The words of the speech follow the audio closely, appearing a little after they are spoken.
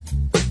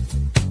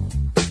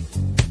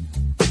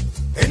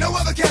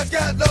cats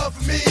got love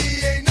for me.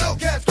 Ain't no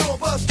cats gon'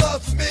 bust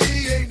love for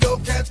me. Ain't no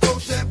cats gon'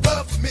 shed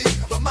blood for me.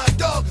 But my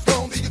dog is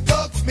gon' be a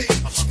thug for me.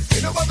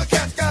 Ain't no other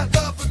cats got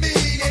love for me.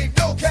 Ain't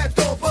no cats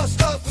gon'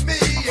 bust love for me.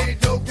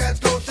 Ain't no cats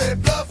gon'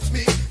 shed blood for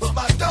me. But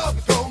my dog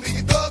is gon' be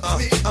a thug for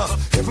me.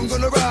 If I'm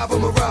gonna rob,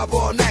 I'ma rob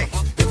all night.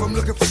 If I'm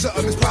looking for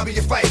something, it's probably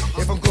a fight.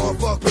 If I'm going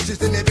fuck bitches,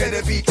 then they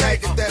better be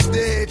tight. If that's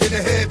dead, then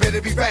the head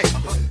better be right.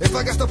 If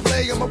I got to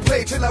play, I'ma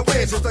play till I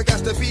win. Since I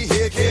got to be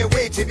here, can't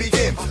wait to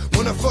begin.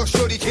 Wanna fuck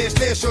shorty, can't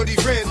stand shorty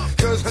friend.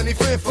 Cause honey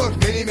friend fuck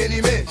many,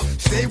 many men.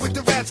 Stay with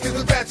the rats, cause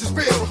the rats is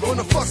real.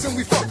 Wanna fuck and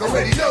we fuck,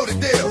 already know the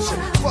deal.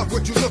 Fuck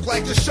what you look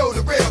like, just show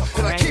the real.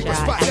 And I keep a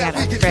spot that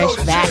we can go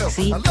to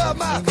jail. I love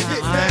my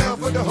get down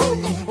for the hoe.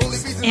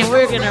 And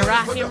we're gonna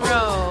rock and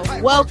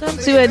roll. Welcome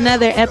to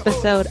another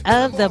episode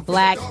of the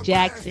Black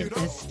Jackson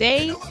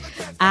Estate.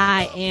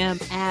 I am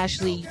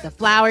Ashley. The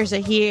flowers are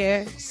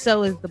here.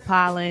 So is the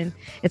pollen.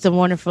 It's a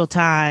wonderful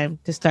time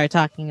to start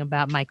talking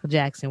about Michael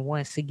Jackson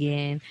once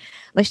again.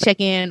 Let's check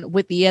in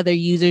with the other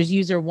users.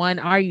 User 1,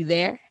 are you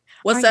there?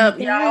 What's up,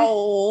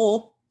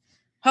 y'all?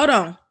 Hold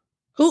on.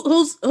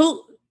 Who?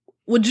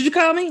 What did you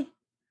call me?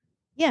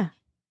 Yeah.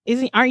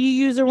 Are you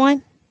user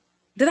 1?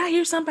 Did I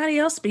hear somebody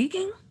else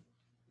speaking?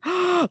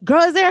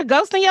 Girl, is there a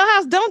ghost in your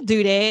house? Don't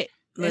do that.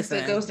 There's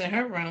a ghost in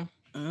her room.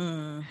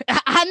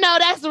 I know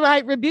that's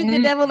right. Rebuke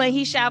the devil and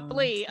he shall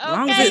flee. Okay. As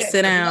long as it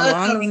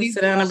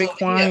sit down and be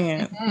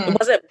quiet.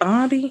 Was it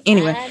Bobby?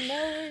 Anyway. I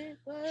know it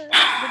was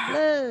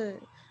the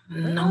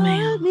blood. No,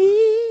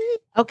 ma'am.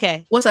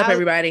 Okay. What's up,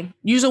 everybody?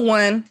 User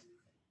 1.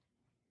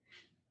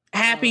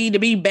 Happy to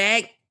be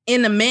back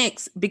in the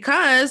mix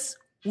because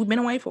we've been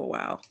away for a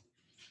while.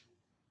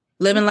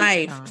 Living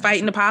life,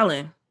 fighting the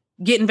pollen,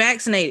 getting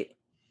vaccinated.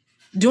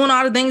 Doing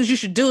all the things you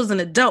should do as an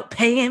adult,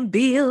 paying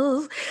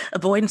bills,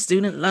 avoiding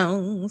student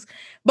loans.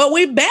 But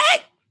we're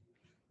back.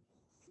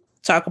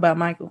 Talk about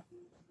Michael.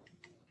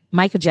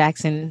 Michael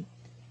Jackson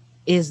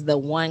is the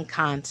one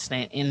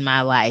constant in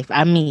my life.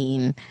 I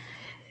mean,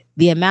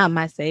 the amount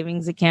my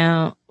savings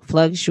account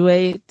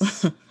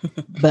fluctuates,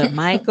 but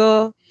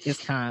Michael is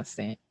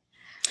constant.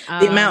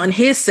 The amount in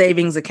his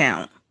savings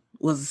account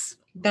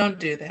Don't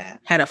do that.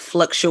 Had a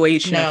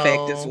fluctuation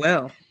effect as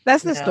well.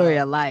 That's the story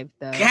of life,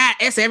 though. God,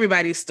 that's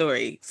everybody's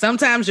story.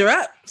 Sometimes you're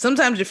up.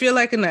 Sometimes you feel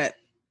like a nut.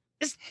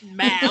 It's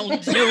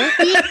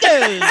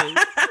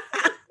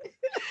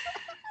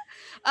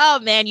Oh,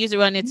 man, user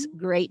 1, it's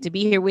great to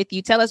be here with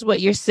you. Tell us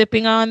what you're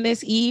sipping on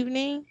this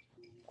evening.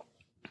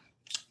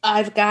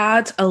 I've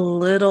got a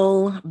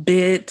little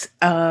bit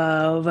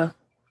of, I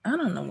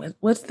don't know,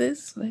 what's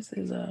this? This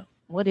is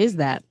what is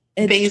that?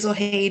 It's Basil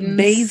Hayden.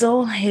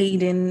 Basil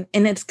Hayden,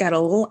 and it's got a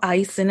little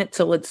ice in it,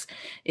 so it's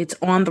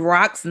on the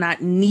rocks,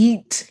 not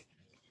neat,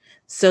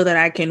 so that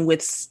I can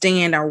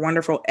withstand our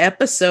wonderful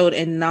episode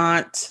and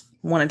not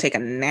want to take a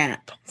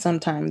nap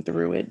sometime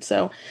through it.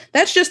 So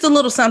that's just a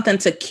little something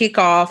to kick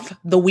off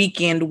the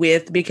weekend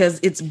with because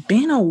it's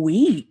been a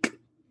week.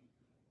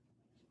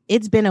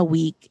 It's been a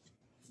week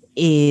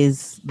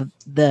is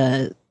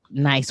the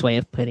nice way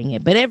of putting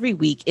it, but every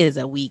week is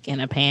a week in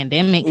a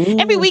pandemic. Ooh.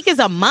 Every week is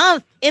a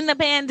month in the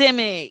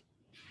pandemic,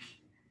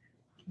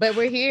 but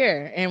we're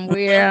here and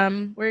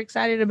we're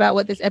excited about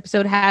what this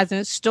episode has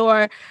in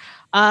store.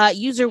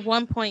 User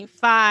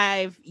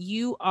 1.5,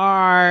 you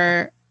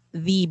are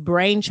the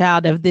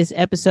brainchild of this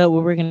episode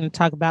where we're going to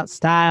talk about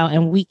style,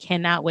 and we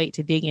cannot wait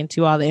to dig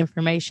into all the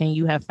information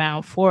you have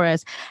found for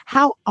us.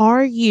 How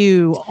are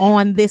you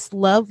on this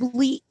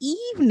lovely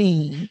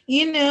evening?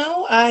 You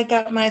know, I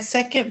got my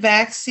second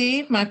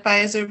vaccine, my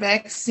Pfizer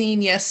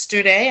vaccine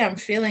yesterday. I'm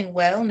feeling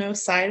well, no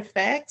side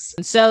effects.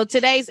 So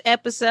today's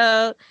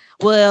episode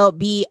will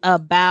be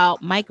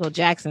about Michael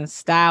Jackson's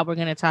style. We're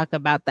going to talk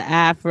about the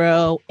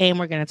afro, and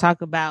we're going to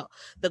talk about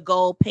the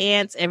gold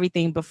pants,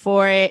 everything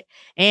before it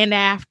and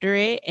after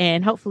it,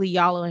 and hopefully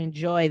y'all will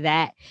enjoy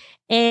that.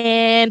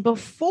 And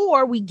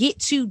before we get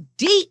too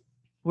deep,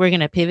 we're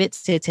going to pivot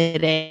to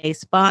today's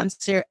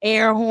sponsor,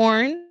 Air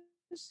Horns.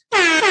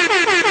 The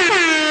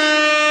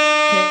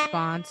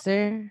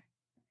sponsor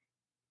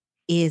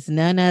is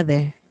none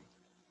other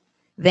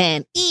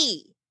than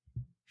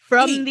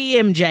from the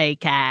MJ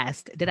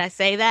Cast. Did I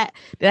say that?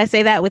 Did I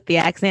say that with the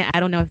accent?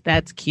 I don't know if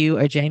that's Q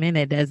or Jamin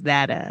that does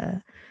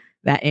that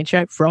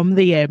intro. From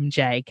the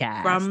MJ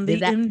Cast. From the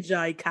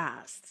MJ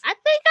Cast. I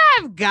think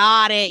I've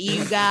got it,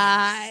 you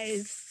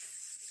guys.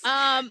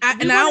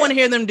 I want to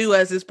hear them do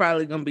us. It's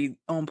probably going to be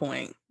on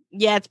point.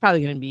 Yeah, it's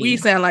probably going to be. We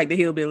sound like the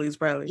hillbillies,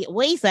 probably. Yeah,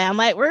 we sound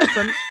like we're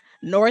from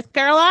North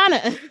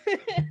Carolina.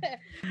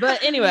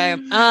 But anyway,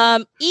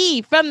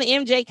 E from the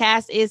MJ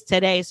Cast is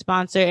today's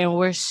sponsor, and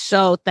we're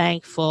so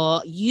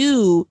thankful.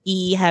 You,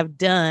 E, have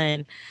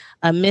done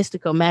a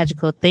mystical,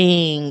 magical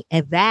thing,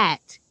 and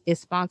that is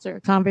sponsor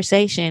a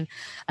conversation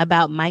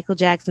about Michael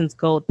Jackson's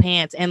gold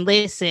pants. And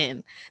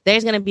listen,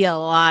 there's going to be a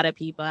lot of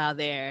people out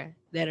there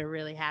that are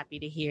really happy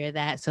to hear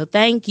that. So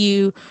thank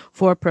you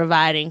for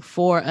providing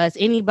for us.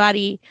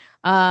 Anybody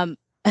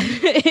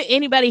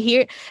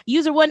here,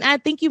 user 1, I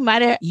think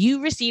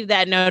you received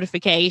that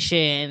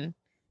notification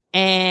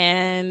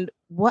And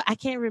what I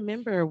can't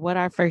remember what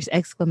our first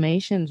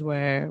exclamations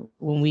were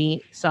when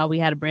we saw we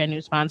had a brand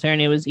new sponsor,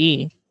 and it was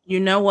E. You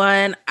know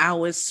what? I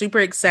was super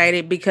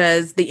excited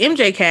because the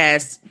MJ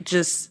cast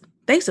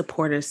they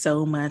support us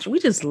so much. We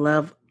just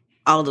love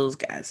all those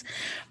guys.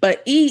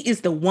 But E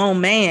is the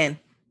one man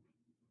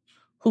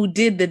who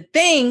did the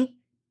thing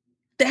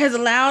that has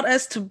allowed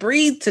us to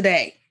breathe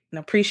today and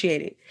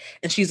appreciate it.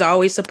 And she's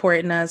always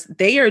supporting us.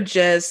 They are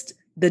just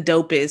the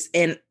dopest.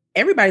 And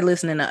everybody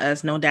listening to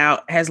us, no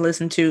doubt, has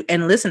listened to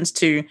and listens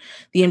to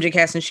the MJ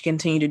cast and should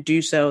continue to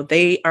do so.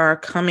 They are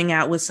coming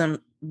out with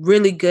some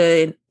really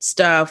good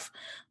stuff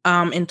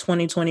in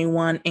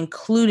 2021,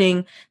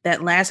 including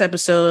that last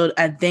episode,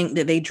 I think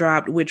that they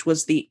dropped, which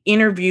was the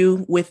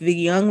interview with the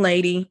young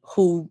lady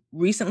who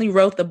recently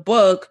wrote the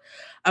book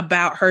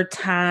about her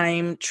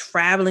time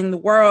traveling the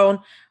world,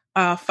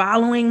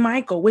 following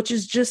Michael, which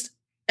is just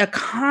a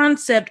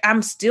concept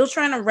I'm still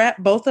trying to wrap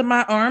both of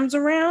my arms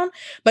around,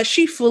 but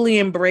she fully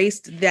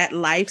embraced that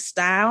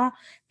lifestyle.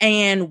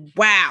 And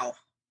wow,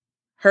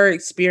 her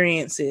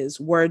experiences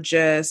were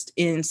just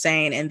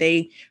insane. And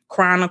they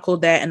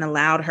chronicled that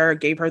and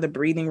gave her the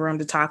breathing room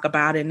to talk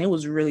about it. And it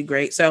was really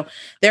great. So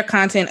their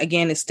content,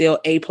 again, is still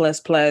A++.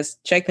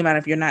 Check them out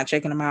if you're not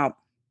checking them out.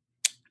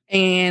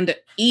 And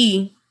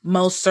E,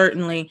 most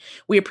certainly,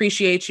 we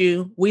appreciate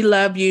you. We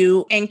love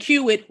you. And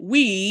cue it.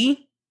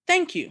 We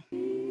thank you.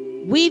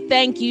 We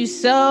thank you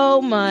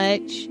so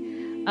much.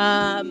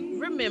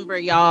 Remember,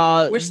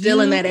 y'all, we're still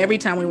in that every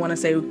time we want to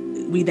say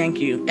we thank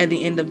you at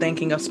the end of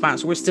thanking a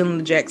sponsor. We're still in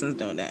the Jacksons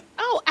doing that.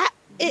 Oh,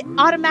 it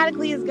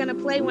automatically is going to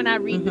play when I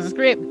read the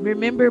script.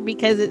 Remember,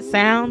 because it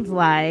sounds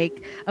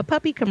like a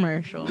puppy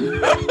commercial.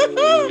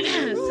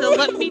 So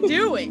let me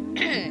do it.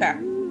 Okay.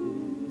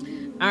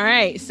 All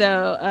right.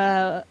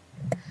 So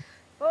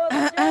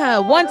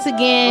once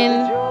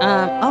again,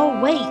 oh,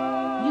 wait.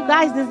 You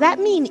guys, does that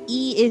mean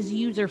E is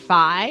user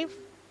 5?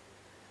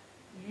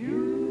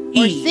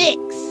 Or 6?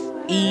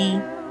 E.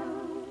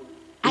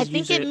 I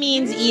think it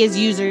means E is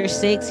user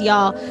 6,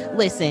 y'all.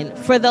 Listen,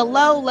 for the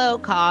low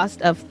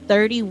cost of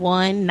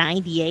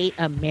 $31.98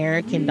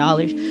 American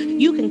dollars,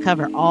 you can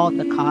cover all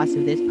the costs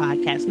of this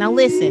podcast. Now,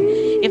 listen,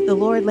 if the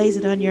Lord lays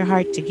it on your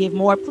heart to give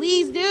more,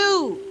 please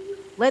do.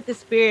 Let the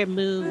Spirit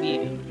move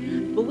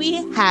you. But we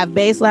have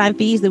baseline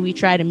fees that we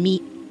try to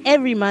meet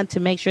every month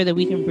to make sure that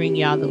we can bring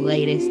y'all the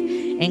latest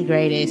and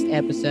greatest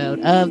episode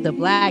of the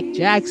Black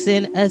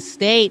Jackson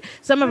Estate.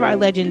 Some of our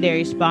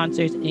legendary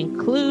sponsors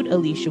include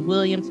Alicia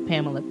Williams,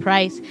 Pamela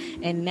Price,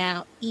 and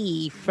now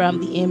E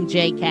from the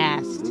MJ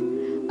cast.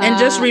 And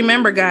just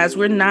remember, guys,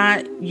 we're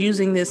not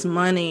using this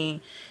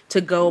money to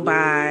go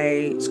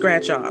buy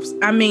scratch offs.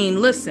 I mean,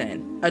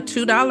 listen, a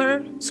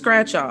 $2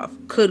 scratch off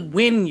could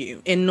win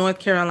you in North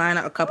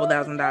Carolina a couple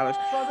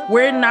 $1,000s.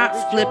 We're not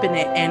flipping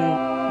it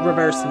and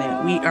reversing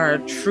it. We are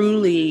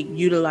truly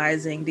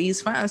utilizing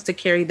these funds to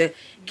carry the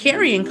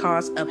carrying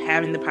costs of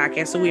having the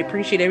podcast. So we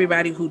appreciate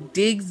everybody who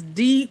digs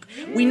deep.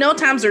 We know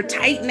times are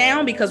tight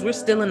now because we're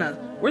still in a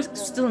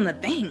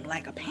thing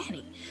like a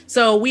panty.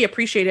 So we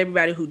appreciate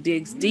everybody who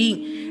digs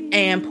deep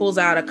and pulls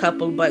out a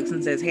couple of bucks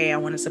and says, hey, I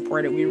want to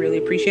support it. We really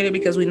appreciate it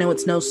because we know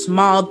it's no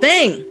small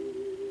thing.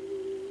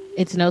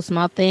 It's no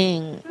small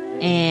thing.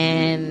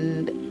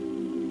 And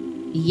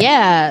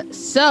yeah,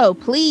 so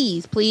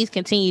please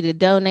continue to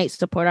donate,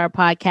 support our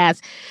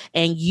podcast,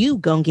 and you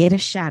gonna get a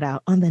shout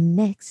out on the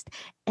next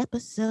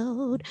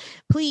episode.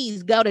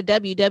 Please go to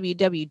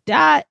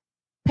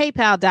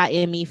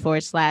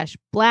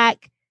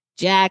www.paypal.me/Black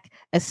Jack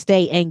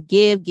Estate and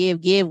give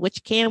what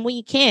you can when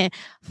you can.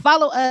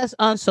 Follow us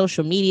on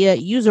social media.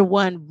 User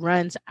 1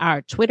 runs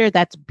our Twitter.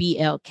 That's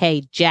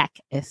BLK Jack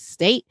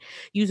Estate.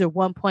 User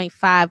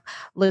 1.5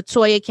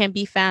 Latoya can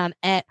be found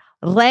at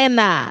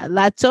Rena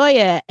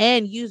Latoya,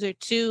 and user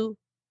 2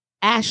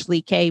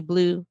 Ashley K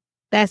Blue.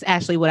 That's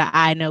Ashley with an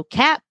I know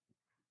cap.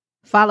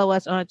 Follow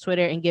us on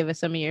Twitter and give us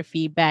some of your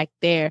feedback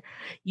there.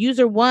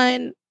 User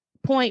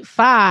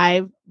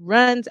 1.5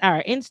 runs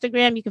our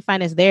Instagram. You can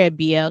find us there at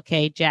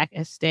BLK Jack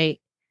Estate.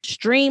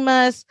 Stream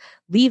us,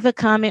 leave a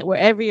comment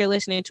wherever you're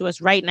listening to us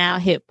right now.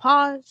 Hit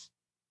pause,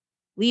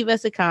 leave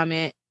us a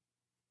comment,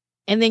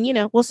 and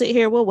then, we'll sit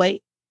here, we'll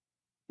wait.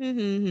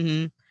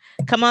 Come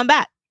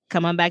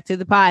on back to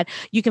the pod.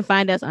 You can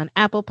find us on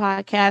Apple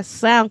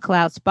Podcasts,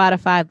 SoundCloud,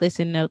 Spotify,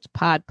 Listen Notes,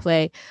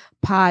 Podplay,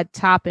 Pod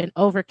Toppin',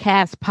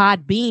 Overcast,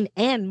 Podbean,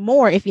 and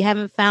more. If you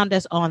haven't found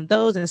us on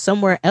those and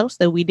somewhere else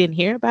that we didn't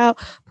hear about,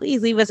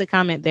 please leave us a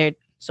comment there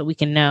so we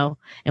can know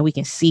and we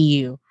can see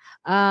you.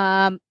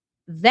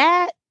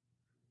 That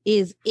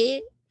is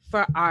it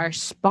for our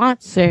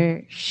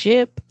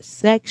sponsorship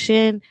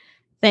section.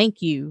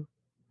 Thank you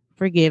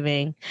for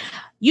giving.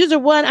 User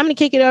 1, I'm going to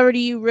kick it over to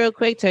you real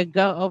quick to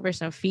go over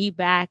some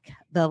feedback.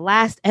 The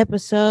last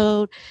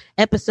episode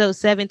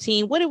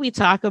 17, what did we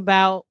talk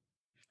about?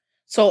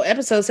 So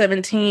episode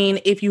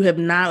 17, if you have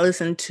not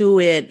listened to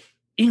it,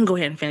 you can go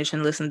ahead and finish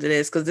and listen to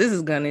this because this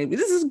is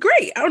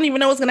great. I don't even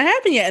know what's gonna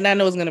happen yet, and I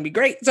know it's gonna be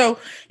great. So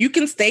you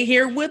can stay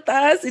here with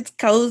us. It's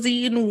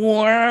cozy and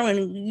warm,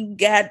 and you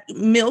got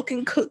milk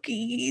and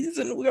cookies,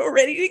 and we're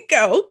ready to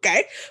go.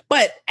 Okay,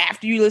 but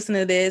after you listen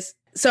to this.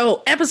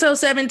 So episode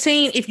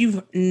 17, if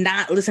you've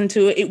not listened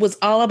to it, it was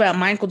all about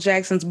Michael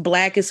Jackson's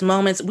Blackest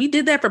Moments. We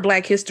did that for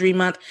Black History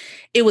Month.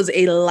 It was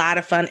a lot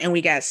of fun, and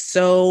we got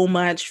so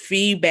much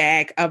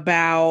feedback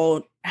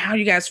about how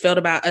you guys felt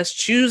about us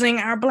choosing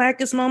our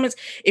Blackest Moments.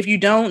 If you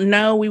don't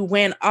know, we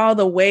went all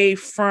the way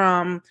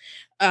from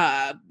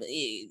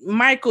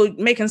Michael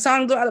making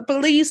songs about the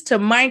police to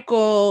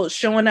Michael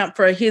showing up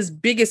for his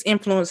biggest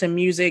influence in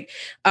music.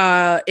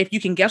 If you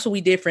can guess what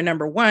we did for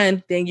number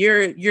 1, then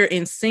you're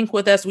in sync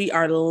with us. We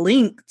are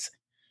linked.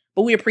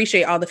 But we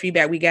appreciate all the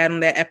feedback we got on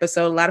that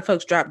episode. A lot of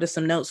folks dropped us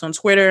some notes on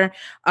Twitter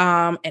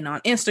and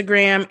on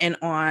Instagram and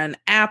on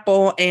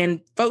Apple,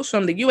 and folks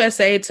from the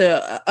USA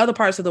to other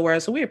parts of the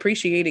world. So we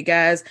appreciate it,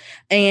 guys.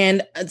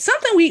 And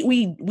something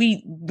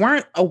we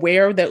weren't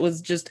aware that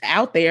was just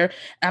out there,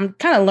 I'm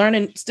kind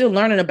of still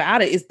learning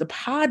about it, is the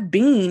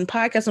Podbean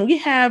podcast. And we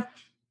have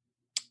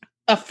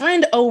a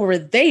friend over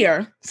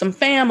there, some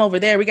fam over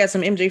there. We got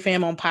some MJ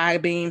fam on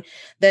Podbean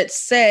that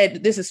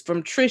said, this is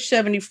from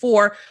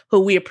Trish74,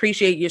 who we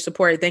appreciate your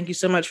support. Thank you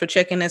so much for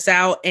checking us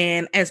out.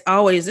 And as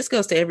always, this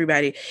goes to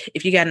everybody.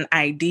 If you got an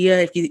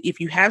idea,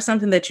 if you have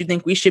something that you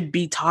think we should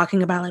be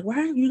talking about, like, why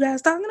aren't you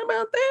guys talking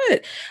about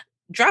that?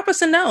 Drop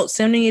us a note,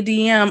 send me a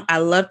DM. I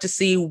love to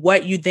see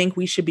what you think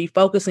we should be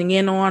focusing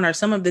in on, or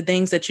some of the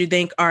things that you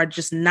think are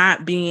just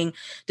not being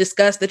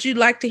discussed that you'd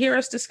like to hear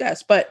us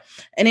discuss. But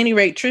at any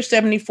rate,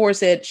 Trish74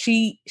 said,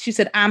 she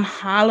said, I'm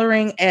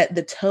hollering at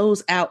the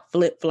toes out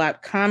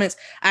flip-flop comments.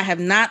 I have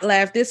not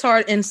laughed this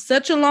hard in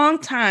such a long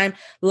time.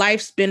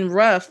 Life's been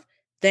rough.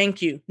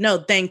 Thank you. No,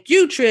 thank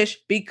you, Trish,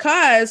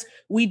 because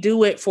we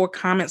do it for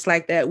comments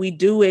like that. We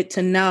do it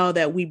to know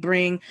that we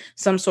bring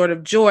some sort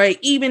of joy,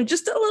 even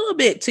just a little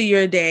bit, to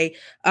your day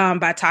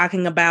by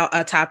talking about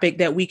a topic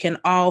that we can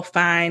all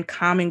find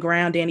common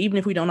ground in. Even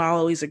if we don't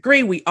always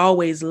agree, we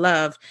always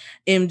love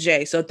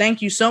MJ. So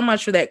thank you so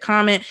much for that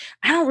comment.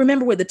 I don't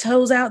remember what the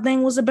toes out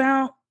thing was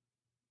about.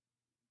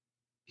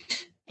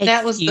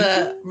 That was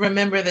the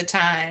Remember the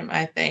Time,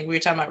 I think. We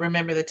were talking about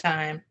Remember the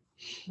Time.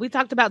 We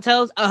talked about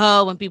toes.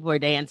 Oh, when people were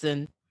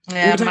dancing.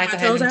 Yeah, Michael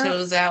had them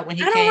toes out when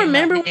he came. I don't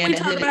remember when we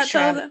talked about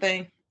toes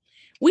thing.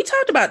 We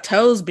talked about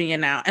toes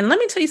being out. And let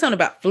me tell you something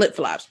about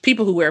flip-flops.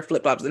 People who wear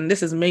flip-flops, and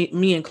this is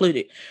me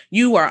included.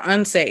 You are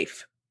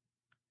unsafe.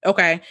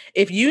 Okay?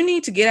 If you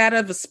need to get out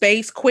of a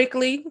space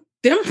quickly,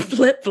 them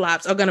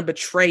flip-flops are going to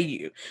betray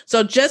you.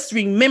 So just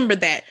remember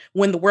that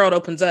when the world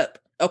opens up.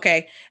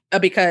 Okay?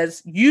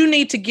 Because you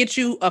need to get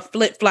you a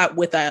flip-flop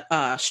with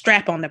a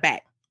strap on the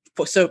back.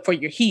 For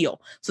your heel.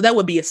 So that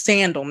would be a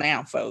sandal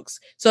now, folks.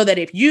 So that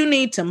if you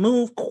need to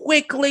move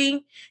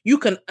quickly, you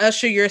can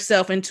usher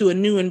yourself into a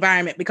new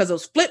environment, because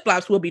those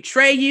flip-flops will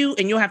betray you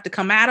and you'll have to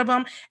come out of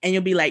them and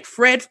you'll be like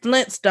Fred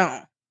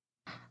Flintstone.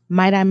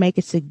 Might I make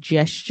a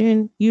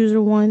suggestion,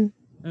 user one?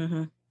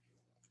 Mm-hmm.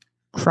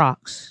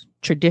 Crocs.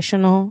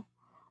 Traditional,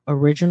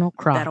 original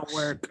Crocs. That'll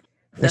work.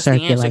 That's the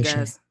answer,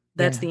 guys.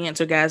 That's the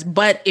answer, guys.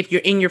 But if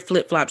you're in your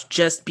flip-flops,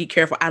 just be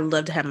careful. I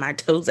love to have my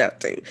toes out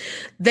too.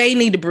 They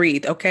need to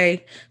breathe,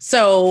 okay?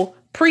 So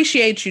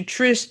appreciate you,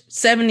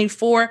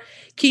 Trish74.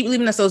 Keep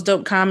leaving us those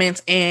dope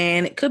comments,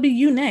 and it could be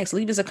you next.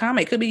 Leave us a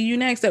comment. It could be you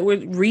next that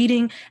we're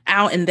reading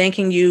out and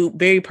thanking you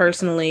very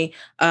personally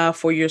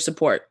for your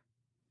support.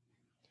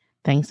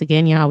 Thanks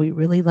again, y'all. We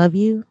really love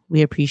you.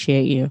 We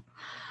appreciate you.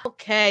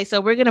 Okay, so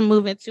we're going to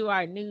move into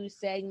our news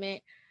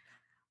segment.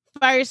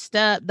 First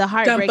up, the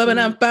heartbreaking. What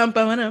is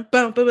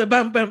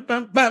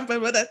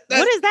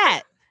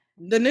that?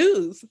 The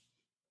news.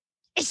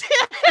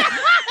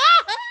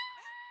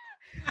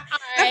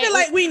 I feel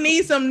like we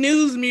need some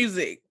news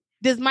music.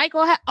 Does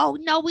Michael have? Oh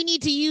no, we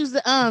need to use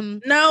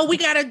the No, we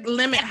gotta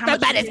limit how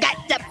much. Everybody's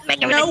got to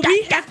make it. No,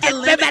 we have to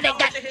limit Everybody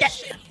got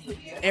to.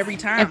 Every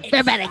time.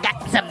 Everybody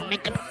got to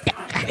make it.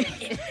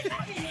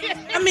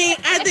 I mean,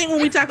 I think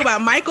when we talk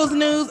about Michael's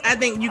news, I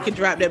think you could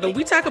drop that. But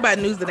we talk about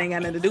news that ain't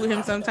got nothing to do with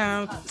him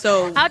sometimes.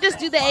 So I'll just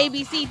do the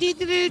ABC.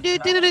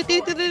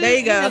 There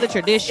you go. The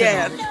tradition.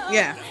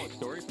 Yeah.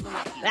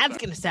 That's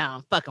gonna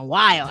sound fucking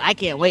wild. I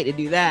can't wait to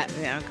do that.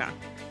 Yeah. Okay.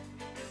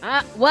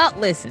 Well,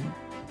 listen.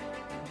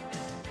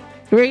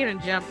 We're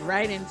gonna jump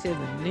right into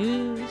the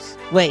news.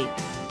 Wait,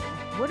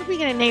 what are we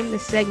gonna name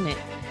this segment?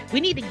 We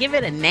need to give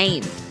it a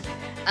name.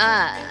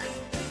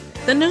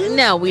 The news?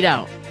 No, we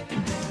don't.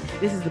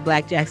 This is the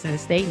Black Jackson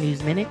Estate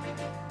News Minute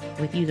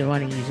with user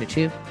 1 and user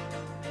 2.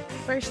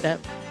 First up,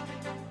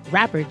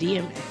 rapper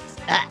DMX.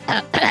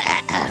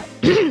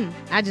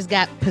 I just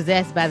got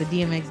possessed by the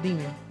DMX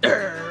demon.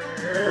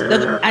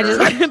 I just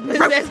got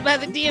possessed by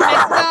the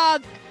DMX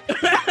dog.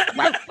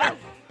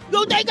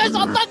 You think it's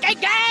a fucking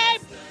game?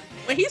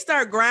 When he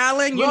start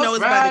growling, you know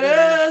it's about to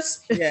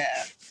get.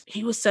 Yeah.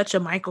 he was such a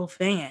Michael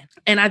fan.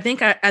 And I think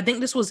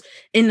this was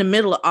in the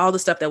middle of all the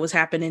stuff that was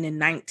happening in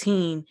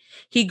 19.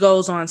 He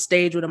goes on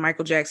stage with a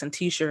Michael Jackson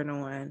t-shirt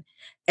on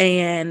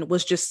and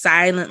was just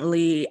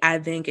silently, I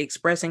think,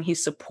 expressing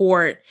his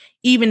support,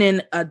 even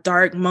in a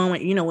dark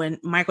moment, you know, when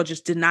Michael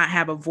just did not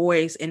have a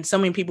voice and so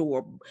many people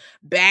were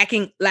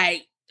backing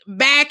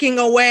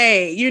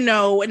away, you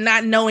know, and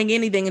not knowing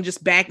anything and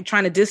just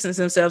trying to distance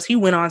themselves. He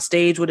went on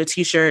stage with a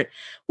t-shirt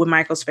with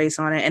Michael's face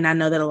on it. And I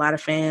know that a lot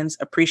of fans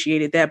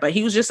appreciated that, but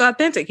he was just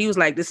authentic. He was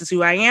like, this is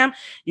who I am.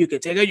 You can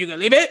take it, you can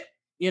leave it,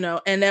 you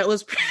know, and that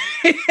was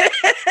pretty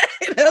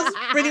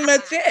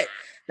much it.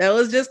 That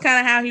was just kind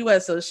of how he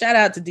was. So shout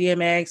out to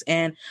DMX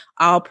and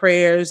all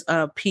prayers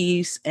of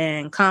peace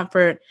and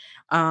comfort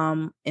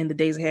in the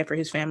days ahead for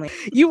his family.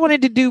 You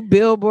wanted to do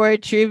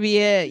Billboard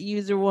trivia,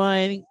 user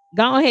one.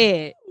 Go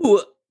ahead. Ooh.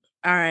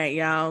 All right,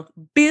 y'all.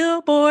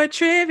 Billboard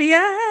trivia.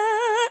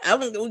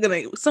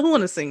 So who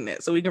want to sing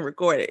that so we can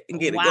record it and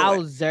get it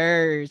going?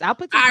 Wowzers. I'll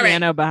put the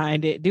piano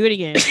behind it. Do it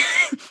again.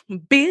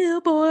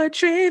 Billboard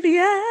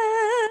trivia.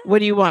 What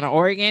do you want, an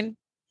organ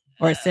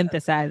or a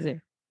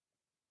synthesizer?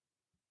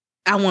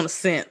 I want a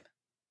synth.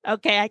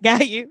 Okay, I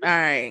got you. All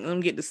right, let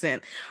me get the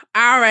synth.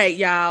 All right,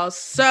 y'all.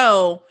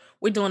 So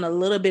we're doing a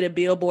little bit of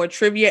Billboard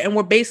trivia, and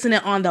we're basing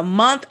it on the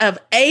month of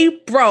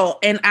April.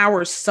 And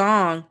our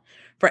song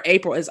for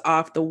April is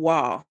Off the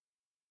Wall.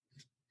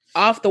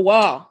 Off the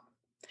Wall.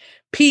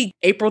 Peaked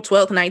April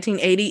 12th,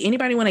 1980.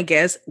 Anybody want to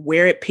guess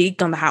where it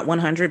peaked on the Hot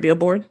 100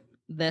 Billboard?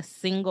 The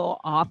single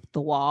Off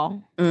the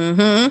Wall.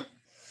 Mm-hmm.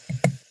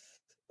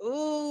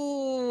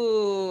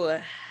 Ooh.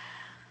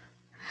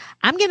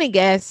 I'm going to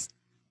guess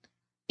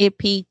it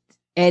peaked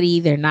at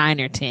either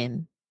 9 or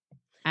 10.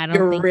 I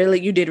don't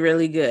think you did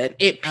really good.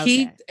 It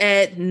peaked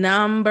at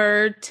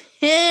number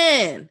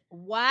 10.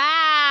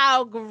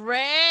 Wow,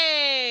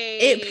 great.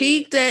 It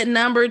peaked at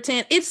number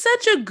 10. It's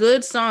such a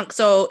good song.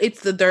 So it's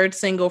the third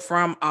single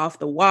from Off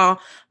the Wall,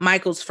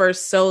 Michael's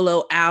first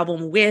solo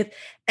album with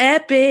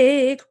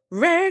Epic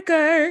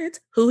Records,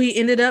 who he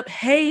ended up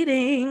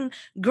hating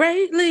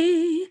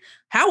greatly.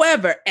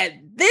 However, at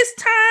this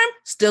time,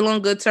 still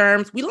on good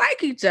terms. We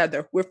like each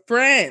other. We're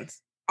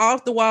friends.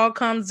 Off the Wall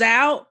comes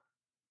out.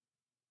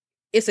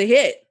 It's a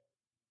hit.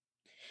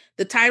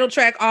 The title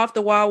track Off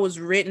the Wall was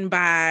written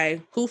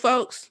by who,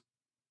 folks?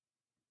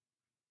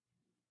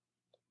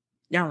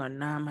 Y'all are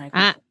not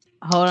Michael.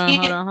 Hold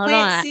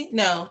on.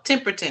 No,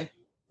 Temperton.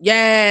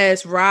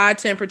 Yes, Rod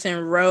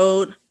Temperton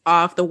wrote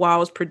Off the Wall,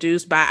 was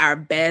produced by our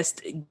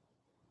best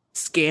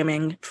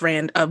scamming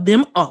friend of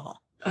them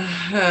all,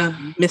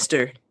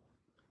 Mr.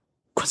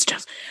 Quincy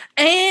Jones.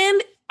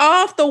 And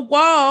Off the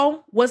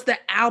Wall was the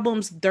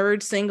album's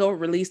third single,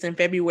 released in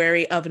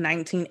February of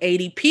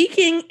 1980,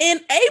 peaking in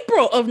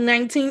April of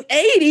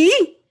 1980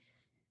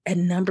 at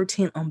number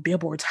 10 on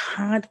Billboard's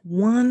Hot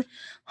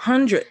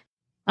 100.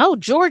 Oh,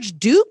 George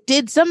Duke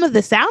did some of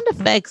the sound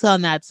effects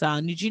on that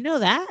song. Did you know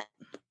that?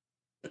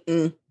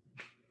 Mm-mm.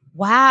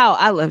 Wow,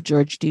 I love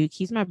George Duke.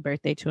 He's my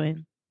birthday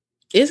twin.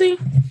 Is he?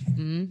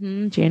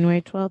 Mm-hmm.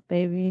 January 12th,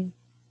 baby.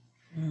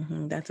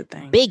 Mm-hmm. That's a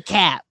thing. Big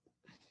cap.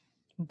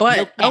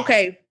 But,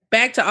 okay,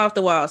 back to Off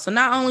the Wall. So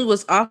not only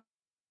was Off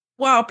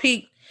the Wall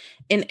peaked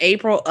in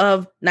April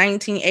of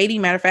 1980,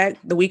 matter of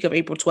fact, the week of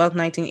April 12th,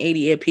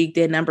 1980, it peaked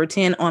at number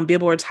 10 on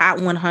Billboard's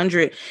Hot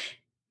 100.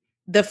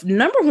 The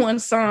number one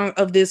song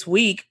of this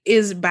week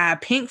is by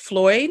Pink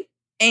Floyd,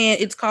 and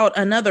it's called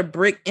Another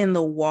Brick in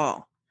the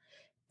Wall.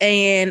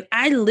 And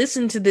I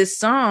listened to this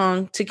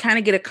song to kind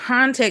of get a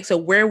context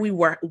of where we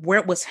were, where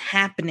it was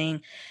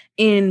happening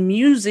in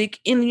music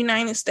in the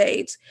United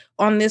States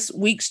on this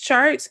week's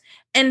charts.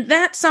 And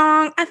that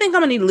song, I think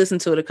I'm gonna need to listen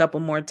to it a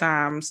couple more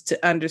times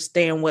to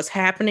understand what's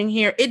happening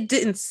here. It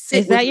didn't sit.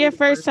 Is that your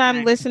first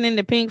time listening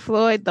to Pink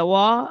Floyd, The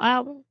Wall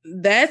album?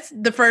 That's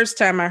the first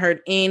time I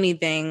heard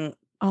anything.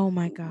 Oh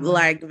my God.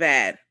 Like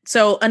that.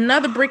 So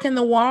Another Brick in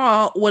the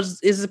Wall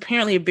is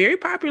apparently a very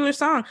popular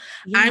song.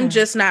 Yeah. I'm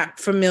just not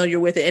familiar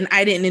with it, and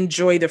I didn't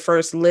enjoy the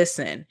first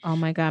listen. Oh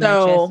my God,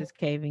 so my chest is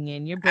caving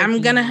in.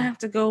 I'm gonna have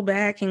to go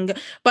back and go.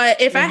 But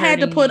if I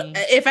had to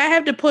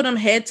put them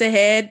head to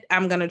head,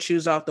 I'm gonna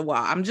choose Off the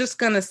Wall. I'm just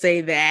gonna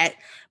say that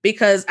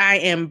because I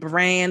am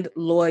brand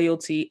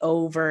loyalty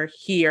over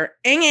here,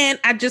 and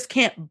I just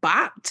can't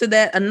bop to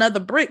that Another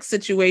Brick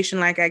situation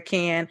like I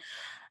can.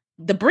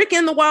 The brick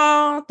in the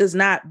wall does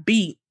not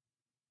beat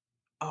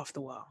Off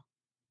the Wall.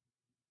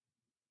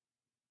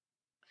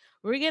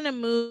 We're going to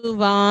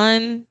move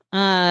on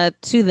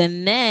to the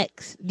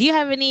next. Do you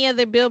have any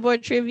other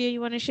Billboard trivia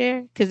you want to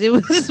share? Because it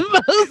was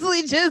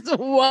mostly just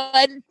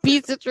one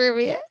piece of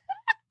trivia.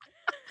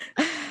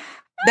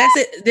 That's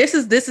it. This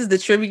is the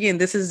trivia, and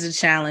this is the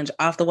challenge.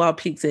 Off the Wall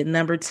peaks at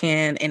number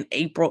 10 in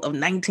April of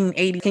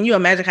 1980. Can you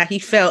imagine how he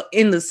felt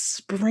in the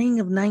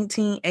spring of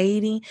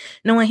 1980,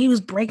 knowing he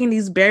was breaking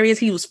these barriers?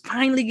 He was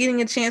finally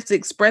getting a chance to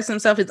express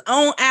himself. His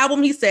own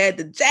album, he said,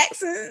 the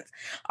Jacksons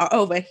are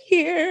over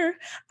here.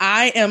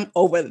 I am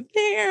over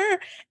there.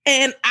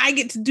 And I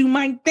get to do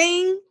my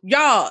thing.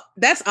 Y'all,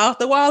 that's Off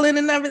the Wall in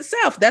and of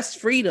itself. That's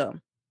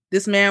freedom.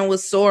 This man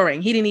was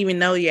soaring. He didn't even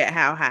know yet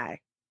how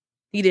high.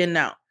 He didn't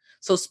know.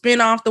 So spin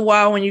off the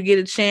wall when you get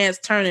a chance,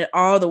 turn it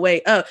all the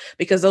way up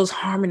because those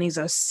harmonies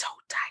are so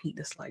tight.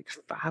 It's like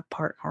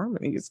 5-part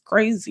harmony. It's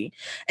crazy.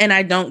 And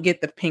I don't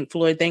get the Pink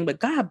Floyd thing, but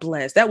God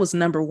bless. That was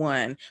number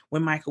 1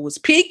 when Michael was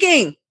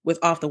peaking with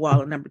Off the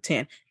Wall at number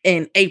 10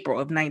 in April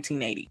of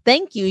 1980.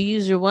 Thank you,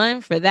 User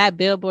One, for that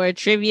Billboard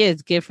trivia.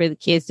 It's good for the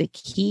kids to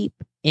keep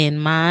in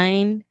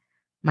mind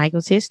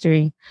Michael's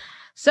history.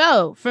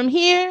 So from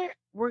here,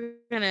 we're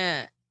going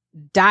to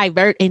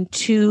divert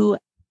into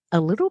a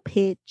little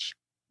pitch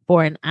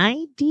for an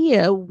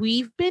idea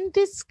we've been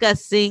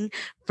discussing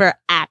for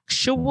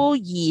actual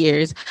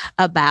years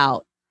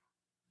about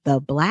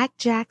the Black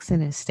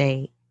Jackson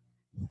Estate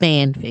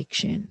fan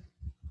fiction.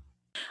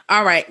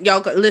 All right,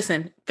 y'all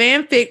listen,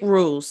 fanfic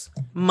rules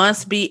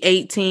must be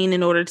 18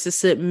 in order to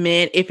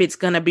submit if it's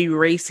going to be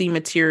racy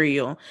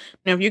material.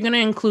 Now, if you're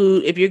going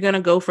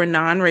to go for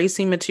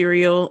non-racy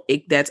material,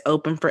 that's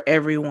open for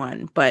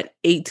everyone, but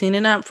 18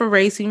 and up for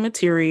racy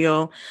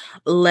material.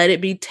 Let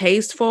it be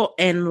tasteful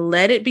and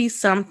let it be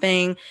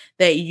something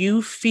that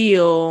you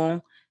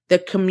feel the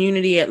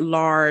community at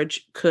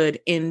large could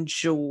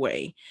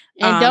enjoy.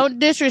 And don't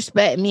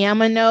disrespect me. I'm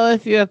going to know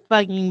if you're a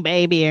fucking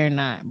baby or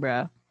not,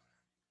 bro.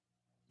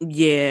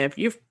 Yeah, if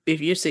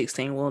you're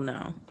 16, we'll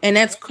know. And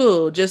that's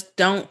cool. Just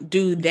don't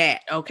do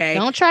that, okay?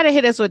 Don't try to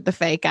hit us with the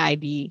fake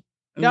ID.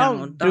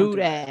 Don't do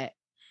that.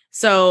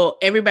 So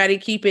everybody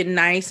keep it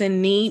nice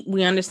and neat.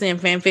 We understand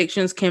fan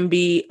fictions can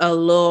be a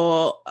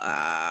little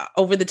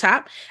over the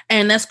top,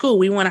 and that's cool.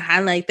 We want to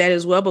highlight that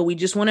as well, but we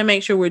just want to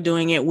make sure we're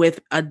doing it with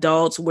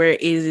adults where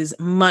it is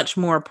much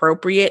more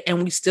appropriate,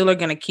 and we still are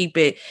going to keep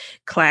it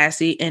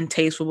classy and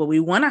tasteful, but we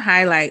want to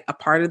highlight a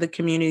part of the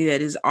community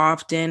that is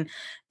often,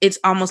 it's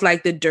almost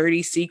like the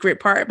dirty secret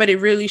part, but it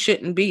really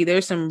shouldn't be.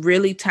 There's some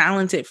really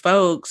talented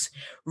folks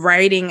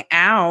writing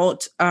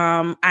out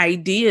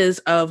ideas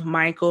of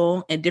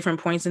Michael at different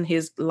points in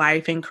his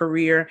life and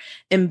career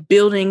and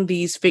building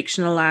these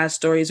fictionalized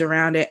stories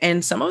around it.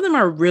 And some of them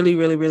are really,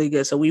 really, really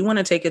good. So we want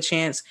to take a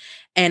chance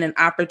and an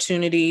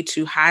opportunity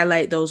to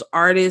highlight those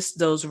artists,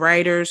 those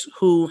writers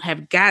who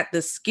have got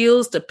the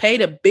skills to pay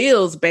the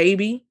bills,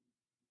 baby.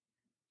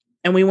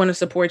 And we want to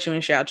support you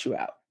and shout you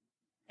out.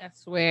 I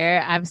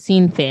swear I've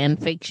seen fan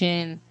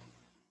fiction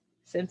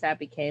since I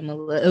became a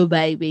little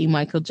baby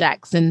Michael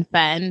Jackson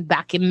fan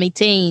back in my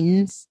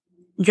teens.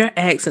 Your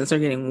accents are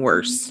getting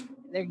worse.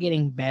 They're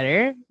getting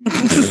better.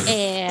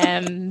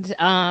 And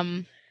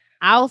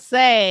I'll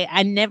say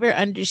I never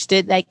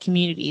understood that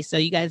community. So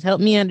you guys help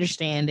me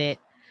understand it.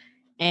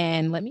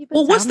 And let me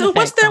put what's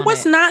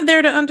not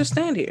there to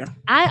understand here?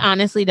 I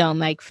honestly don't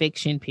like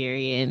fiction,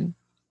 period.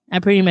 I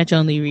pretty much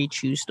only read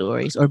true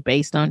stories, or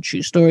based on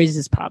true stories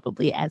is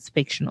probably as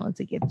fictional as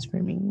it gets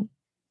for me.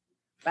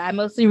 But I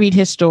mostly read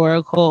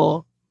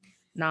historical,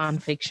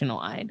 non-fictional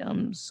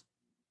items.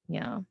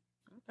 Yeah.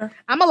 Okay.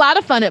 I'm a lot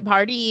of fun at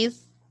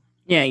parties.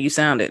 Yeah, you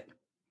sound it.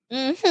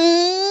 Life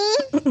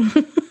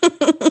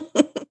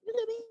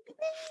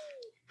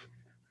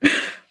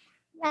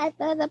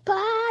of the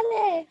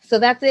party. So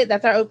that's it.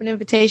 That's our open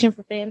invitation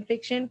for fan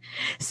fiction.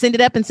 Send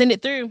it up and send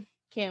it through.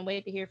 Can't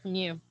wait to hear from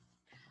you.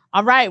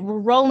 All right, we're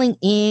rolling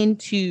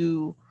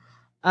into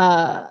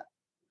the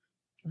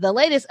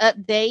latest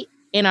update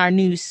in our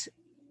news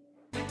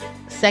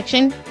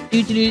section.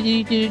 Taj's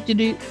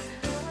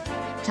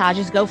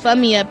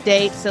GoFundMe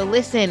update. So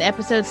listen,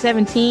 episode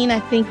 17, I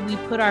think we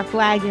put our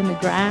flag in the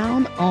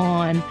ground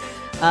on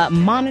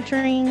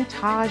monitoring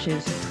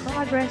Taj's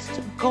progress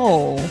to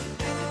goal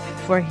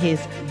for his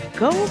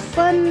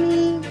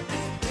GoFundMe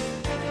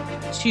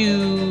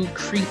to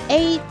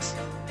create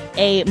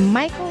a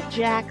Michael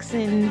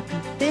Jackson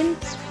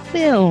defense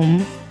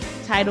film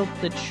titled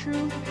The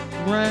Truth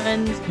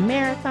Runs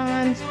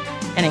Marathons,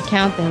 an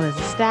account that was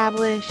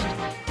established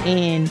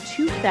in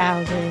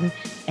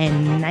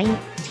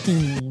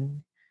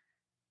 2019,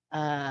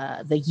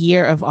 the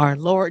year of our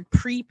Lord,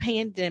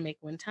 pre-pandemic,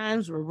 when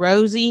times were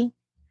rosy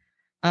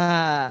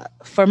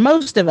for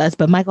most of us,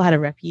 but Michael had a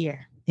rough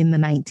year in the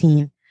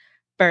 19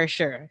 for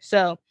sure.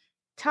 So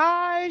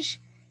Taj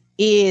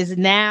is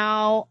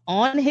now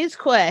on his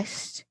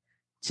quest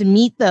to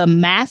meet the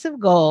massive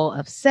goal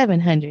of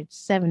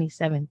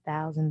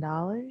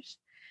 $777,000.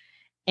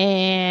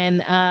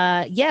 And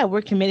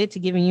we're committed to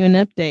giving you an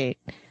update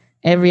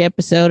every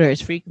episode or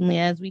as frequently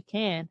as we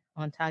can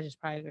on Taj's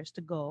progress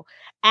to goal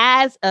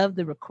as of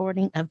the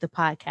recording of the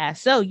podcast.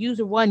 So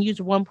user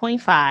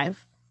 1.5,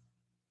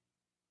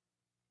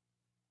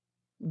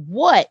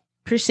 what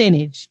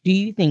percentage do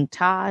you think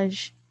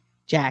Taj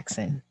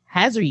Jackson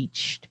has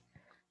reached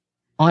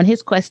on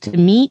his quest to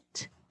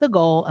meet the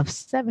goal of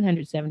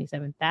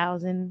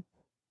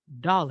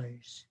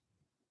 $777,000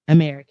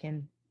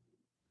 American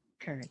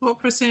currency? What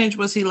percentage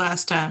was he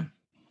last time?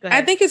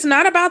 I think it's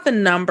not about the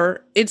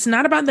number. It's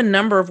not about the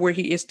number of where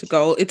he is to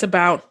go. It's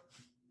about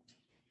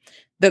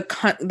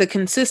the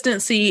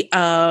consistency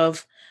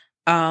of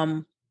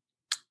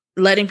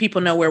letting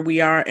people know where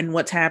we are and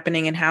what's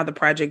happening and how the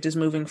project is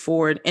moving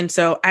forward. And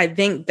so I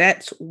think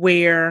that's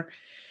where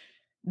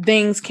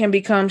things can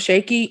become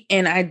shaky.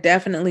 And I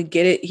definitely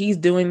get it. He's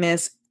doing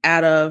this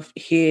out of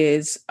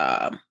his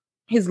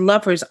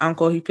love for his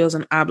uncle. He feels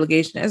an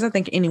obligation, as I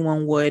think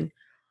anyone would.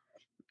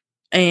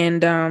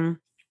 And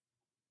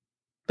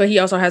but he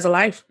also has a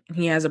life.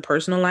 He has a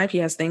personal life. He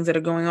has things that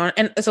are going on.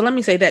 And so let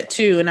me say that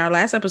too. In our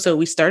last episode,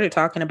 we started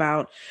talking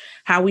about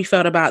how we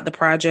felt about the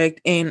project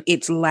and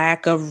its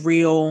lack of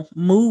real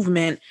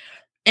movement.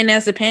 And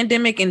as the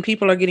pandemic and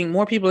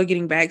more people are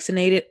getting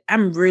vaccinated,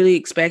 I'm really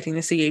expecting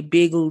to see a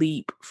big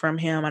leap from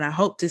him. And I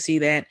hope to see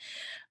that.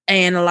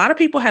 And a lot of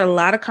people had a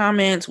lot of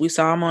comments. We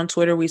saw him on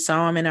Twitter. We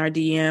saw him in our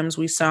DMs.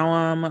 We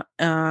saw him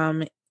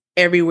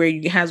everywhere.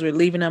 You guys were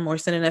leaving them or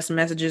sending us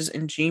messages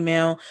in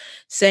Gmail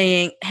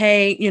saying,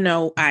 hey,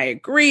 I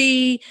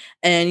agree.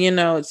 And,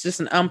 it's just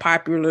an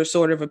unpopular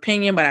sort of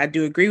opinion, but I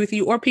do agree with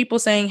you. Or people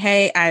saying,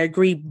 hey, I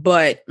agree,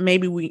 but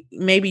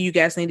maybe you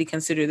guys need to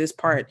consider this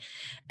part.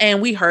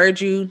 And we heard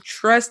you.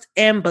 Trust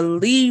and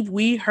believe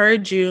we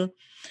heard you.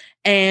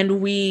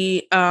 And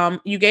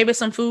you gave us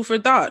some food for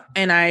thought.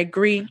 And I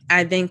agree.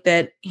 I think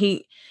that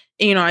I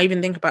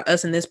even think about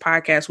us in this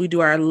podcast. We do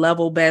our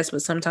level best,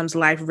 but sometimes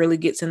life really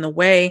gets in the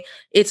way.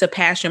 It's a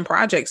passion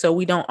project, so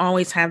we don't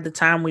always have the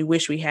time we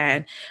wish we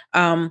had.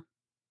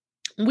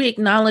 We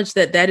acknowledge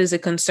that is a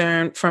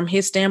concern from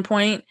his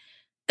standpoint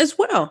as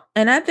well.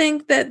 And I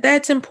think that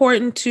that's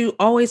important to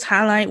always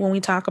highlight when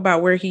we talk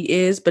about where he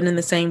is, but in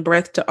the same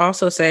breath to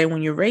also say,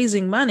 when you're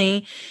raising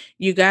money,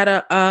 you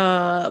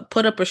gotta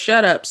put up or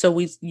shut up. So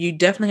you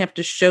definitely have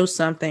to show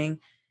something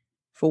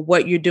for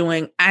what you're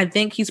doing. I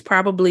think he's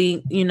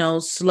probably,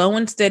 slow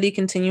and steady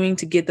continuing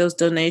to get those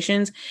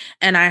donations.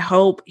 And I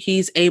hope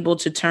he's able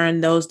to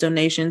turn those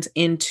donations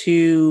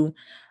into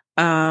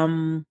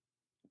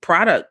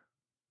product.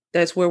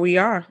 That's where we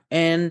are.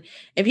 And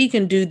if he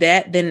can do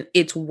that, then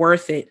it's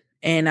worth it.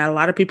 And a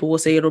lot of people will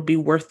say it'll be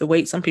worth the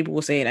wait. Some people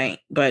will say it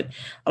ain't, but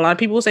a lot of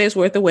people will say it's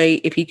worth the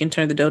wait if he can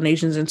turn the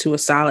donations into a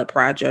solid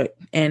project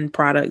and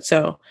product.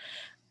 So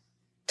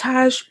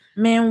Taj,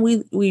 man,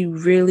 we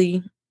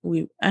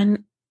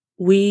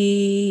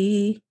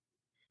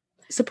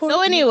support.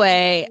 So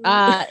anyway,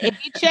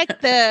 if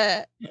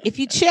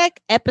you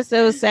check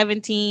episode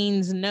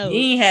 17's notes,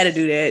 he had to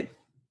do that.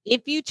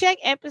 If you check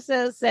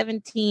episode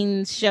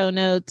 17's show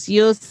notes,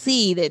 you'll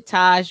see that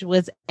Taj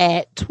was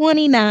at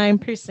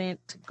 29%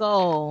 to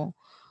goal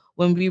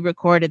when we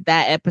recorded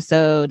that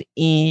episode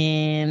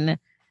in,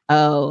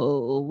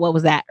 what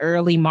was that,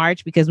 early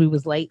March, because we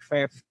was late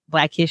for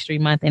Black History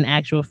Month in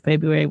actual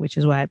February, which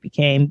is why it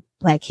became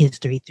Black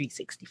History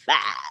 365.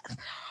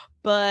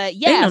 But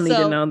yeah, they don't need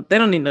to know. They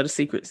don't need to know the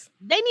secrets.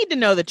 They need to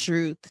know the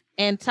truth.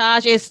 And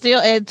Taj is still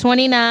at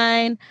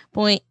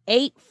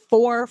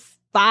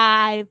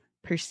 29.845%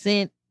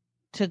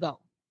 to go.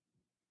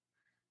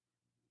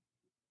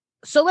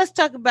 So let's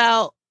talk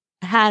about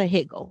how to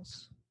hit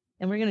goals.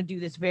 And we're going to do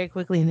this very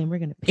quickly, and then we're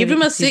going to give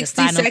him a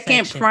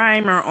 60-second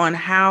primer on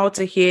how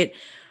to hit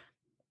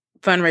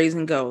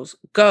fundraising goals.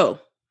 Go.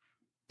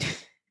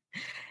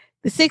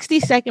 The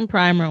 60-second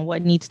primer on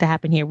what needs to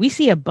happen here. We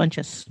see a bunch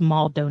of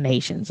small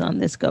donations on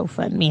this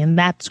GoFundMe, and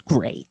that's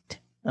great.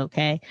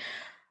 Okay.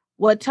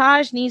 What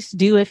Taj needs to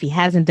do, if he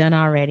hasn't done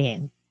already,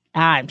 and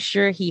I'm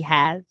sure he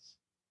has,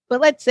 but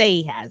let's say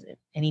he hasn't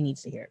and he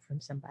needs to hear it from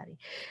somebody.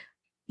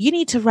 You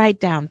need to write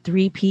down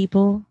 3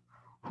 people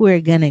who are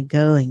going to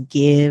go and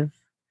give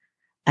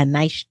a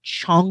nice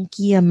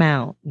chunky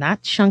amount,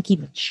 not chunky,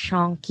 but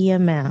chunky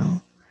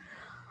amount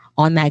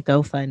on that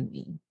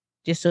GoFundMe,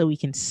 just so we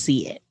can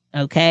see it.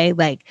 Okay.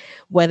 Like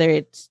whether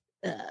it's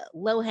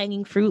low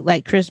hanging fruit,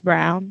 like Chris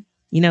Brown,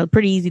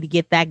 pretty easy to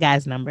get that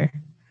guy's number.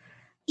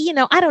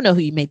 I don't know who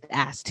you made the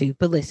ask to,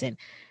 but listen,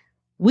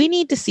 we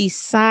need to see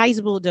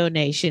sizable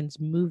donations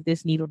move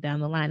this needle down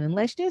the line. And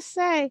let's just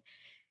say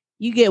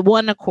you get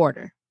 1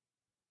 1/4.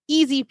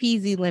 Easy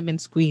peasy lemon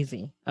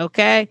squeezy.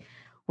 Okay.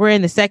 We're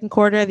in the second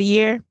quarter of the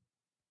year.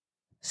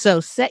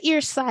 So set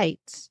your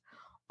sights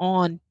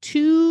on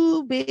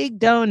 2 big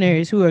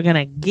donors who are going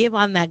to give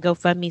on that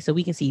GoFundMe so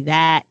we can see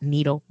that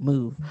needle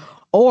move.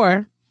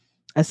 Or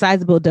a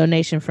sizable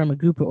donation from a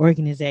group or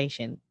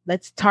organization.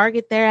 Let's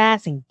target their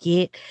ass and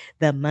get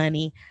the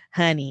money,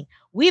 honey.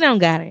 We don't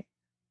got it,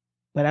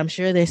 but I'm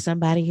sure there's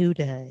somebody who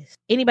does.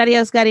 Anybody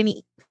else got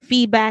any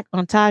feedback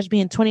on Taj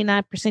being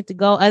 29% to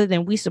goal other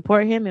than we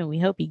support him and we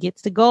hope he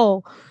gets to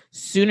goal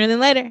sooner than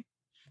later?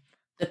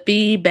 The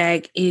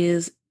feedback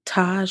is,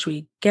 Taj,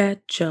 we got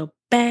your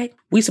back.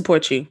 We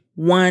support you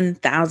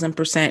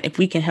 1,000%. If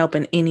we can help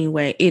in any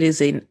way, it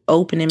is an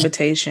open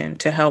invitation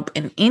to help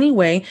in any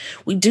way.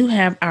 We do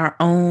have our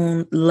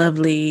own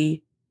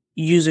lovely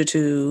user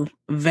to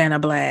Vanna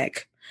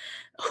Black,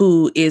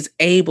 who is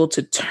able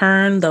to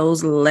turn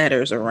those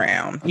letters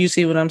around. You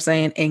see what I'm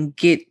saying? And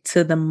get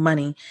to the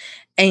money.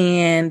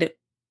 And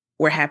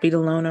we're happy to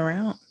loan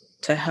around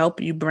to help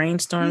you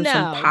brainstorm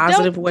some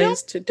positive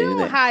ways to do that.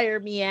 Don't hire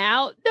me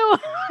out.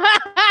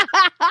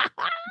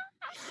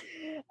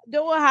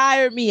 Don't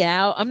hire me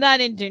out. I'm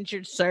not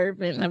indentured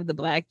servant of the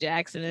Black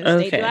Jackson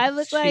estate. Okay. Do I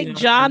look like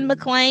John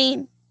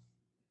McClane?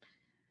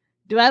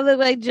 Do I look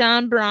like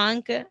John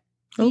Bronca?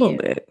 A little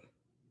bit.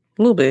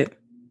 A little bit.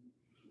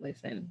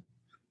 Listen.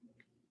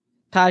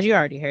 Taj, you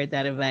already heard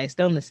that advice.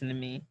 Don't listen to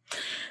me.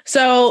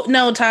 So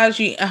no, Taj,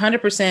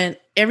 100%.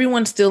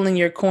 Everyone's still in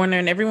your corner,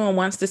 and everyone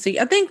wants to see.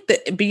 I think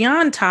that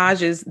beyond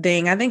Taj's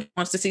thing, I think he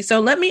wants to see. So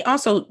let me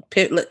also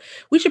pivot.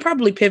 We should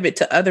probably pivot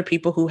to other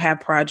people who have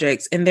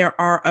projects, and there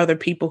are other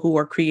people who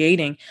are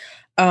creating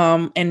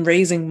and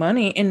raising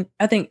money. And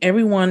I think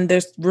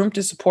there's room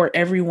to support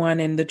everyone.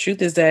 And the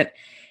truth is that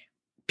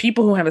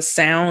people who have a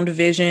sound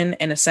vision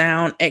and a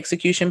sound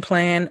execution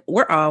plan,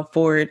 we're all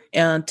for it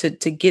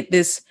to get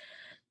this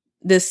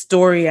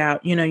story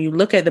out. You know, you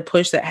look at the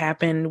push that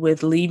happened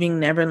with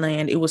Leaving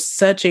Neverland. It was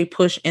such a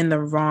push in the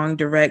wrong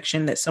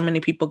direction that so many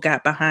people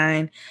got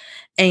behind,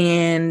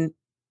 and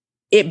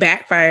it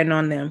backfired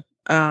on them.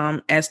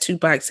 As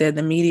Tupac said,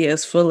 the media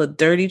is full of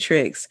dirty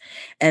tricks,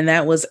 and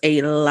that was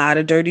a lot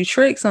of dirty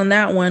tricks on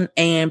that one.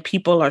 And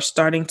people are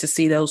starting to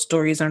see those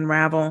stories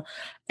unravel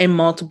in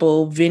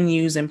multiple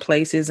venues and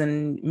places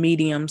and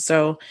mediums.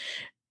 So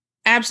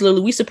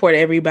absolutely, we support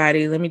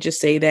everybody. Let me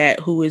just say that,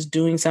 who is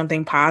doing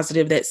something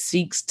positive that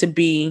seeks to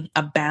be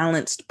a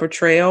balanced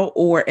portrayal,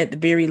 or at the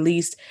very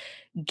least,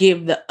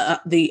 give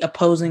the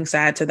opposing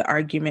side to the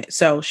argument.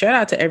 So shout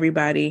out to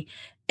everybody.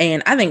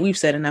 And I think we've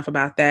said enough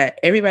about that.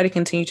 Everybody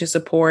continue to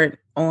support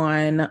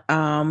on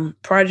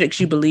projects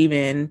you believe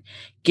in,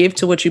 give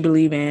to what you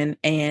believe in.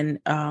 And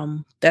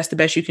that's the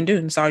best you can do.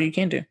 And it's all you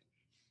can do.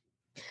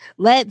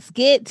 Let's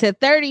get to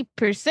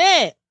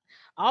 30%.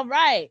 All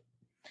right.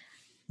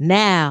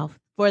 Now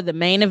for the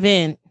main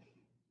event.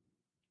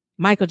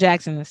 Michael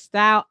Jackson, a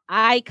style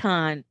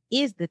icon,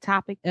 is the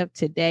topic of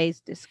today's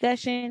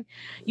discussion.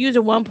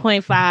 User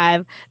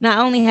 1.5, not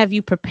only have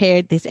you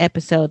prepared this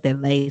episode that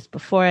lays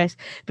before us,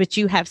 but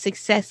you have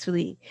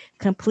successfully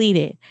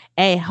completed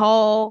a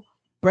whole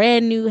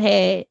brand new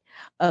head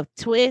of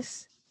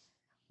twists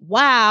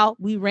while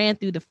we ran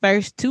through the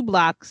first 2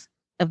 blocks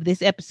of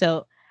this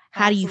episode.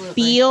 How do you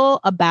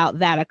feel about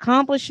that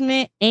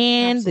accomplishment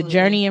and the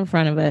journey in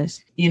front of us?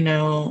 You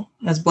know,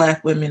 as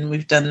Black women,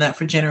 we've done that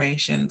for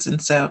generations.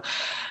 And so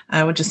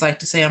I would just like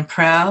to say I'm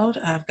proud.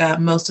 I've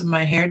got most of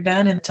my hair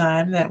done in the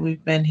time that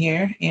we've been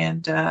here.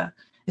 And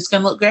it's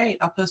going to look great.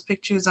 I'll post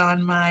pictures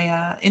on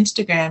my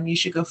Instagram. You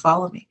should go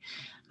follow me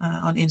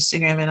on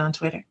Instagram and on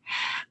Twitter.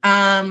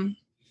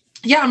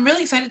 Yeah, I'm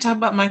really excited to talk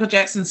about Michael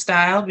Jackson's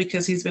style,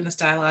 because he's been a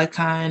style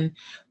icon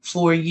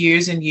for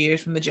years and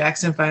years, from the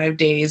Jackson 5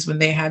 days when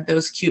they had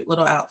those cute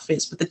little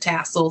outfits with the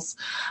tassels,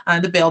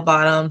 the bell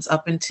bottoms,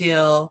 up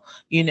until,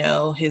 you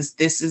know, his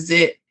This Is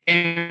It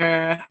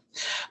era.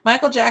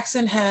 Michael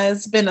Jackson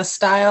has been a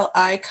style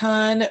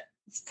icon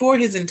for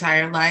his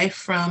entire life,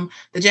 from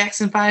the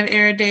Jackson 5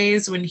 era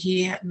days when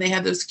they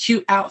had those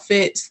cute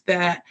outfits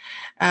that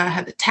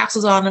had the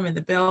tassels on them and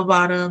the bell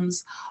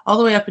bottoms, all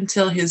the way up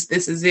until his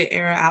This Is It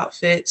era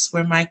outfits,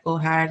 where Michael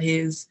had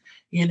his,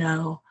 you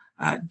know,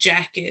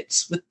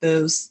 jackets with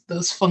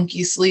those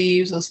funky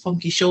sleeves, those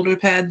funky shoulder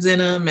pads in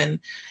them, and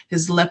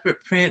his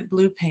leopard print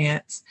blue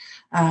pants.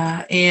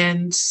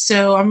 And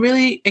so I'm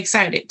really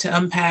excited to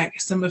unpack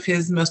some of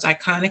his most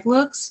iconic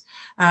looks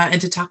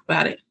and to talk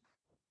about it.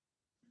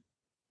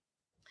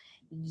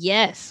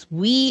 Yes,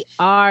 we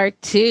are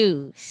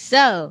too.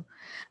 So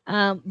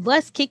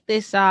let's kick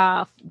this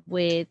off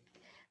with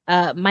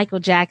Michael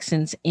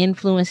Jackson's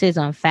influences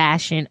on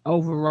fashion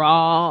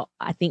overall.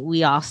 I think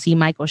we all see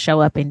Michael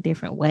show up in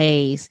different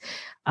ways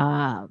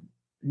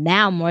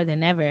now more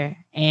than ever.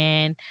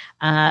 And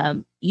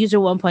user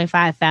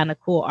 1.5 found a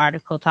cool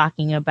article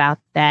talking about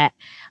that.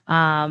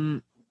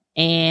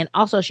 And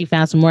also she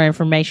found some more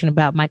information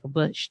about Michael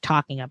Bush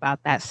talking about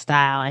that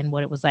style and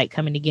what it was like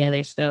coming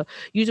together. So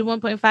user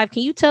 1.5,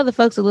 can you tell the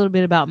folks a little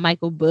bit about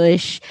Michael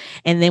Bush?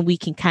 And then we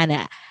can kind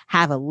of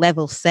have a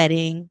level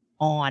setting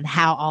on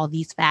how all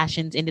these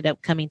fashions ended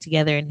up coming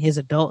together in his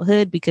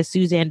adulthood, because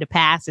Suzanne de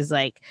Passe is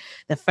like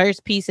the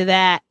first piece of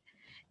that.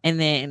 And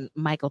then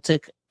Michael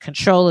took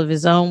control of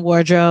his own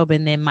wardrobe,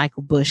 and then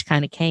Michael Bush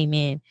kind of came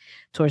in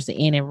towards the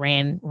end and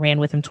ran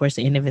with him towards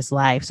the end of his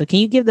life. So can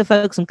you give the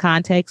folks some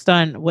context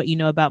on what you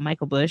know about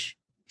Michael Bush?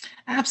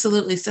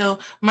 Absolutely. So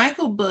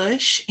Michael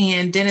Bush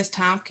and Dennis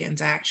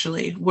Tompkins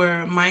actually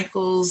were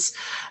Michael's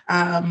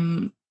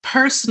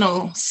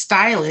personal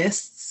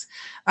stylists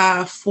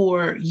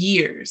for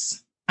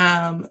years.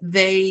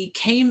 They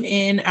came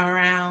in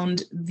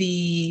around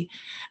the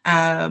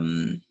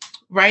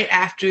right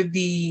after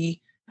the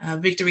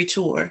Victory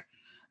Tour.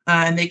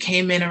 And they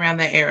came in around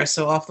that era,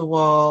 so Off the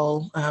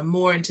Wall,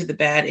 more into the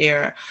Bad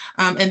era.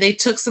 And they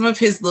took some of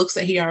his looks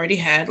that he already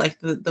had, like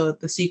the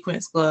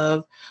sequence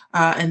glove,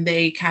 and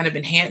they kind of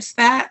enhanced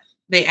that.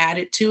 They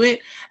added to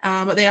it.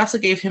 But they also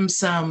gave him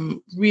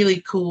some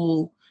really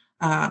cool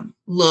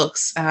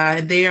looks.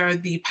 They are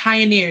the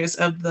pioneers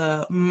of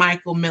the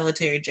Michael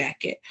military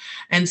jacket.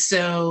 And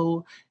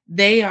so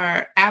they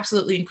are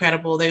absolutely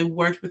incredible. They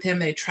worked with him.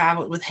 They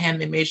traveled with him.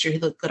 They made sure he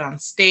looked good on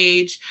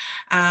stage.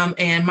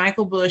 And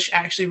Michael Bush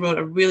actually wrote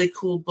a really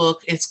cool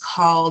book. It's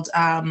called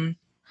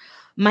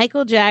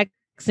Michael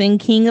Jackson,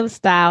 King of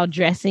Style,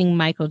 Dressing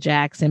Michael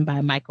Jackson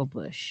by Michael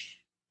Bush.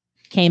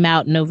 Came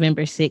out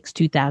November 6,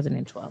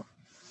 2012.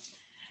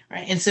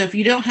 Right. And so if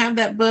you don't have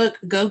that book,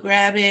 go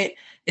grab it.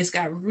 It's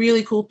got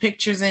really cool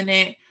pictures in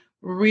it,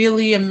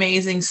 really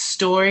amazing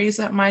stories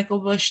that Michael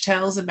Bush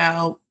tells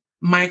about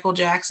Michael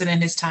Jackson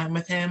and his time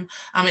with him.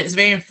 It's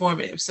very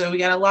informative. So we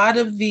got a lot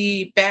of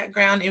the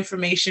background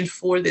information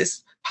for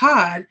this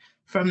pod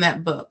from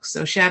that book.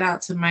 So shout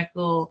out to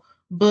Michael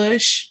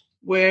Bush,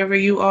 wherever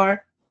you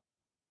are.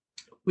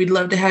 We'd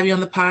love to have you on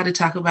the pod to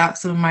talk about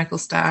some of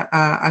Michael's style,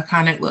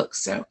 iconic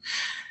looks. So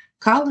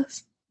call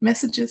us,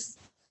 messages.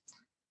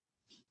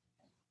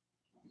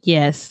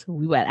 Yes,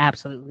 we would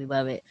absolutely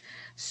love it.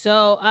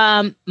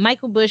 So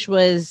Michael Bush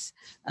was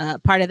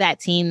part of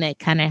that team that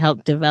kind of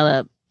helped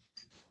develop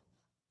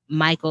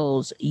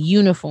Michael's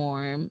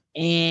uniform,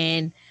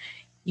 and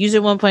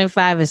User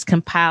 1.5 has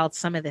compiled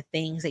some of the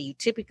things that you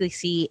typically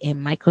see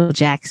in Michael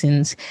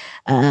Jackson's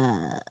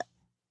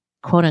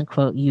quote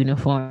unquote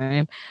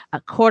uniform.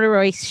 A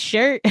corduroy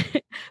shirt.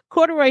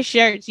 Corduroy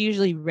shirts,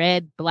 usually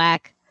red,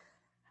 black,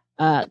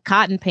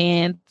 cotton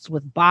pants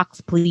with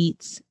box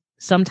pleats,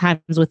 sometimes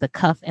with a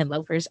cuff and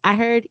loafers. I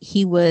heard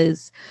he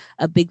was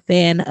a big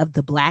fan of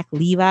the black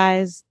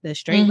Levi's, the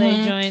straight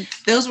leg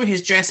joints. Those were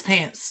his dress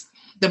pants.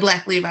 The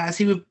black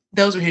Levi's.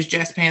 Those were his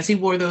dress pants. He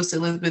wore those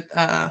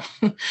to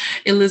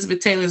Elizabeth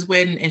Taylor's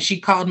wedding, and she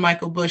called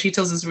Michael Bush. He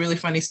tells this really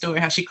funny story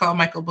how she called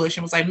Michael Bush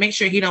and was like, make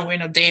sure he don't wear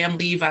no damn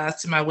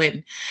Levi's to my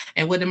wedding.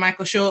 And what did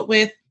Michael show up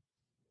with?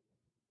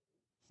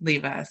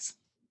 Levi's.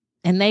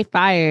 And they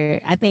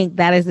fire. I think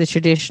that is the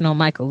traditional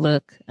Michael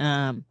look.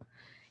 And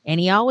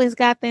he always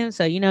got them.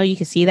 So, you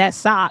can see that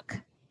sock.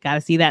 Got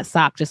to see that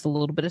sock, just a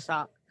little bit of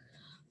sock.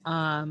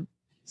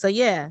 So,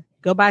 yeah.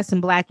 Go buy some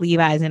black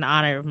Levi's in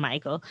honor of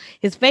Michael.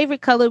 His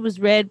favorite color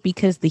was red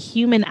because the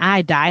human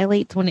eye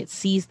dilates when it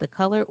sees the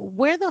color.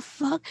 Where the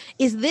fuck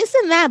is this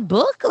in that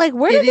book? Like,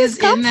 where did this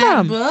come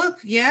from? Book.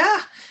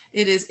 Yeah,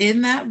 it is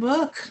in that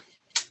book.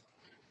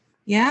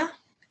 Yeah.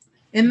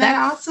 Isn't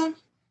that awesome?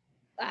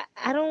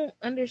 I don't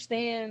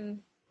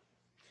understand.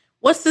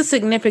 What's the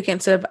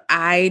significance of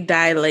eye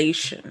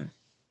dilation?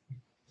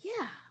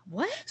 Yeah.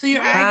 What? So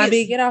your eye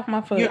get off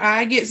my foot. Your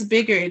eye gets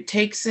bigger. It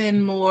takes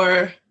in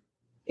more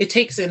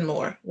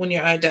when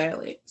your eye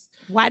dilates.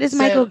 Why does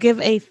Michael give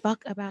a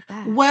fuck about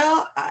that?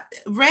 Well,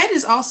 red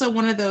is also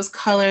one of those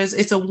colors.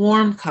 It's a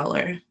warm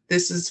color.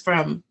 This is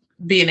from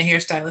being a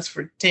hairstylist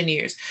for 10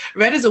 years.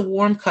 Red is a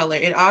warm color.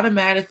 It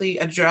automatically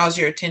draws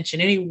your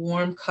attention. Any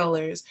warm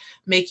colors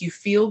make you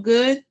feel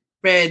good.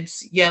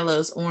 Reds,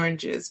 yellows,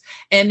 oranges.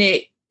 And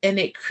it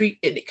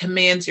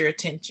commands your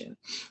attention.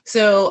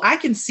 So I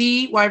can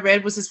see why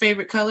red was his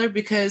favorite color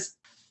because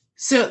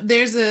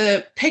there's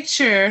a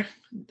picture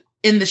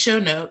in the show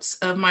notes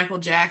of Michael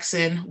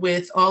Jackson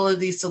with all of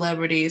these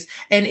celebrities.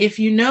 And if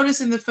you notice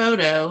in the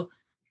photo,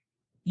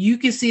 you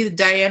can see that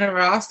Diana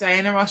Ross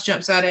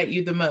jumps out at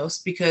you the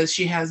most because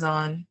she has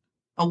on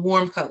a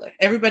warm color.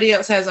 Everybody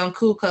else has on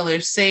cool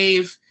colors,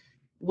 save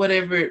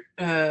whatever.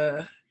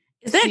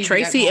 Is that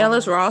Tracy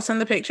Ellis Ross in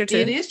the picture too?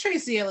 It is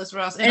Tracy Ellis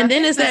Ross. And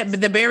then is that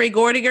the Berry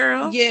Gordy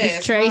girl? Yes,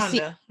 it's Tracy.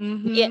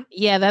 Mm-hmm.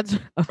 Yeah, that's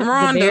the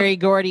Berry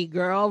Gordy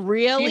girl.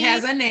 Really? She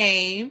has a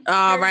name.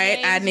 All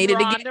right. I needed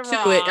to get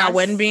to it. I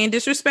wasn't being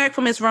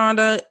disrespectful, Miss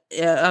Rhonda.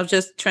 I was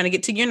just trying to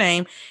get to your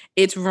name.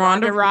 It's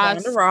Rhonda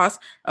Ross.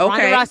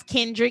 Okay. Rhonda Ross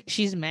Kendrick.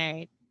 She's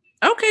married.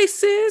 Okay,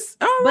 sis.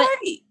 All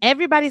right.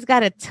 Everybody's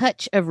got a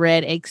touch of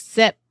red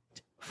except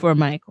for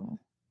Michael.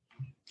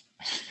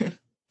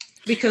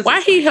 Because why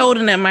he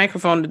holding that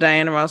microphone to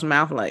Diana Ross'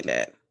 mouth like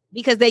that?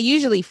 Because they're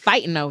usually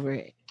fighting over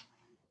it.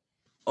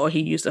 Or he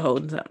used to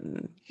hold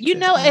something.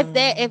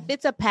 If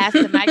it's a pass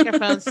the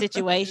microphone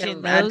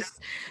situation,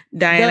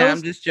 Diana,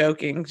 I'm just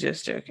joking.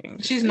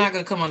 She's not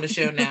gonna come on the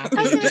show now.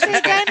 I was gonna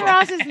say Diana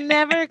Ross is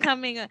never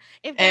coming.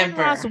 If Diana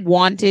Ross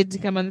wanted to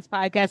come on this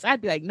podcast, I'd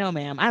be like, no,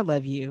 ma'am, I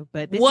love you,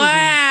 but this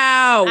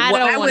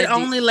I would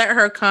only let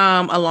her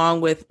come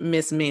along with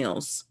Miss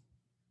Mills.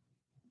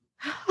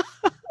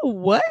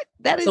 What?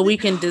 So we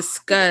can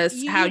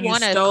discuss how you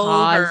stole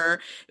her.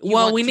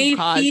 Well, we need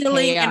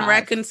healing and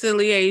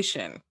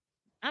reconciliation.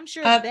 I'm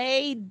sure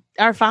they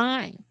are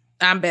fine.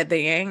 I bet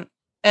they ain't.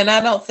 And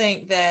I don't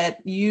think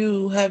that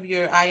you have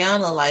your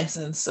Ayanla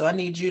license, so I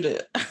need you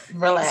to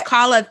relax. Let's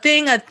call a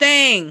thing a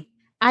thing.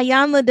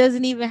 Ayanla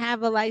doesn't even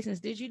have a license.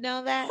 Did you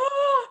know that?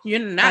 You're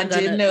not. I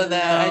did know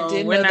that. I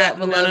did know that.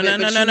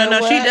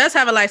 No. She does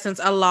have a license,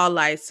 a law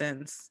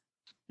license.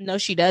 No,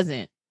 she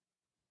doesn't.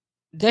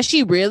 Does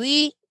she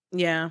really?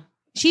 Yeah.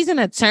 She's an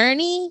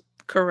attorney?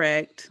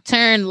 Correct.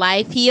 Turn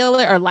life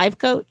healer or life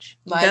coach?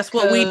 That's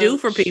what we do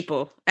for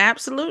people.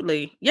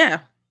 Absolutely. Yeah.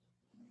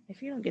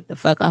 If you don't get the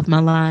fuck off my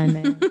line,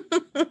 man.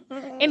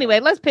 Anyway,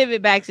 let's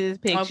pivot back to this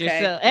picture.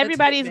 Okay, so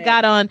everybody's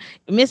got on,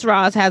 Miss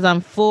Ross has on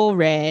full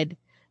red.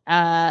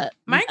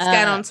 Mike's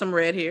got on some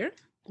red here.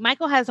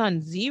 Michael has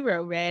on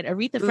zero red.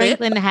 Aretha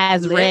Franklin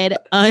has red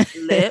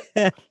lip.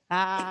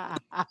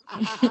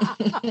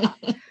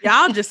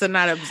 Y'all just are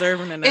not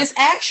observing enough. It's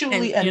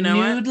actually a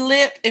nude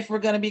lip, if we're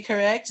going to be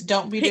correct.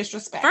 Don't be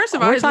disrespectful. First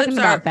of all, we're talking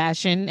about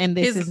fashion, and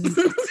this is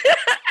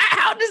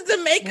how does the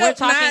makeup? We're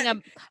talking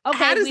about.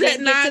 Okay, we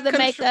didn't get to the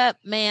makeup,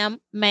 ma'am.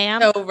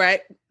 Oh,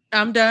 right.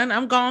 I'm done.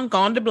 I'm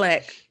gone to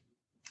black.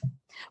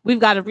 We've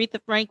got Aretha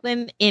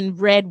Franklin in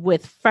red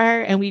with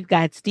fur, and we've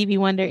got Stevie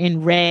Wonder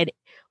in red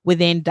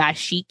within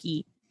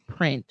dashiki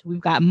print. We've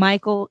got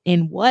Michael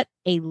in what?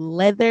 A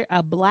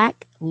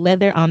black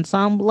leather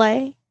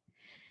ensemble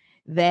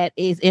that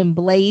is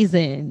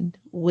emblazoned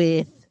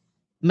with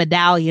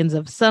medallions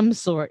of some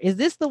sort. Is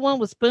this the one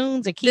with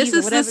spoons or keys? This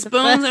is or the whatever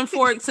spoons fuck? and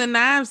forks and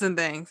knives and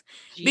things.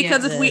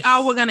 Because if we Yes.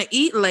 all were going to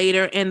eat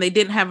later and they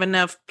didn't have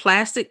enough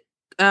plastic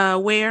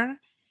ware,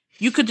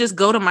 you could just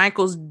go to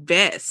Michael's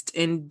vest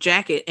and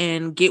jacket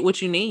and get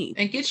what you need.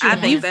 And get you I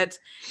one. think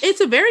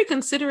it's a very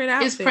considerate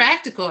outfit. It's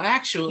practical,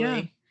 actually.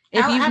 Yeah.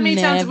 If How you've many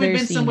times have we never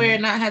been seen somewhere it.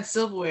 and not had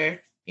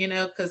silverware?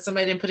 Because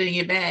somebody didn't put it in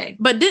your bag.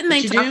 But didn't they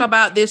you talk do?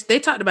 about this? They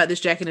talked about this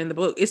jacket in the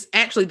book. It's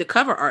actually the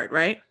cover art,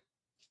 right?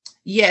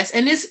 Yes,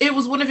 and it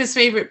was one of his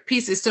favorite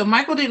pieces. So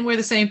Michael didn't wear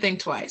the same thing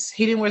twice.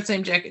 He didn't wear the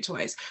same jacket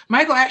twice.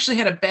 Michael actually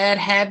had a bad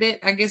habit,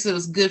 I guess it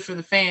was good for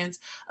the fans,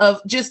 of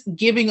just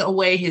giving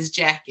away his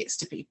jackets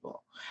to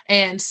people.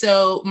 And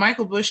so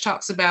Michael Bush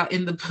talks about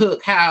in the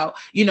book how,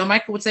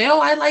 Michael would say, oh,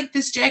 I like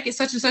this jacket,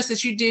 such and such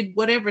that you did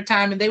whatever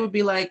time. And they would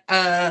be like,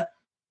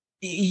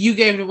 you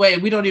gave it away.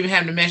 We don't even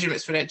have the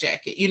measurements for that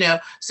jacket,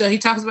 So he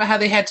talks about how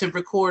they had to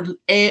record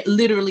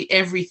literally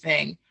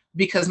everything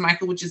because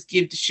Michael would just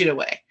give the shit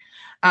away.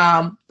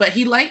 But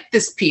he liked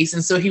this piece,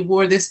 and so he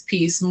wore this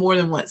piece more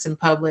than once in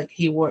public.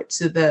 He wore it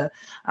to the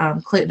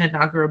Clinton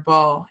inaugural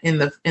ball in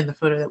the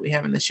photo that we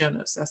have in the show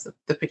notes. That's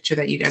the picture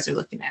that you guys are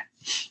looking at.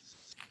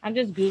 I'm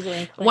just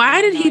Googling. Clinton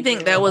Why did he think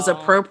inaugural that was ball.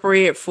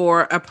 appropriate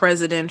for a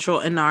presidential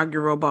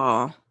inaugural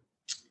ball?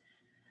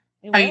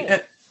 It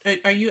was.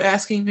 Are you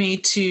asking me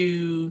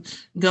to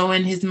go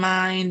in his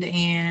mind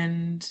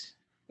and?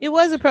 It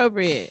was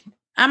appropriate.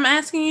 I'm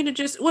asking you to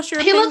just, what's your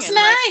He opinion? looks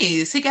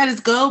nice. He got his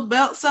gold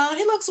belts on.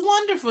 He looks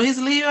wonderful.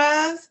 His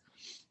Levi's.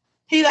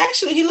 He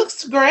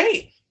looks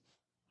great.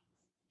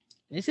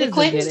 This The is a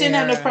Clintons good didn't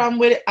have no era. problem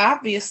with it,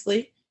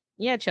 obviously.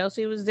 Yeah,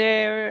 Chelsea was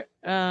there.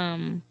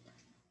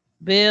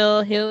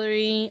 Bill,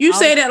 Hillary. You all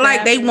say the that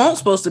like they staffers. weren't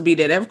supposed to be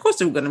there. Of course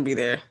they were going to be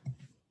there.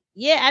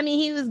 Yeah, I mean,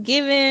 he was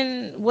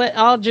given what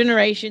all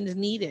generations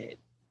needed.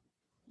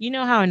 You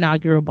know how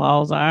inaugural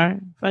balls are.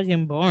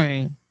 Fucking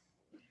boring.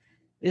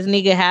 This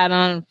nigga had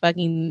on a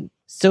fucking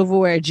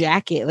silverware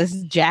jacket.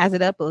 Let's jazz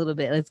it up a little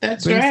bit. Let's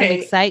That's bring some right.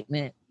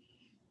 excitement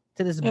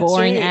to this That's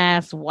boring right.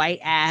 ass, white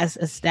ass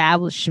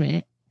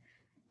establishment.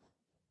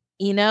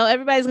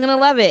 Everybody's going to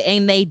love it.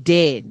 And they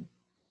did.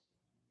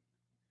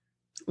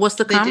 What's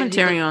the They did.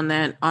 commentary on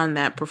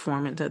that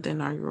performance at the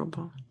inaugural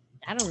ball?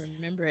 I don't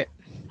remember it.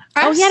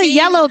 I've He had a seen-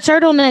 yellow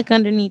turtleneck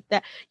underneath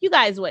that. You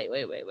guys, wait.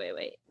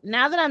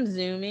 Now that I'm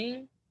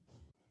zooming,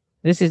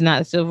 this is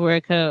not a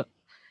silverware coat.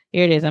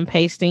 Here it is. I'm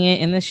pasting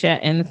it in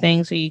the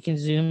thing so you can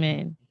zoom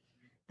in.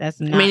 That's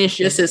not. I mean, it's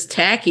just as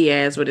tacky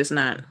as, but it's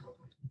not.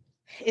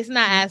 It's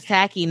not as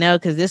tacky, no,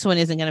 because this one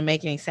isn't gonna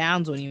make any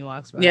sounds when you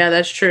walk by. Yeah,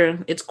 that's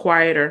true. It's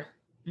quieter.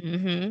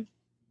 Mm-hmm.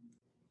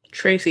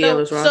 Tracy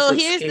Ellis Ross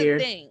looks here's scared.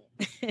 the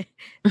thing.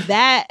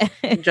 That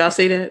Did y'all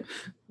see that?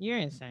 you're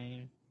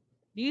insane.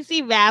 Do you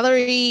see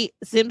Valerie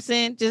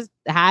Simpson just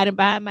hiding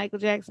behind Michael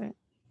Jackson?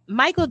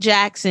 Michael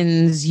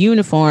Jackson's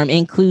uniform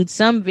includes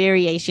some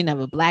variation of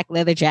a black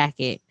leather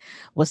jacket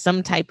with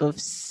some type of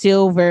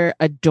silver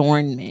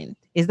adornment.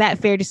 Is that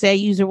fair to say,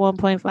 user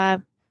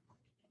 1.5?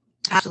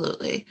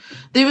 Absolutely.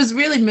 There was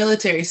really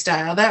military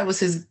style. That was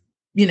his,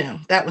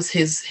 that was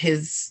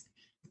his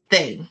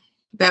thing.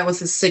 That was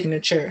his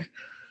signature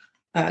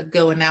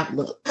going out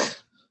look.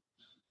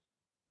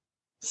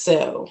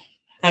 So,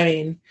 I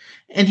mean,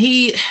 and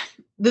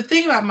the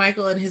thing about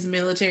Michael and his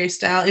military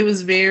style, it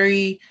was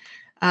very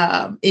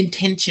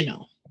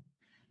intentional.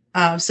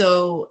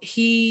 So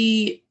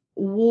he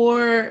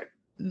wore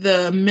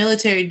the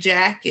military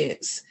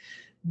jackets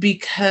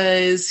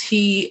because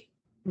he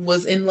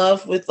was in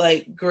love with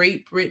like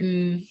Great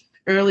Britain,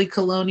 early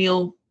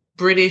colonial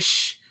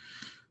British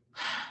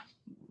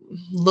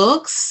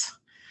looks,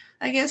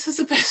 I guess is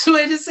the best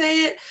way to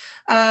say it.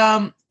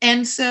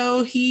 And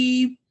so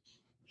he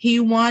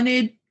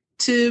wanted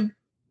to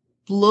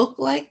look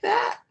like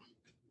that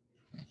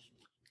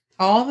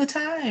all the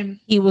time.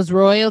 He was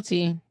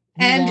royalty.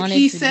 And wanted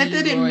he to said be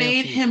that it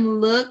made royalty. him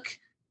look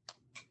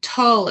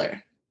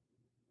taller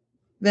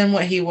than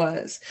what he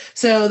was.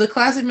 So the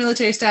classic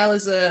military style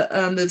is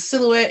the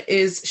silhouette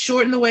is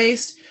short in the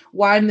waist,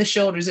 wide in the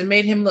shoulders. It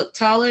made him look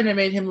taller and it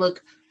made him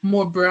look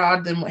more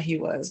broad than what he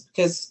was.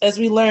 Because as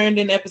we learned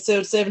in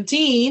episode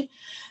 17,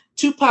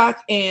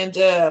 Tupac and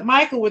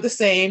Michael were the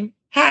same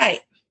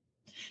height.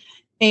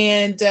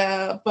 And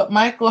but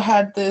Michael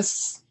had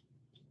this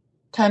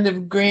kind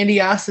of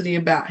grandiosity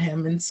about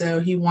him, and so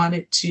he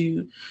wanted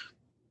to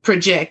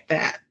project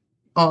that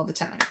all the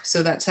time.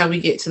 So that's how we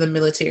get to the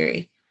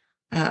military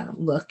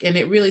look, and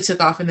it really took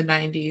off in the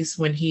 90s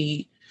when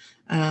he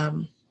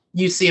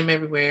you see him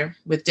everywhere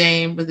with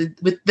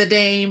the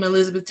Dame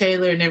Elizabeth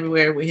Taylor, and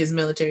everywhere with his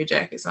military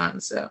jackets on.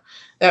 So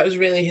that was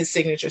really his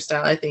signature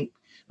style. I think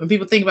when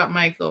people think about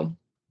Michael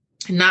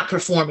not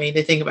performing,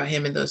 they think about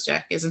him in those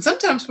jackets, and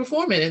sometimes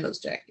performing in those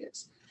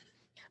jackets.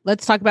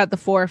 let's talk about the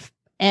four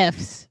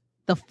F's.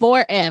 The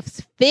four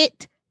F's: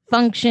 fit,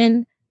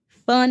 function,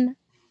 fun,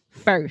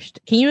 first.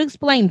 Can you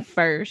explain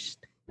first?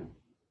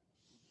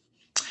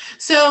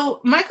 So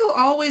Michael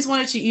always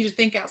wanted you to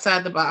think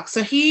outside the box.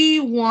 So he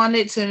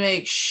wanted to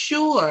make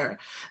sure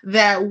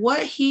that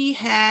what he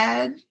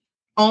had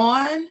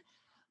on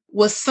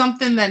was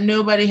something that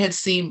nobody had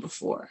seen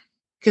before,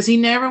 because he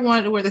never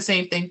wanted to wear the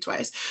same thing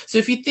twice. So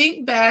if you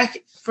think back,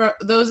 for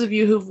those of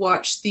you who've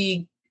watched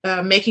the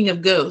making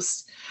of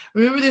Ghost,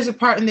 remember there's a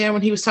part in there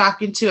when he was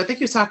talking to, I think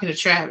he was talking to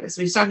Travis,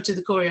 he was talking to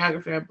the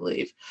choreographer, I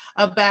believe,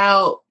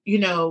 about,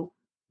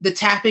 the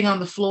tapping on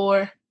the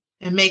floor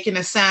and making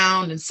a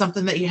sound and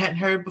something that you hadn't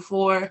heard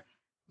before.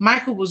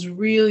 Michael was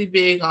really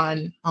big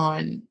on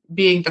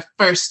being the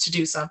first to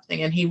do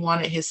something, and he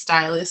wanted his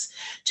stylist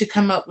to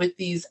come up with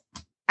these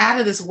out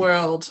of this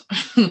world,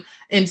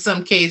 in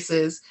some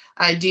cases,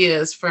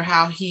 ideas for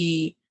how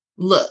he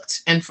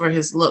looked and for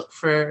his look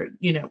for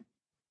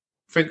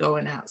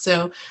going out.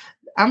 So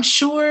I'm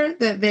sure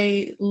that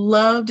they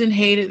loved and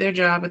hated their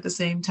job at the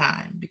same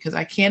time, because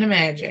I can't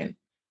imagine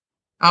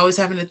always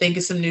having to think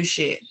of some new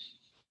shit.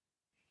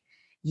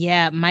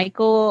 Yeah,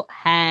 Michael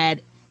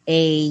had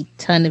a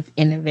ton of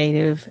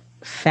innovative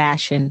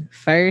fashion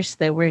first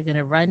that we're going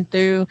to run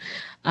through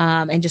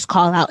and just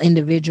call out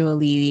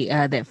individually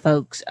that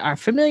folks are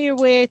familiar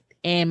with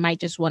and might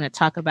just want to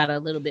talk about a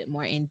little bit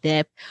more in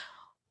depth.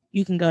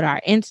 You can go to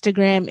our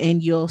Instagram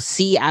and you'll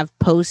see I've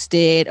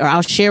posted, or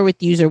I'll share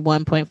with user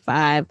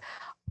 1.5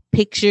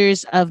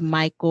 pictures of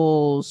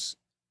Michael's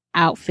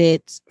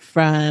outfits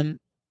from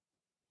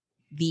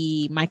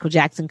the Michael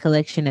Jackson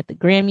collection at the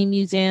Grammy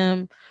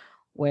Museum,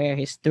 where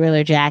his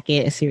Thriller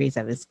jacket, a series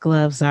of his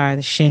gloves are,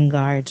 the shin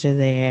guards are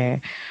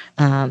there,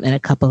 and a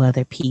couple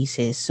other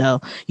pieces.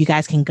 So you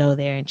guys can go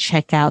there and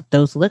check out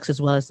those looks as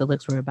well as the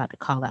looks we're about to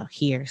call out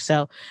here.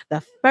 So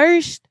the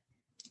first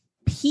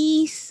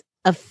piece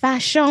of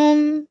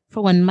fashion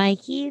for one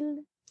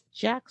Michael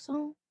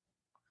Jackson,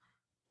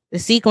 the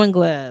sequin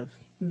glove.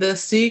 The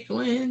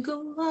sequin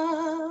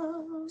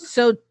glove.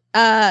 So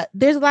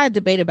there's a lot of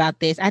debate about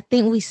this. I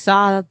think we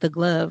saw the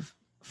glove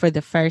for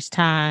the first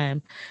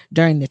time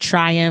during the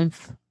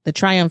Triumph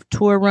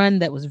tour run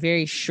that was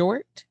very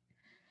short.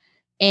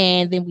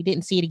 And then we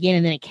didn't see it again.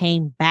 And then it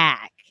came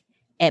back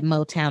at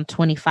Motown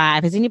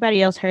 25. Has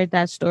anybody else heard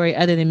that story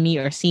other than me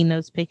or seen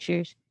those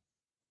pictures?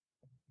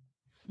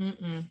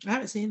 I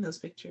haven't seen those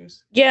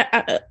pictures.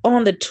 Yeah,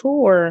 on the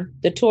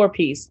tour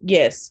piece,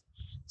 yes.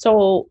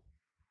 So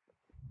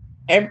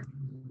I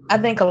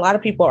think a lot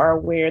of people are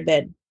aware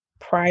that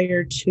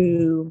prior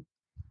to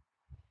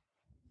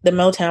the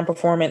Motown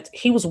performance,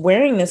 he was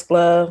wearing this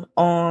glove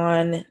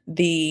on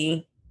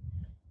the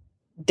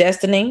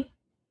Destiny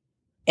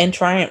and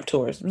Triumph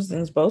tours.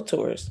 These both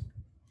tours.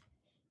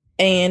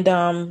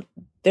 And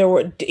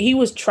he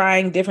was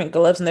trying different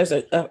gloves, and there's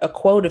a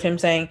quote of him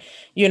saying,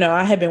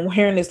 I had been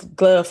wearing this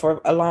glove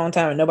for a long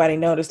time and nobody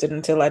noticed it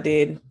until I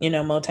did,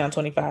 Motown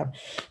 25.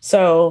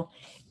 So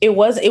it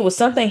was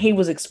something he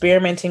was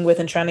experimenting with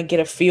and trying to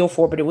get a feel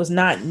for, but it was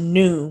not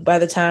new. By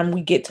the time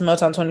we get to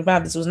Motown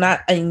 25, this was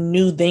not a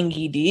new thing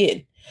he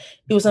did.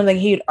 It was something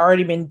he had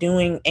already been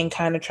doing and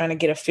kind of trying to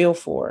get a feel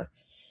for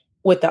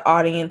with the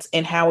audience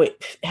and how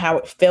it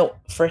felt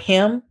for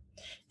him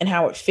and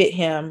how it fit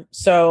him.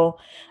 So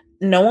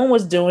no one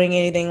was doing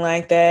anything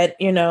like that.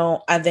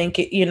 I think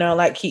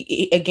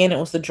it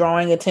was the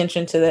drawing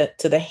attention to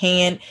the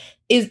hand.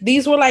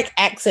 These were like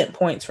accent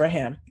points for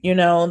him,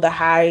 the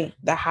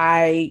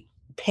high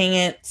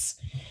pants,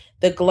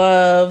 the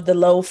glove, the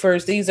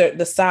loafers, these are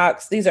the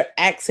socks. These are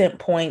accent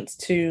points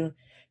to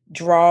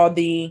draw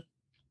the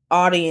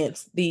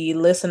audience, the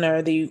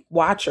listener, the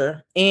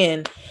watcher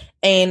in.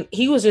 And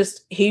he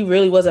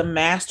really was a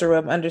master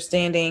of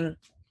understanding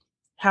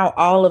how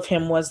all of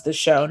him was the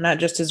show, not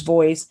just his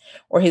voice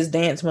or his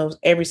dance moves.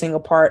 Every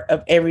single part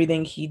of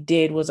everything he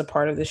did was a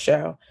part of the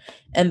show.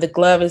 And the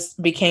glove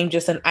became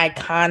just an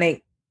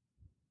iconic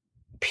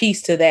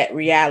piece to that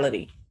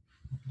reality.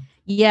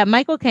 Yeah,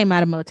 Michael came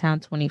out of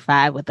Motown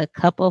 25 with a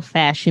couple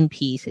fashion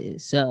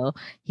pieces. So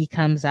he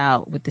comes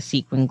out with the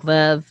sequin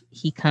glove.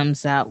 He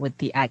comes out with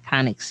the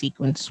iconic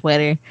sequin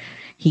sweater.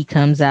 He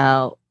comes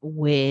out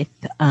with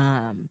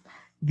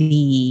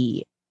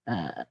the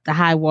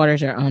high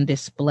waters are on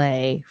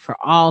display for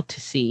all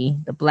to see.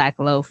 The black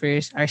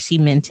loafers are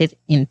cemented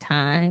in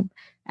time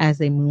as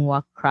they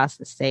moonwalk across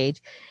the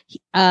stage.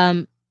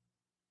 And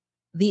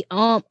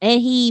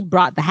he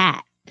brought the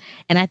hat.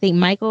 And I think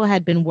Michael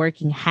had been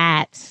working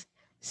hats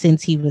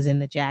since he was in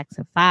the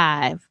Jackson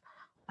 5.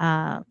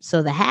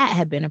 So the hat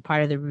had been a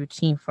part of the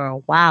routine for a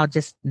while,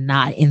 just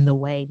not in the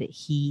way that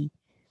he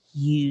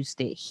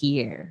used it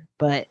here.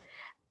 But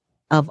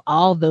of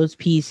all those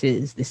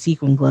pieces, the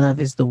sequin glove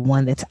is the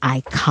one that's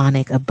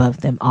iconic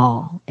above them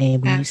all.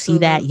 And when you see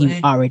that,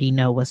 you already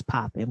know what's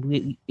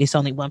popping. It's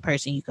only one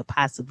person you could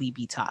possibly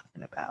be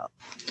talking about.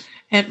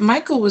 And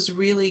Michael was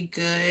really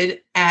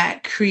good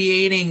at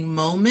creating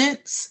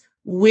moments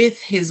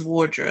with his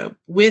wardrobe,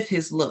 with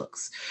his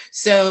looks.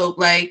 So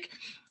like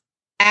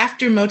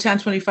after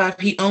Motown 25,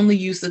 he only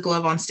used the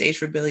glove on stage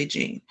for Billie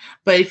Jean.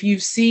 But if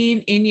you've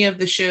seen any of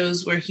the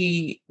shows where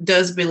he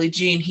does Billie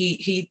Jean,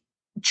 he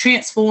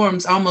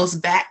transforms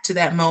almost back to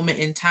that moment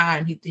in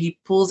time. He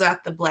pulls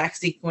out the black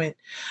sequin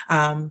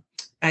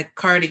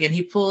cardigan.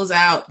 He pulls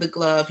out the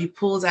glove. He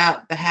pulls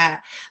out the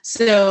hat.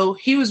 So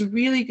he was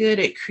really good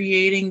at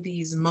creating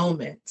these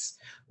moments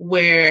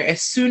where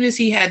as soon as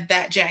he had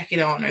that jacket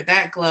on or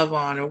that glove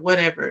on or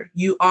whatever,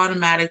 you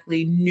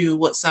automatically knew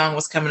what song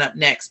was coming up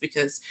next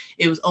because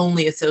it was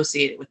only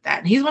associated with that.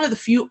 And he's one of the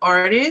few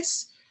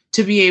artists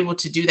to be able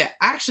to do that.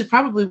 Actually,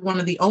 probably one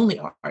of the only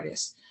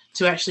artists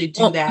to actually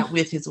do that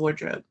with his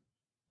wardrobe.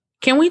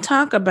 Can we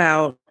talk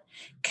about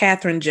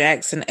Katherine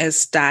Jackson as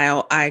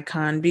style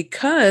icon?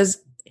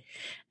 Because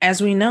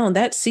as we know,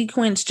 that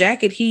sequence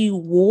jacket he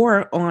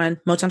wore on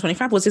Motown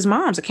 25 was his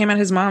mom's. It came out of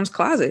his mom's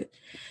closet.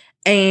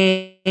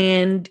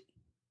 And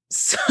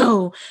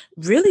so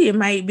really it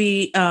might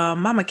be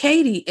Mama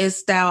Katie as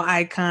style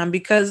icon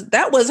because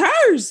that was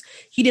hers.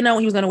 He didn't know what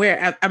he was going to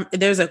wear.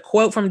 There's a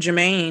quote from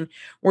Jermaine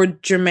where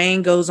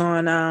Jermaine goes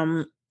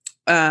on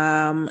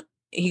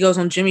he goes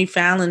on Jimmy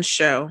Fallon's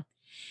show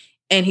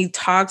and he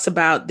talks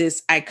about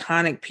this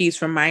iconic piece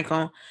from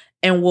Michael,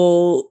 and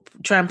we'll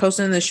try and post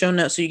it in the show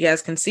notes so you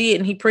guys can see it.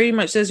 And he pretty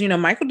much says,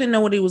 Michael didn't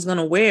know what he was going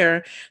to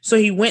wear. So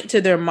he went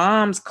to their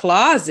mom's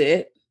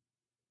closet.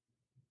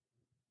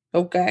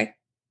 Okay.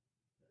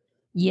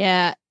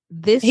 Yeah,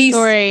 this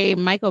story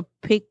Michael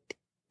picked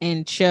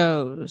and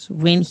chose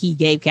when he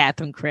gave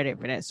Katherine credit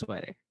for that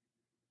sweater.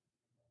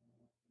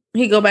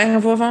 He go back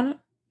and forth on it?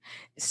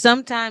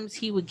 Sometimes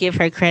he would give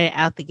her credit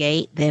out the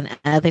gate, then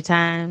other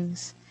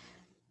times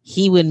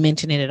he wouldn't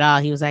mention it at all.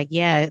 He was like,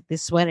 yeah,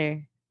 this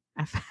sweater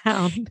I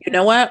found. You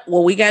know what?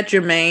 Well, we got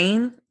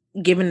Jermaine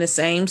giving the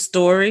same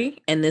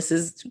story, and I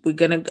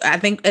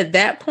think at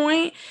that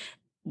point,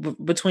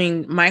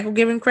 between Michael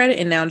giving credit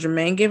and now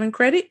Jermaine giving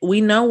credit, we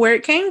know where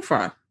it came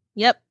from.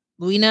 Yep.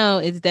 We know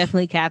it's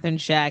definitely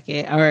Katherine's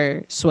jacket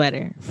or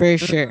sweater for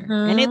sure. Mm-hmm.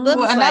 And it looks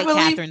like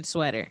Katherine's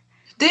sweater.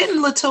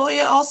 Didn't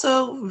LaToya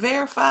also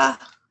verify?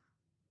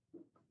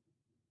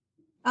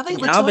 I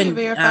think LaToya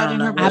verified in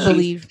her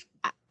book.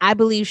 I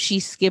believe she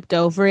skipped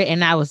over it,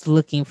 and I was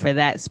looking for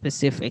that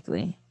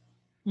specifically.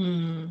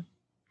 But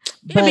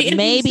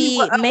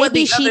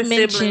maybe she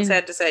mentioned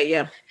had to say,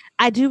 yeah.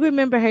 I do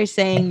remember her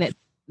saying that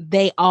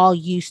they all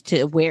used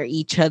to wear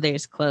each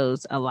other's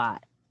clothes a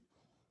lot.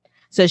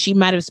 So she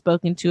might have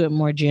spoken to it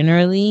more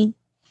generally,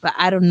 but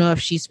I don't know if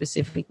she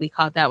specifically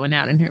called that one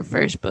out in her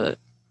first book.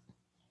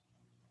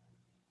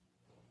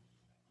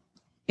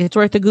 It's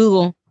worth a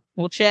Google.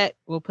 We'll check.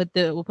 We'll put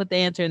the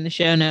answer in the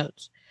show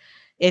notes.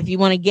 If you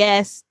want to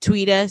guess,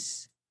 tweet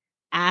us,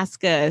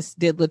 ask us,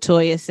 did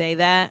LaToya say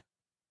that?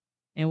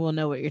 And we'll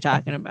know what you're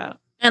talking about.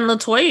 And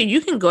LaToya,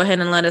 you can go ahead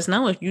and let us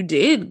know if you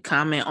did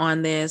comment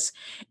on this.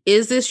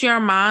 Is this your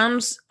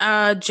mom's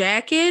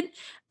jacket?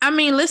 I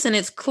mean, listen,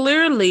 it's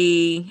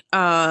clearly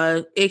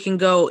it can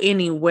go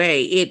any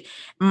way.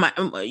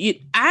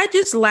 I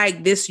just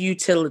like this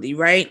utility,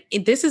 right?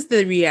 This is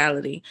the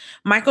reality.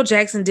 Michael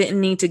Jackson didn't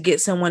need to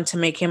get someone to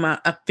make him a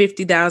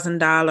 $50,000,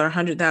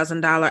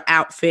 $100,000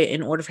 outfit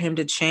in order for him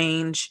to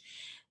change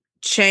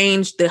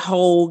the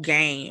whole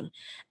game.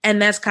 And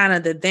that's kind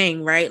of the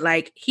thing, right?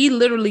 Like he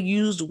literally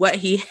used what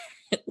he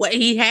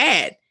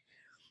had,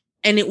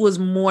 and it was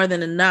more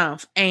than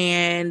enough.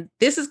 And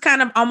this is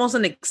kind of almost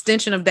an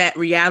extension of that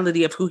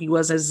reality of who he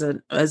was as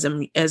an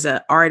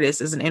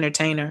artist, as an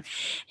entertainer.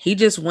 He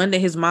just went to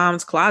his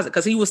mom's closet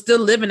because he was still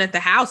living at the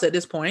house at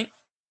this point.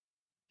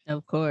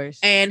 Of course.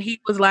 And he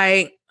was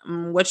like,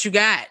 what you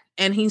got?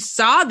 And he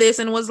saw this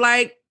and was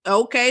like,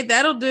 okay,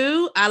 that'll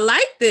do. I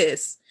like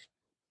this.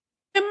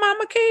 And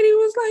Mama Katie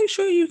was like,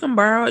 sure, you can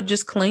borrow it.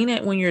 Just clean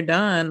it when you're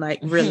done. Like,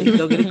 really,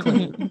 go get it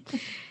clean.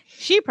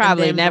 She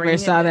probably never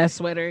saw that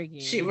sweater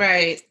again.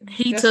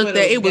 He took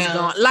that. It was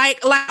gone. Like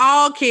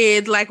all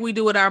kids, like we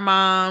do with our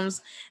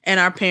moms and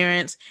our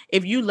parents.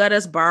 If you let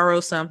us borrow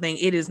something,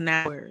 it is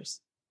not yours.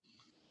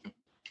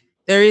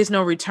 There is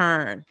no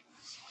return.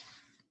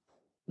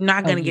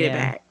 Not going to get it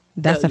back.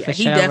 That's for sure.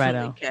 He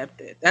definitely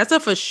kept it. That's a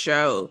for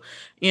sure.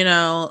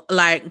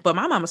 But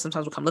my mama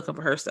sometimes will come looking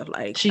for her stuff.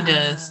 Like she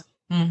does.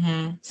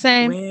 Mm-hmm.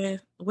 Same.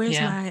 Where's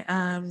my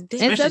and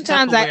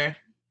sometimes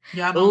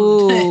Y'all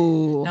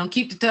don't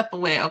keep the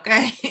Tupperware,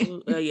 okay?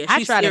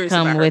 I try to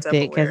come with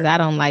it because I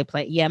don't like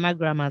play. Yeah, my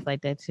grandma's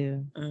like that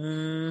too.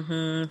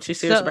 Mm-hmm. She's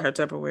serious about her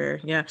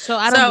Tupperware. Yeah. So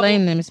I don't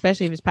blame them,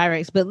 especially if it's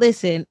Pyrex. But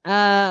listen,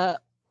 the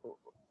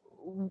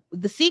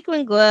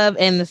sequin glove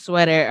and the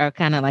sweater are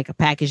kind of like a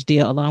package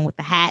deal along with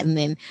the hat. And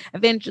then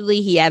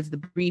eventually he adds the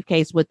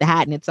briefcase with the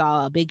hat and it's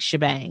all a big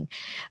shebang.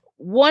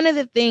 One of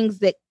the things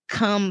that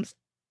comes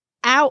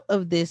out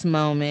of this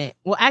moment,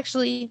 well,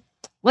 actually,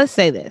 let's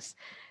say this.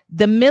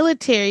 The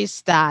military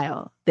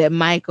style that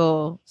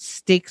Michael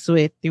sticks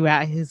with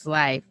throughout his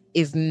life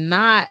is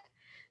not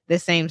the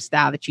same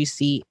style that you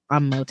see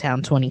on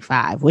Motown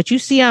 25. What you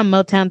see on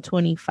Motown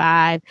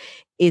 25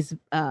 is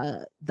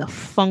the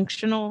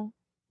functional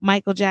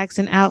Michael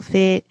Jackson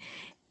outfit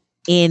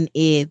in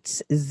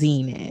its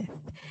zenith.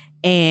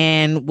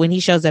 And when he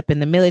shows up in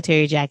the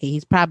military jacket,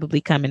 he's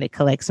probably coming to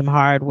collect some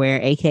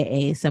hardware,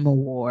 aka some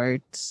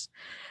awards,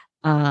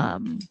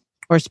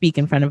 or speak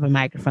in front of a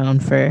microphone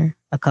for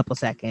a couple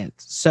seconds.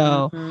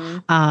 So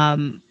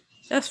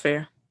that's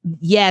fair.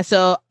 Yeah,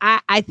 so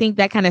I think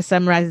that kind of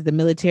summarizes the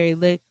military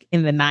look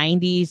in the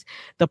 90s.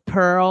 The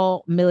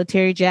pearl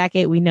military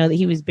jacket, we know that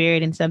he was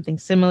buried in something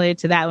similar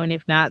to that one,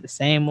 if not the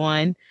same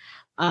one.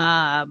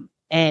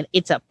 And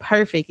it's a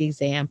perfect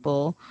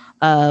example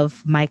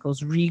of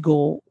Michael's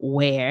regal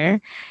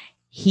wear.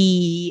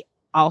 He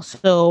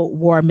also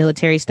wore a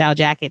military style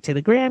jacket to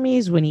the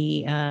Grammys when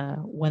he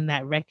won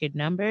that record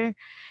number.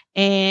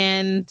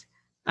 And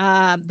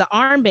the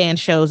armband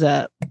shows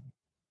up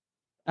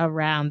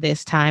around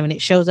this time, and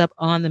it shows up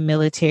on the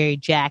military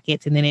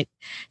jackets, and then it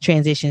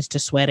transitions to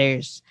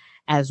sweaters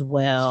as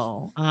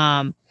well.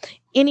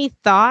 Any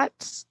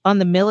thoughts on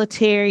the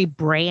military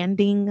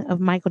branding of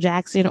Michael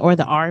Jackson or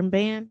the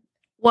armband?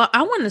 Well,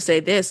 I want to say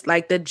this,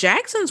 like the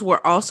Jacksons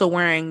were also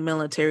wearing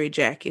military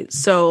jackets.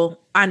 So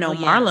I know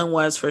Marlon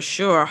was for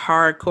sure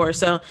hardcore.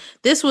 So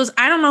this was,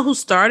 I don't know who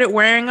started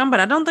wearing them, but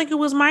I don't think it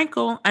was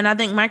Michael. And I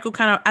think Michael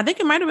I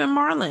think it might've been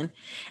Marlon,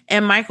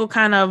 and Michael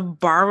kind of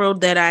borrowed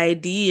that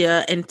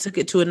idea and took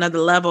it to another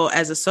level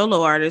as a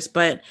solo artist.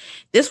 But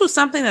this was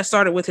something that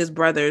started with his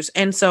brothers.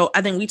 And so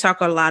I think we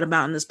talk a lot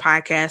about in this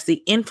podcast,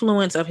 the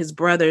influence of his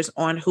brothers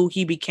on who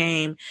he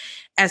became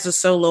as a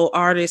solo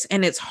artist.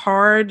 And it's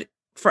hard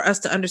for us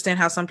to understand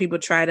how some people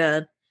try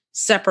to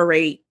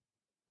separate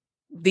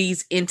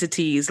these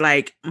entities.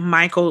 Like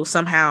Michael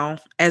somehow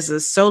as a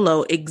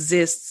solo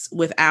exists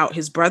without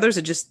his brothers.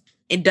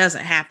 It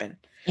doesn't happen.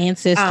 And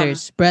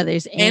sisters,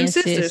 brothers and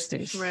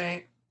sisters.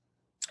 Right.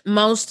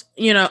 Most,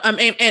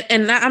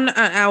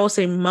 I will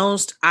say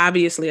most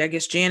obviously, I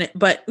guess Janet,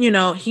 but he and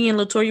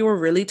LaToya were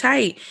really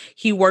tight.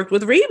 He worked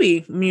with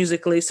Rebe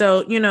musically.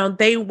 So,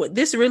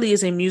 this really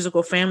is a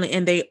musical family,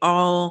 and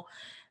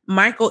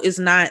Michael is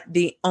not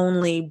the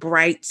only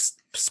bright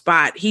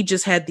spot. He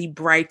just had the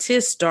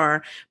brightest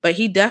star, but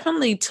he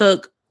definitely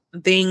took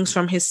things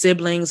from his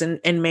siblings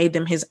and made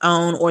them his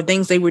own, or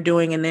things they were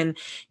doing, and then,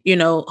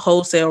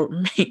 wholesale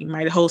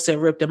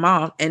ripped them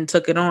off and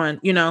took it on,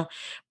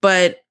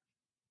 but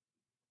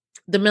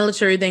the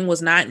military thing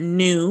was not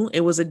new.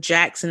 It was a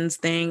Jackson's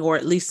thing, or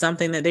at least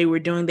something that they were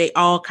doing. They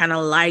all kind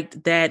of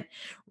liked that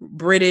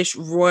British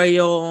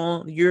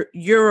royal,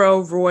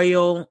 Euro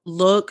royal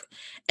look,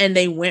 and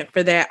they went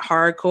for that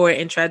hardcore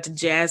and tried to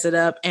jazz it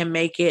up and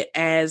make it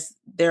as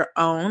their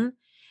own.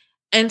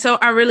 And so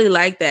I really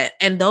like that.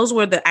 And those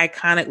were the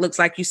iconic looks,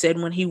 like you said,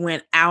 when he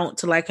went out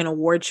to like an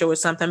award show or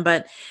something.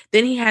 But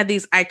then he had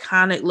these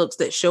iconic looks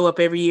that show up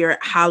every year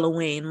at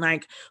Halloween.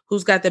 Like,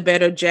 who's got the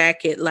better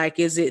jacket? Like,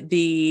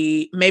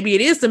 maybe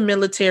it is the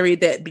military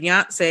that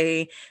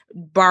Beyonce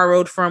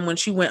borrowed from when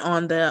she went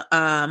on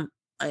the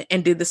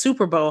and did the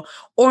Super Bowl,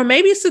 or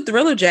maybe it's the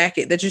Thriller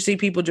jacket that you see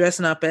people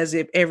dressing up as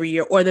if every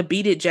year, or the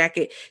Beat It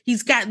jacket.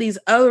 He's got these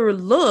other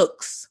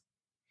looks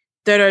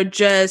that are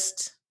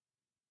just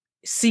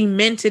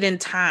cemented in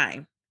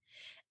time.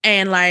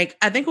 And like,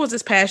 I think it was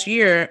this past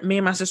year, me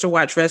and my sister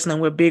watched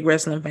wrestling. We're big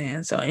wrestling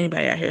fans. So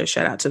anybody out here,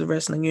 shout out to the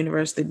wrestling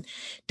universe, the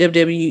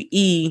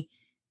WWE,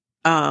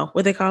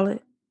 what they call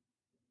it?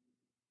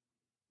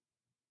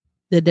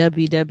 The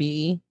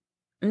WWE.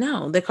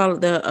 No, they call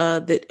it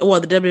the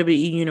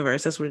WWE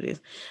universe. That's what it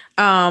is.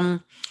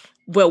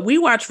 But we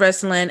watch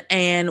wrestling,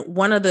 and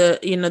one of the,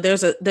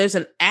 there's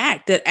an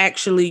act that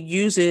actually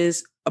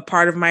uses a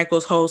part of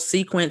Michael's whole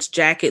sequence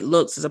jacket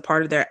looks as a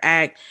part of their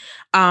act.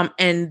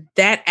 And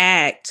that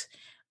act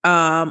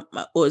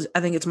was, I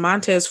think it's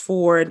Montez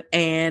Ford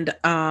and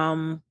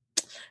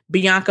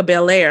Bianca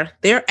Belair.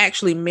 They're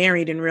actually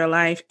married in real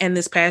life. And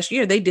this past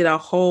year, they did a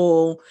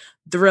whole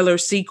Thriller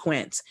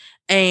sequence,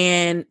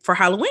 and for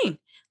Halloween,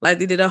 like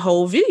they did a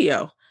whole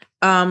video,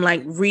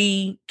 like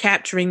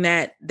recapturing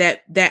that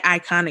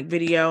iconic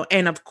video.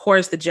 And of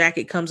course the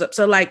jacket comes up.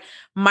 So like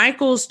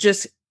Michael's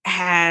just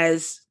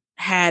has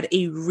had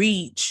a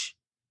reach.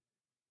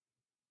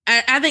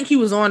 I think he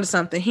was on to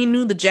something. He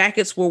knew the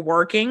jackets were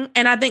working.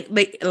 And I think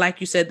they, like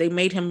you said, they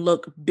made him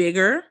look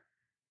bigger,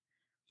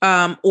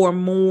 or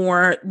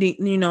more,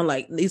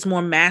 like these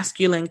more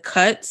masculine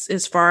cuts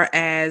as far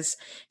as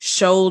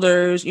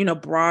shoulders,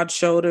 broad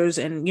shoulders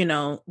and,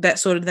 that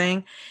sort of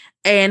thing.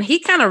 And he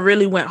kind of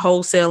really went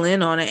wholesale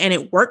in on it, and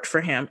it worked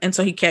for him. And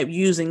so he kept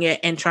using it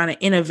and trying to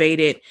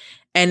innovate it,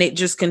 and it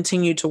just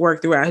continued to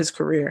work throughout his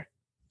career.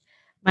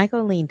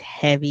 Michael leaned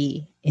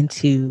heavy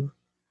into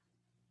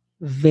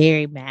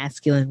very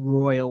masculine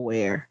royal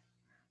wear.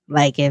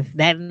 Like if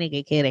that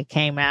nigga kid had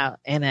came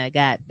out and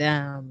got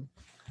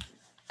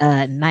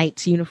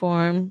knight's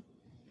uniform.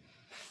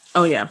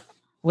 Oh yeah.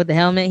 With the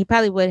helmet, he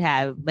probably would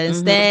have. But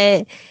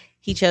instead,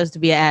 he chose to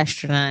be an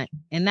astronaut.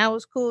 And that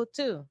was cool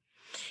too.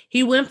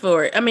 He went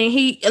for it. I mean,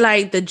 he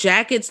like the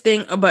jackets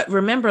thing, but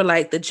remember,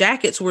 like the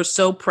jackets were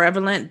so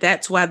prevalent.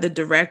 That's why the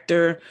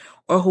director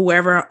or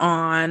whoever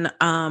on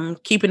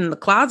Keeping in the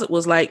Closet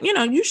was like,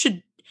 you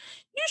should,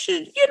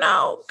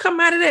 come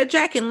out of that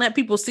jacket and let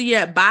people see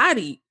your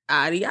body.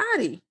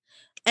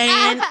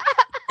 And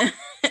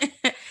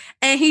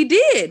and he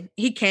did.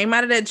 He came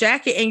out of that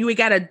jacket and we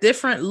got a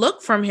different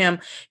look from him.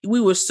 We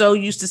were so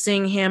used to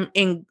seeing him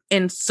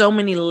in so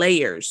many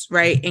layers,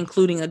 right?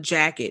 Including a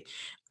jacket.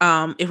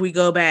 If we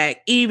go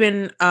back,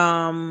 even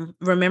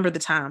Remember the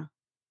Time.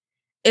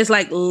 It's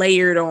like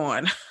layered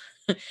on.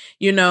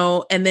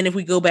 And then if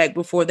we go back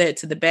before that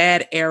to the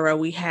Bad era,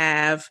 we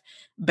have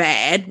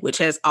Bad, which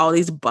has all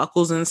these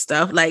buckles and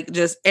stuff, like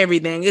just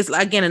everything. It's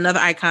again another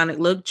iconic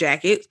look,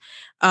 jacket.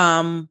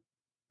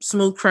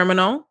 Smooth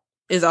Criminal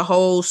is a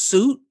whole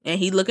suit and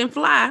he looking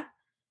fly.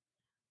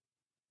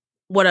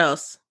 What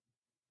else?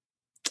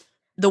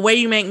 The Way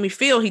You Make Me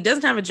Feel, he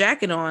doesn't have a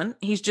jacket on.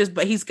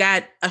 But he's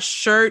got a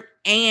shirt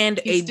and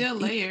he's still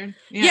layered.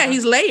 Yeah,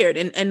 he's layered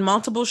in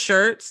multiple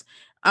shirts.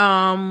 You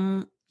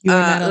Are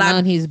Not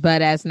Alone, he's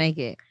butt ass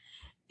naked.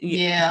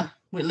 Yeah,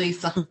 with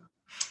Lisa.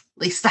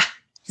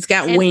 He's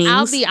got wings.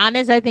 I'll be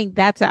honest, I think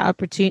that's an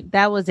opportunity.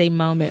 That was a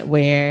moment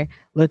where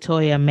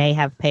LaToya may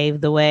have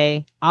paved the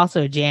way.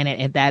 Also Janet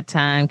at that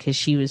time, because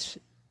she was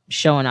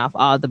showing off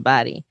all the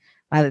body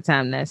by the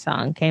time that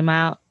song came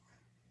out.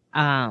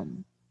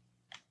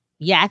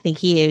 Yeah, I think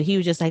he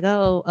was just like,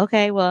 oh,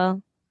 okay,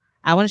 well,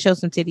 I want to show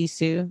some titties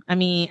too. I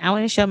mean, I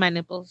want to show my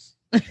nipples.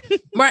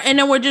 Right, and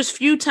there were just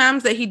few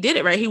times that he did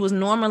it, right? He was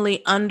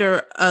normally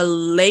under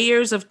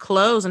layers of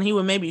clothes and he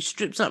would maybe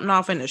strip something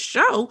off in the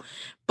show,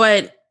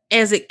 but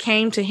as it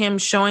came to him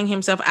showing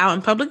himself out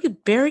in public,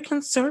 very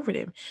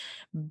conservative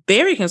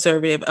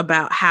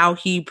about how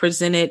he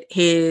presented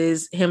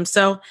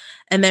himself.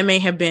 And that may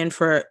have been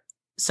for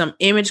some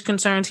image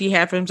concerns he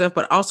had for himself,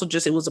 but also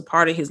just it was a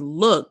part of his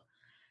look.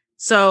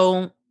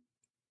 So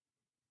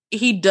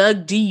he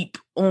dug deep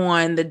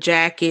on the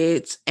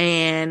jackets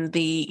and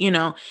the,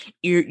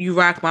 you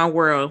rock my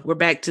world. We're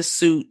back to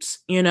suits,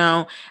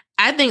 I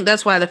think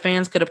that's why the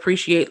fans could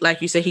appreciate,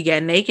 like you said, he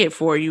got naked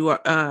for You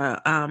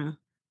Are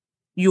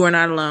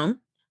Not Alone,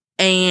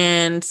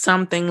 and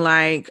something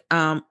like,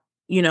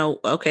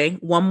 okay,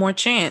 One More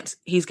Chance.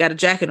 He's got a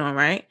jacket on,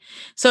 right?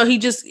 So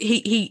this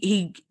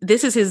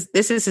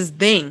is his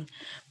thing.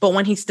 But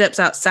when he steps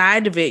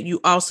outside of it, you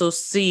also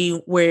see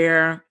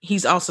where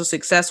he's also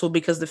successful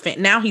because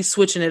now he's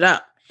switching it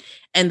up,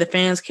 and the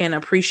fans can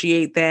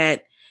appreciate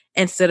that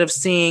instead of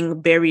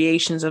seeing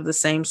variations of the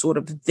same sort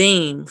of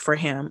theme for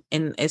him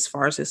in as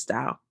far as his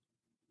style.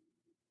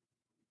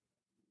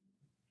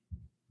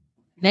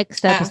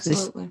 Next up is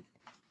this.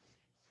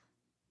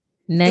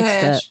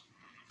 Next up,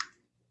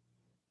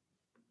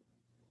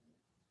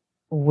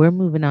 we're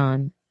moving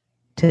on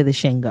to the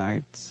Shin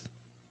Guards.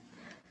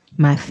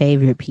 My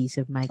favorite piece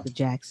of Michael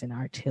Jackson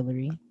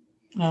artillery.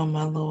 Oh,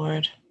 my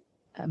Lord.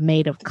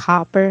 Made of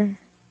copper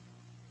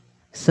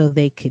so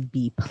they could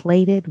be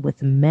plated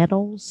with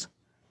metals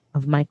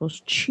of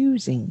Michael's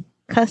choosing,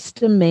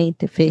 custom made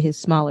to fit his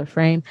smaller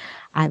frame.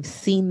 I've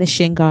seen the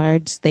Shin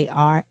Guards. They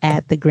are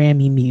at the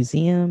Grammy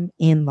Museum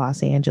in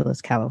Los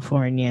Angeles,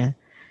 California.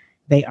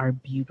 They are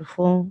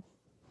beautiful.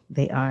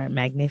 They are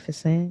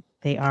magnificent.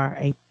 They are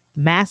a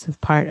massive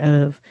part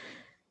of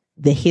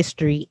the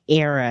history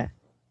era.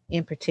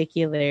 In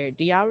particular,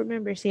 do y'all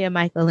remember seeing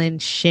Michael in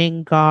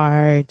Shin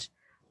Guards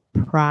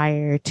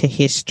prior to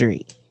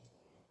History?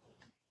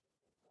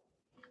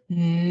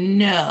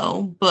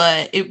 No,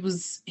 but it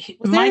was.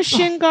 Was there a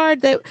Shin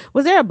Guard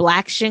was there a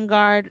black Shin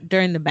Guard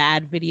during the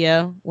Bad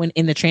video when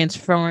in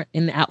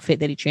the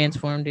outfit that he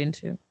transformed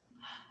into?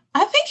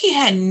 I think he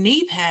had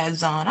knee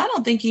pads on. I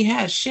don't think he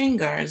had Shin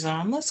Guards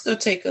on. Let's go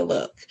take a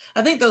look.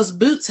 I think those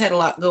boots had a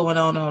lot going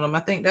on them. I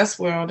think that's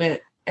where all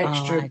that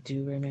extra I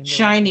do remember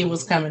shiny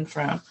was coming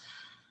from.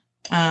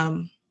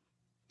 But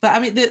I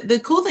mean, the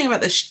cool thing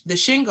about the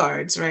Shin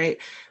Guards, right?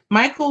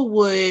 Michael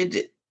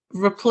would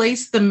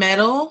replace the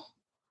metal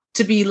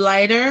to be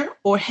lighter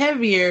or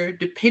heavier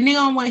depending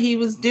on what he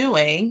was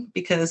doing,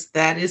 because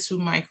that is who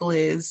Michael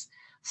is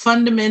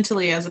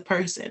fundamentally as a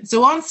person.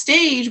 So on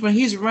stage, when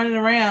he's running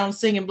around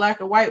singing Black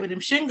or White with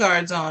him Shin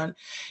Guards on,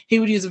 he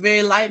would use a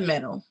very light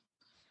metal.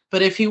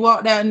 But if he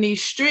walked out in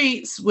these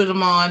streets with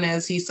them on,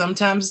 as he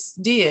sometimes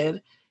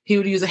did, he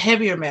would use a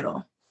heavier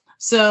metal.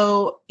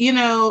 So,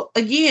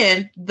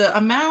 again, the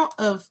amount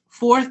of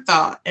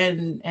forethought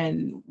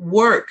and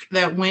work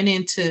that went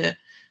into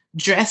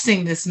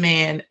dressing this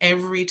man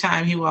every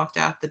time he walked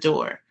out the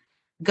door.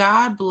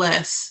 God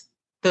bless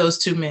those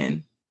two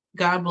men.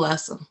 God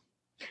bless them.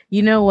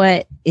 You know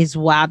what is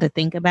wild to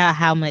think about?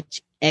 How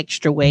much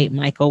extra weight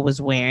Michael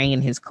was wearing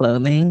in his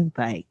clothing,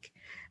 like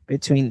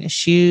between the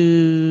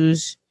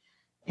shoes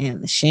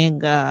and the Shin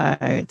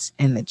Guards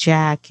and the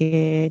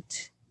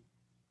jacket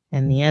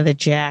and the other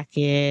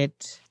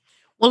jacket.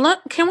 Well, look,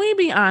 can we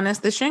be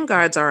honest? The Shin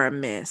Guards are a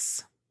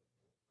miss.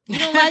 You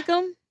don't like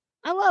them?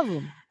 I love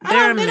them. They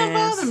don't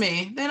bother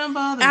me.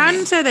 I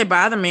didn't say they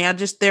bother me.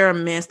 They're a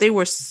miss.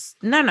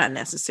 They're not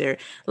necessary.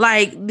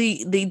 Like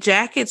the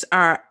jackets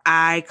are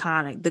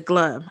iconic. The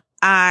glove,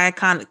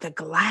 iconic. The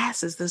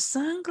glasses, the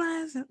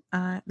sunglasses,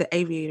 the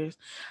aviators,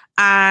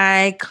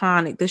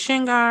 iconic. The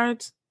Shin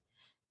Guards.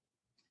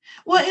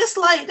 Well, it's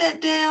like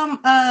that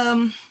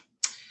damn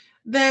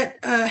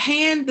that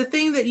hand, the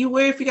thing that you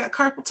wear if you got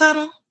carpal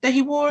tunnel that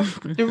he wore,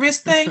 the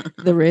wrist thing?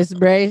 The wrist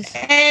brace.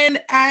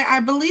 And I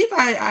believe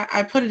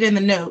I put it in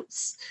the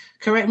notes.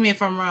 Correct me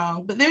if I'm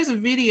wrong, but there's a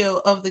video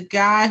of the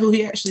guy who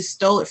he actually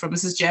stole it from.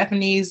 This is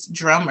Japanese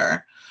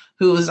drummer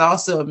who is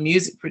also a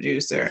music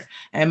producer.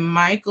 And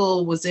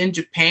Michael was in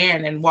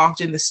Japan and walked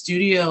in the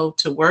studio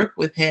to work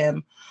with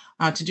him,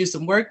 to do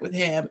some work with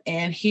him.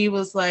 And he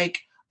was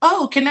like,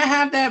 oh, can I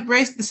have that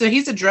brace? So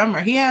he's a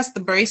drummer. He has the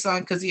brace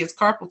on because he has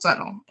carpal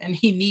tunnel and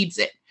he needs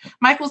it.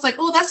 Michael's like,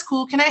 oh, that's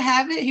cool. Can I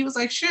have it? He was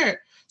like,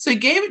 sure. So he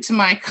gave it to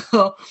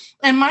Michael.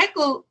 And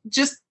Michael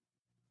just,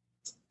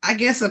 I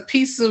guess, a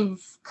piece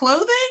of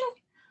clothing.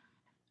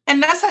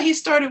 And that's how he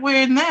started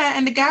wearing that.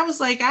 And the guy was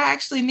like, I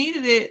actually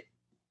needed it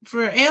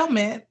for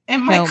ailment.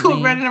 And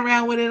Michael running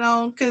around with it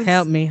on.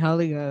 Help me,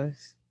 Holy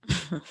Ghost.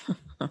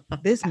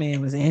 This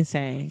man was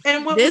insane.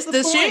 And what was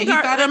the shin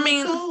guard? I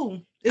mean,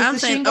 cool. I'm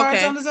saying,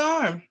 okay, on his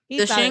arm.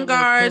 The shin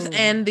guards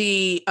and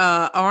the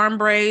arm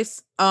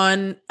brace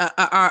on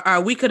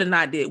we could have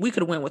not did. We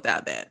could have went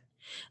without that.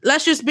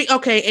 Let's just be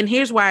okay. And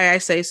here's why I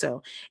say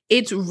so.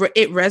 It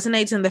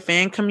resonates in the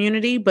fan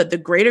community, but the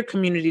greater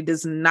community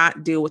does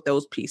not deal with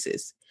those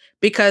pieces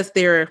because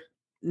they're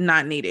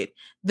not needed.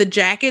 The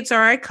jackets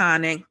are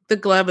iconic. The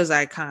glove is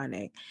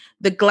iconic.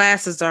 The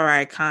glasses are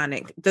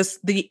iconic.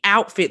 The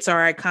outfits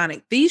are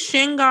iconic. These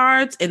shin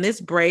guards and this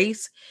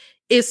brace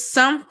is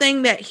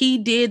something that he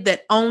did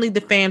that only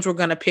the fans were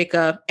going to pick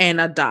up and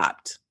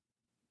adopt.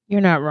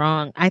 You're not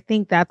wrong. I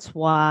think that's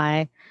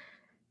why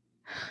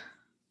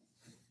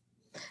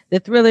the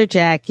Thriller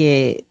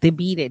jacket, the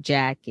Beat It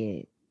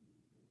jacket,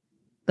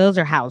 those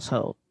are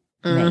household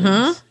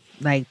names.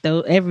 Like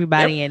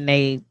everybody and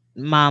they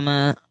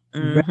mama,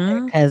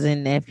 brother,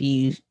 cousin,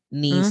 nephew,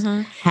 niece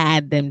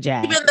had them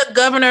jackets. Even the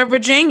governor of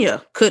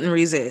Virginia couldn't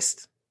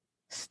resist.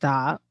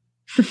 Stop.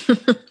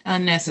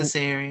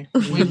 Unnecessary.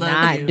 We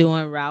not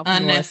doing Ralph.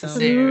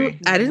 Unnecessary.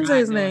 I didn't say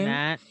his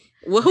name.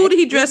 Well, who did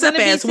he dress up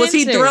as? Was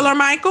he Thriller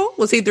Michael?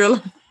 Was he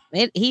Thriller?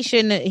 He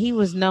shouldn't have, he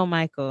was no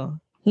Michael.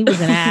 He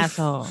was an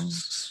asshole.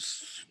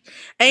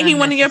 Ain't he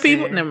one of your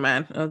people? Never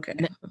mind. Okay.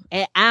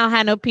 I don't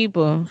have no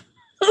people.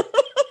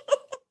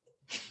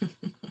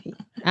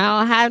 I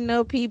don't have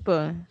no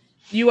people.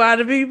 You are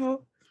the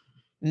people?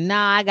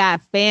 Nah, I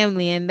got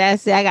family and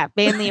that's it. I got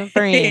family and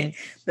friends.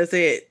 That's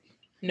it.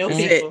 No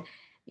people.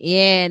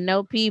 Yeah,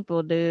 no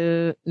people,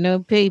 dude. No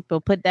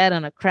people. Put that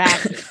on a crack.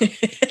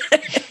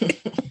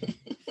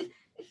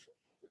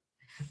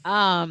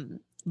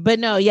 But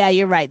no, yeah,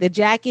 you're right. The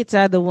jackets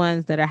are the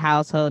ones that are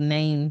household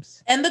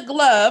names. And the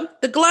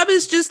glove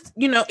is just,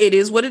 it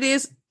is what it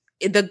is.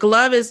 The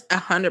glove is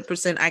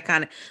 100%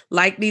 iconic.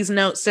 Like these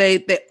notes say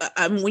that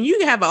when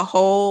you have a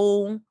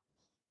whole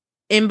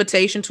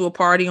invitation to a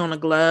party on a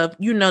glove,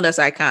 that's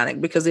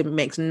iconic because it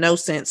makes no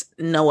sense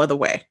no other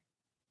way.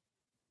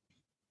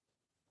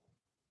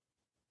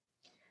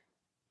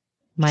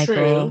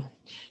 Michael.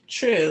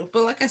 True.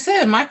 But like I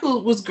said,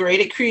 Michael was great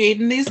at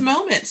creating these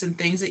moments and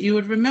things that you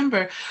would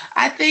remember.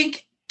 I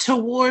think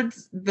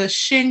towards the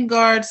shin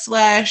guard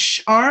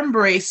 / arm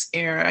brace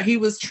era, he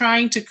was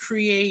trying to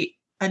create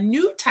a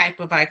new type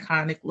of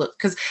iconic look.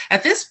 Because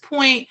at this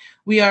point,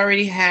 we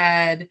already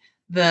had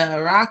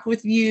the Rock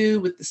With You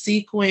with the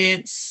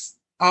sequence,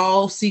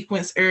 all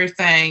sequence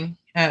everything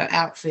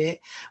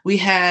outfit. We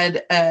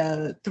had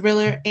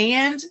Thriller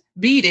and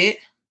Beat It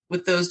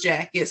with those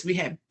jackets. We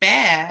had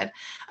Bad.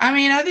 I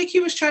mean, I think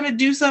he was trying to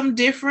do something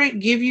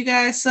different, give you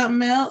guys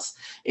something else.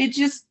 It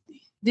just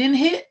didn't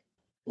hit.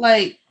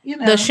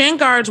 The shin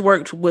guards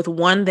worked with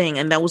one thing,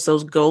 and that was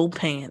those gold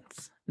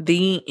pants.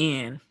 The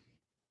end.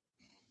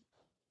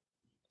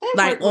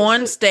 Like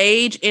on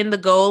stage in the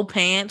gold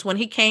pants, when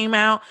he came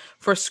out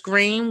for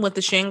Scream with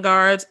the shin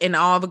guards and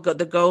all the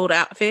gold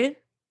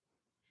outfit,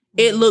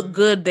 it looked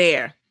good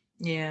there.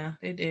 Yeah,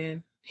 it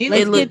did.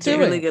 It looked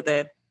really good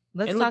there.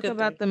 Let's talk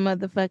about the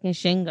motherfucking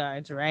shin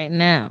guards right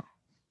now.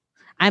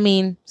 I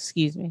mean,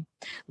 excuse me.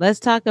 Let's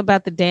talk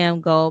about the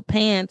damn gold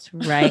pants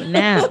right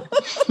now.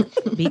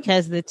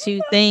 Because the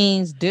two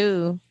things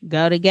do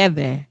go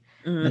together.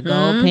 The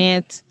gold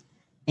pants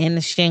and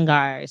the shin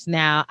guards.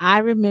 Now, I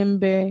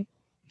remember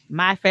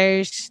my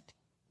first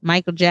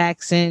Michael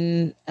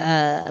Jackson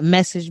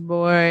message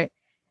board,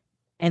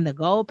 and the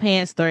gold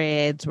pants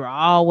threads were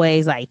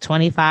always like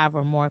 25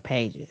 or more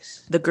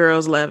pages. The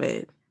girls love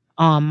it.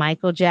 On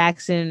Michael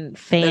Jackson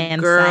fan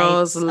the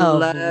girls sites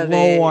love of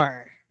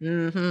lore.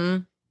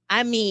 It.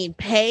 I mean,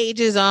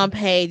 pages on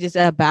pages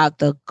about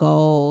the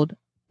gold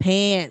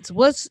pants.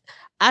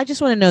 I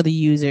just want to know the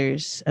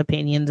users'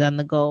 opinions on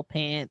the gold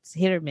pants.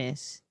 Hit or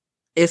miss?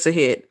 It's a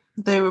hit.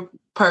 They were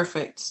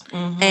perfect.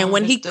 And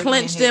when he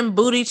clenched them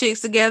booty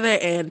cheeks together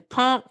and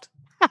pumped.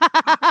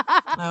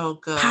 Oh,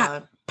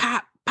 God.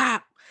 Pop,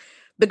 pop.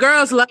 The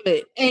girls love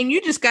it. And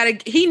you just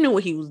he knew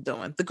what he was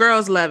doing. The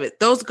girls love it.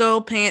 Those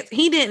gold pants.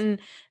 He didn't,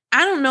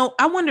 I don't know.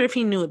 I wonder if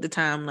he knew at the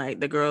time,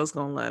 like, the girls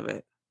gonna love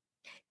it.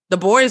 The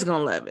boys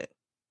gonna love it.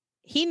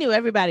 He knew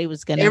everybody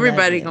was gonna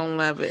gonna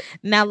love it.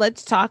 Now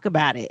let's talk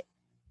about it.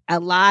 A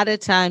lot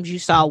of times you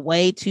saw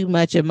way too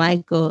much of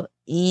Michael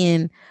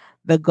in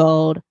the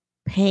gold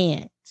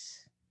pants?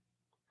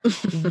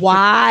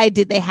 Why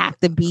did they have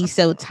to be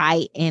so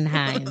tight in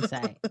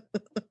hindsight?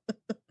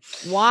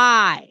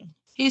 Why?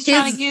 He's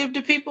trying to give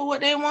the people what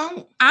they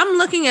want. I'm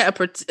looking at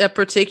a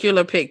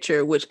particular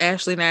picture, which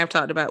Ashley and I have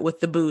talked about, with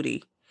the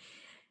booty.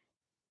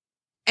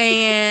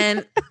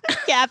 And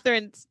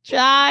Catherine's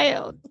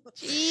child.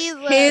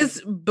 Jesus.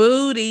 His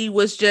booty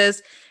was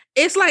just,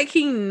 it's like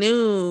he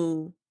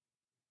knew.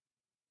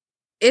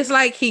 It's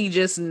like he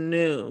just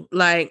knew.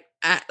 Like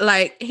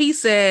he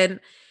said,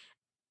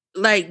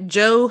 like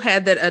Joe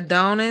had that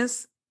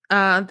Adonis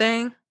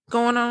thing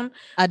going on.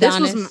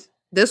 Adonis.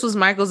 This was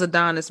Michael's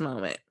Adonis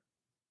moment.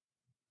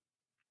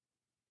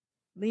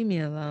 Leave me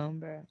alone,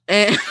 bro.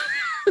 And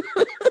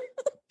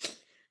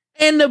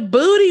and the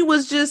booty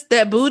was just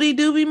that booty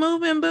doobie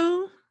moving,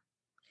 boo.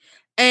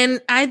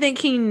 And I think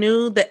he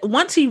knew that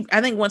once he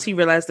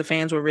realized the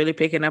fans were really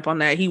picking up on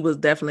that, he was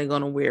definitely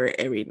going to wear it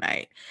every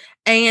night.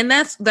 And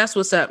that's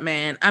what's up,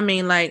 man. I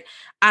mean, like,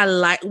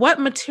 what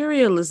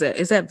material is that?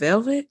 Is that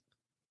velvet?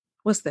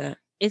 What's that?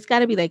 It's got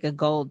to be like a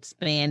gold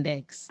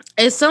spandex.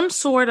 It's some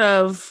sort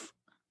of,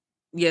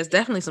 yes,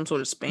 definitely some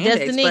sort of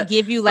spandex. Doesn't it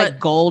give you like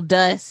gold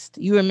dust?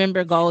 You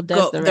remember Gold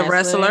Dust, the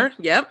wrestler?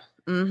 Yep.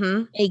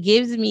 Mm-hmm. It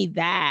gives me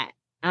that.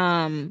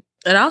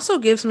 It also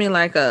gives me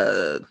like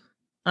a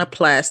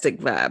plastic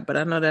vibe, but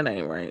I know that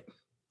ain't right.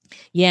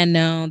 Yeah,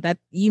 no, that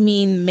you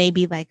mean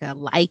maybe like a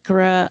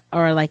lycra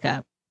or like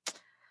a,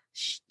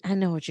 I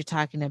know what you're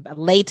talking about.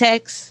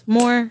 Latex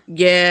more?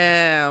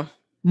 Yeah.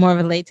 More of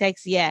a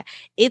latex. Yeah.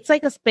 It's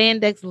like a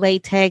spandex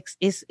latex.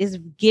 Is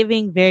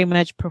giving very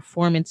much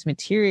performance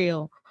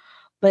material.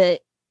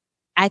 But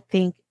I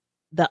think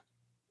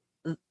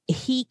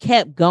he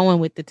kept going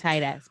with the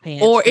tight ass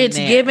pants. Or it's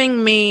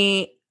giving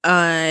me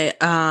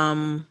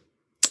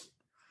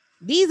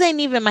these ain't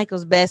even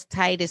Michael's best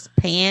tightest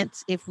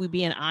pants, if we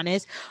being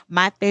honest.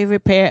 My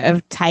favorite pair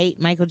of tight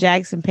Michael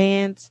Jackson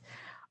pants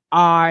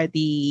are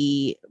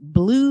the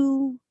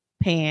blue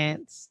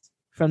pants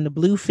from the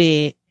Blue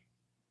Fit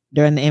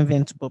during the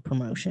Invincible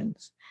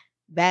promotions.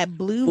 That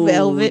blue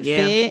velvet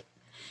fit.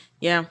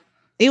 Yeah.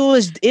 It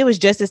was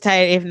just as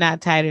tight, if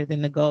not tighter,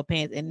 than the gold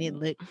pants, and it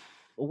looked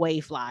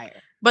way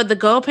flyer. But the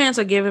gold pants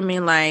are giving me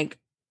like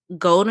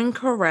Golden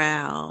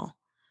Corral,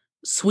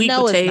 sweet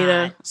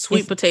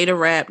potato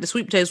wrap. The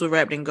sweet potatoes were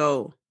wrapped in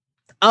gold.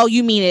 Oh,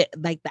 you mean it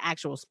like the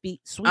actual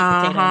sweet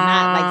potato,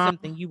 not like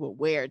something you would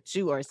wear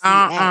too or see.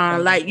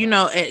 Like, you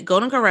know, at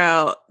Golden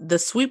Corral, the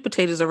sweet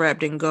potatoes are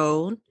wrapped in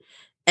gold,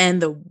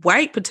 and the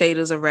white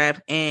potatoes are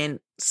wrapped in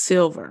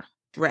silver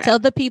wrap. Tell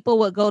the people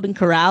what Golden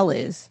Corral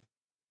is.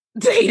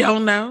 They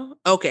don't know.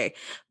 Okay,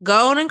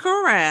 Golden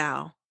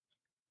Corral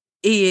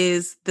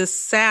is the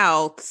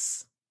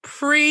South's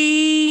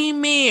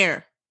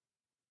premier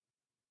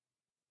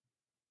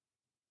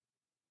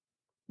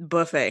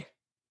buffet.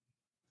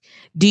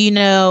 Do you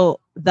know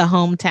the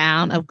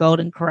hometown of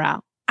Golden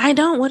Corral? I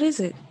don't. What is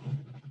it?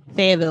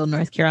 Fayetteville,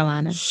 North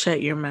Carolina.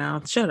 Shut your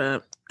mouth. Shut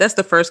up. That's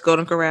the first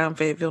Golden Corral in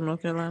Fayetteville,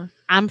 North Carolina.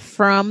 I'm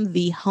from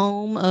the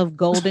home of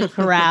Golden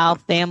Corral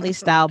family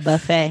style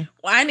buffet.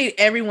 Well, I need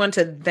everyone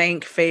to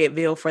thank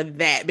Fayetteville for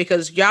that,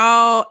 because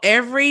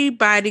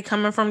everybody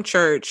coming from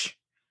church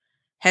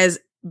has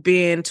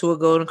been to a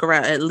Golden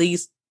Corral at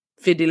least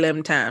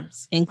 11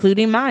 times.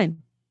 Including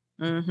mine.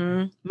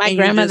 Mm-hmm. My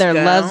grandmother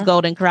loves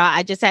Golden Corral.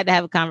 I just had to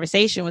have a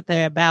conversation with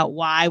her about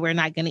why we're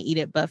not going to eat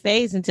at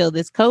buffets until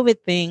this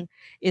COVID thing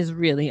is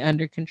really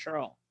under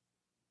control.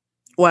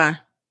 Why?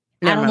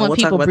 I don't want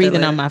people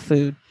breathing on my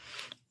food.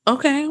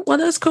 Okay, well,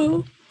 that's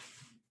cool.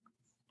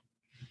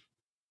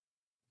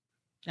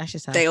 That's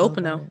just how they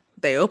open though.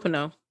 They open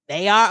though.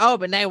 They are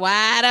open. They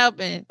wide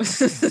open.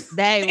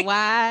 They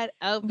wide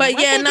open. But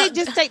they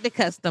just take the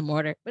custom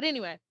order. But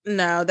anyway,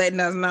 no, that's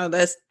not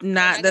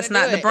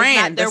the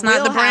brand. That's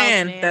not the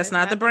brand. That's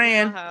not the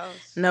brand.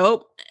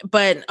 Nope.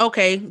 But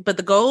okay. But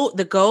the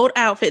gold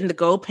outfit and the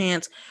gold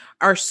pants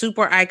are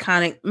super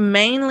iconic,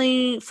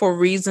 mainly for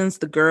reasons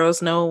the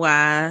girls know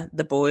why,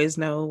 the boys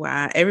know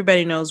why,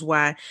 everybody knows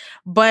why.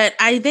 But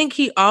I think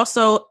he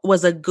also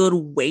was a good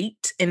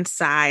weight and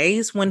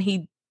size when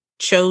he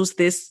chose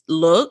this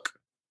look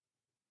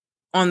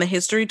on the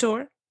history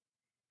tour.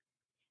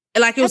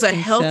 Like, it was a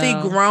healthy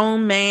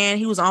grown man.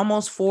 He was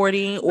almost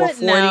 40 or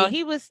 40. No,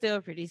 he was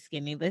still pretty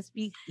skinny.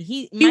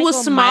 He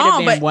was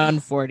small, but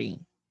 140.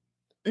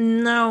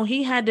 No,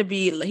 he had to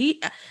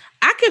be.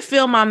 I could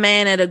feel my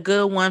man at a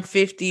good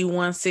 150,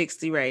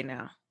 160 right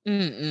now.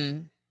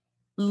 Mm-mm.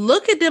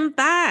 Look at them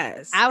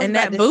thighs and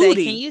that Say,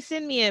 booty. can you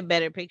send me a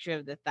better picture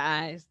of the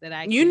thighs that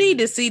I? You need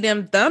to see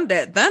them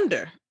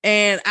thunder.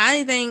 And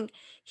I think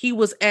he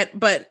was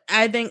but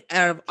I think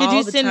out of could all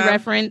you the send time,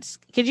 reference?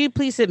 Could you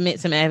please submit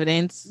some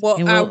evidence?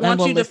 Well, I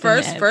want you to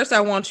first.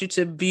 I want you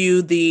to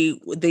view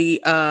the.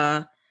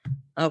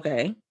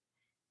 Okay,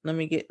 let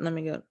me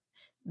go.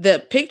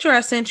 The picture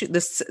I sent you,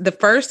 the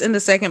first and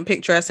the second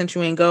picture I sent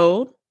you in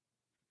gold.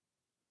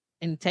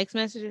 In text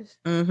messages?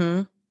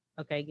 Mm-hmm.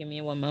 Okay, give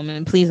me one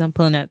moment. Please, I'm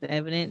pulling out the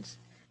evidence.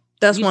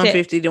 That's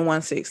 150 to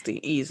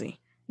 160.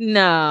 Easy.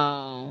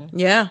 No.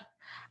 Yeah.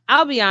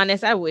 I'll be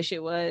honest, I wish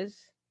it was.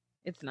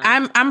 It's not.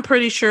 I'm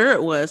pretty sure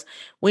it was.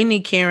 We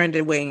need Karen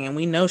to weigh in.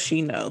 We know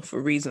she know for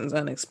reasons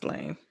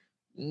unexplained.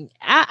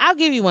 I'll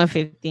give you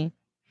 150.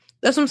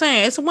 That's what I'm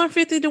saying. It's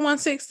 150 to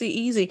 160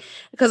 easy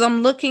because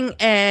I'm looking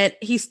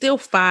at he's still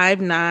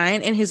 5'9"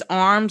 and his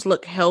arms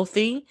look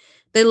healthy.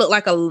 They look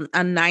like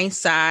a nice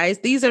size.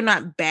 These are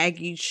not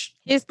baggy.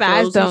 His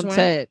thighs don't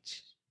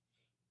touch.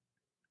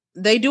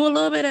 They do a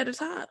little bit at the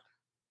top.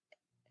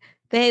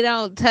 They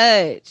don't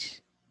touch.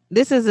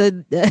 This is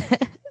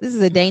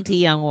a dainty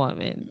young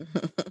woman.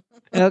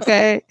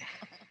 Okay.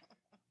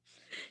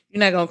 You're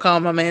not gonna call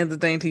my man the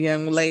dainty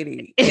young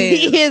lady.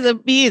 he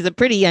is a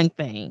pretty young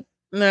thing.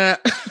 Nah.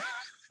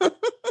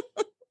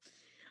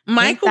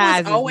 Michael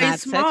was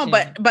always small,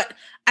 but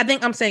I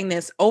think I'm saying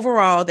this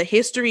overall. The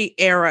history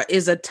era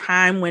is a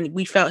time when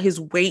we felt his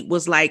weight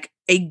was like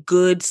a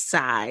good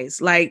size.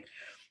 Like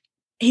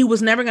he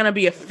was never gonna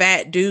be a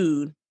fat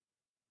dude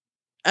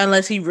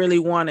unless he really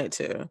wanted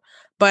to.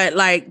 But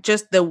like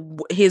just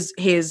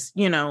his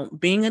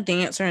being a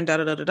dancer and da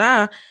da da da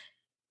da,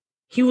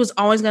 he was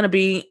always gonna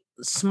be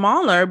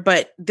smaller.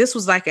 But this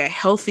was like a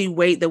healthy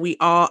weight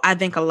that I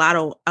think a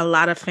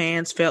lot of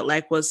fans felt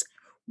like was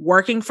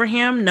working for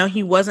him. No,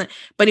 he wasn't.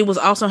 But it was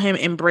also him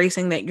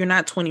embracing that you're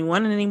not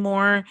 21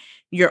 anymore.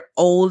 You're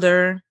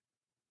older.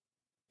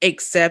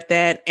 Accept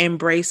that,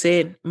 embrace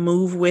it,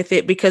 move with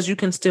it, because you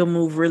can still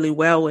move really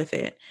well with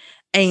it.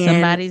 And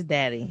somebody's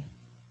daddy.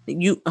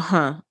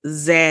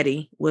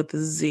 Zaddy with a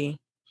Z.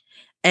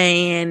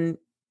 And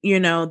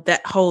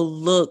that whole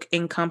look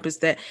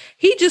encompassed that.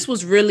 He just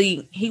was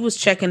he was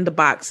checking the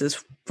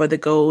boxes for the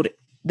gold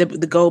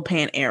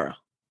pant era.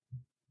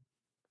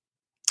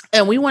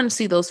 And we want to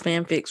see those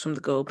fanfics from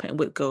the gold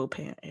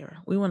pant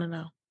era. We want to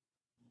know.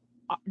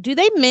 Do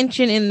they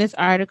mention in this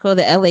article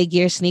the LA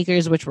Gear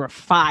sneakers, which were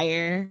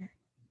fire?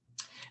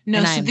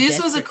 No, so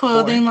this was a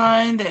clothing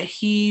line that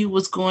he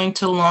was going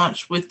to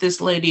launch with this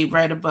lady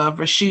right above,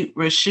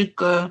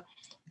 Rashuka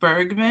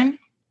Bergman.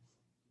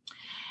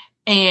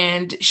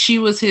 And she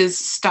was his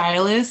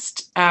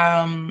stylist,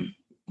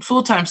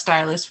 full-time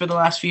stylist for the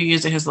last few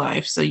years of his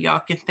life. So y'all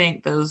can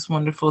thank those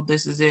wonderful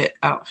This Is It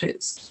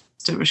outfits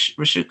to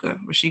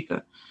Rushka,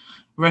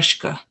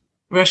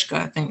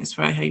 I think is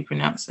probably how you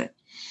pronounce it.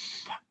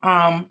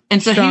 And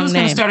so he was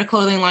going to start a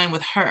clothing line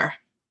with her.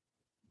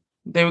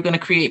 They were going to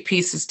create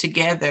pieces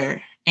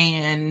together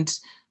and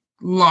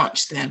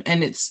launch them.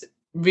 And it's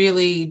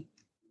really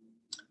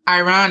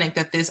ironic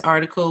that this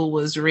article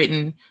was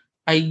written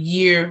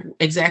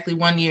exactly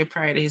 1 year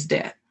prior to his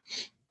death.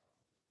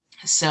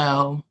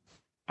 So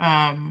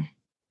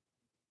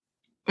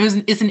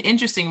it's an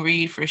interesting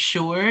read for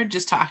sure,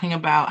 just talking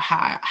about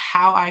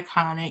how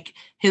iconic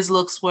his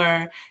looks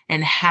were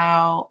and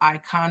how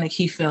iconic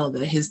he felt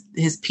that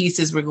his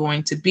pieces were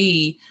going to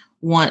be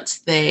once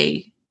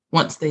they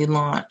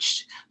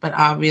launched. But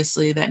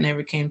obviously that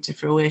never came to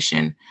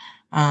fruition.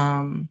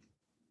 Well,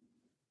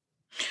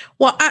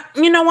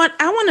 you know what?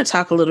 I want to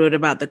talk a little bit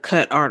about the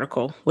Cut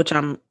article, which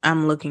I'm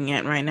looking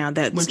at right now.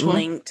 That's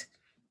linked.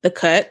 The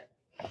Cut.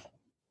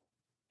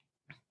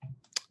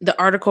 The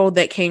article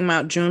that came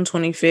out June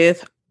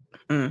 25th,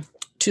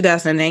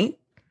 2008.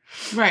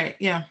 Right,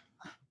 yeah.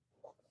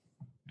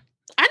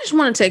 I just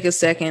want to take a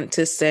second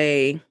to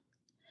say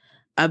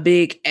a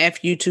big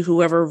F you to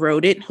whoever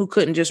wrote it, who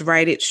couldn't just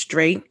write it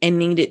straight and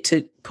needed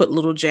to put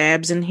little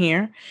jabs in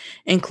here,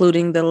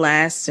 including the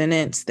last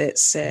sentence that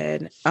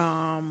said,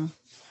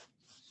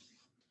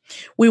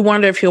 we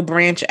wonder if he'll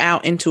branch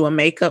out into a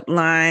makeup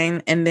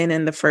line. And then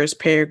in the first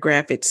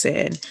paragraph, it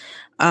said,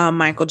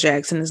 Michael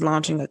Jackson is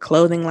launching a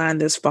clothing line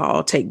this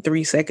fall. Take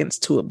 3 seconds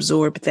to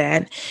absorb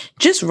that.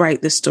 Just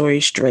write the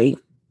story straight,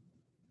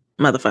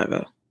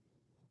 motherfucker.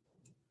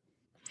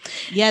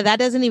 Yeah, that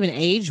doesn't even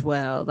age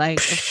well. Like,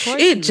 of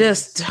course it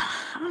just,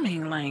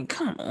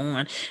 come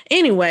on.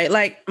 Anyway,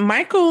 like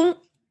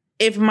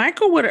if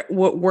Michael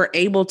were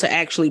able to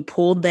actually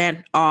pull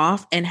that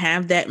off and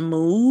have that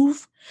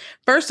move,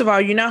 first of all,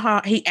 you know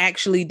how he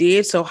actually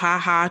did. So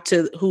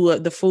to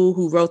the fool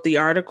who wrote the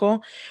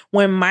article.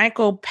 When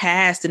Michael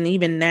passed, and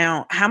even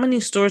now, how many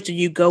stores do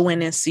you go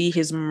in and see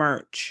his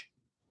merch?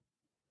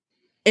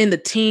 In the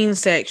teen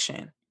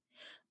section.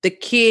 The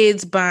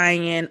kids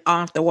buying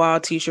off the wall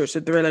t-shirts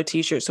or Thriller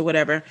t-shirts or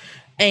whatever.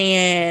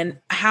 And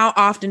how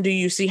often do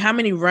you see, how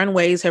many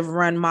runways have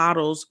run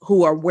models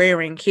who are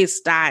wearing his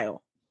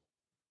style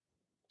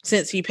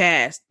since he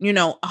passed?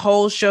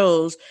 Whole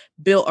shows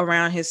built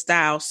around his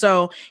style.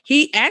 So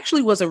he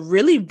actually was a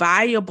really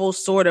viable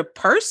sort of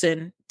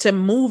person to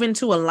move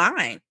into a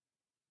line.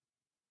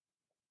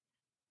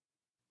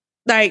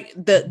 Like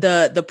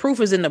the proof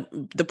is in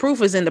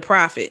the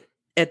prophet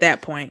at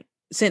that point.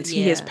 Since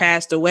he has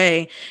passed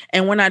away.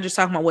 And we're not just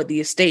talking about what the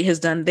estate has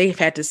done. They've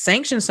had to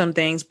sanction some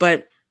things,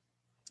 but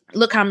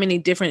look how many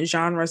different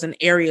genres and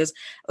areas.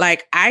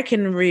 Like I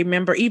can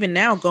remember even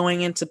now going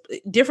into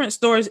different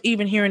stores,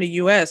 even here in the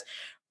US,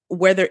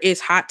 whether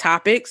it's Hot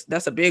Topics,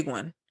 that's a big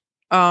one.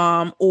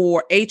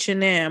 Or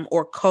H&M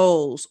or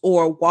Kohl's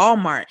or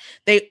Walmart,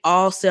 they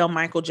all sell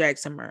Michael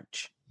Jackson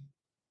merch.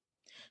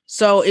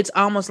 So it's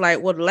almost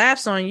like, well,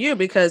 laughs on you,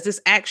 because this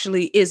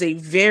actually is a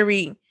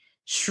very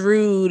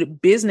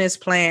shrewd business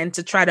plan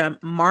to try to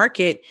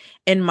market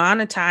and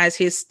monetize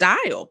his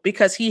style,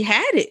 because he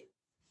had it.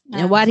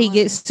 And why'd he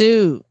get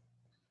sued?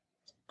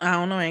 I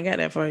don't know. I ain't got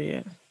that for you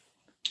yet.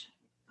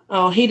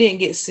 Oh, he didn't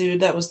get sued.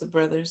 That was the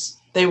brothers.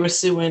 They were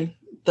suing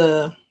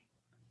over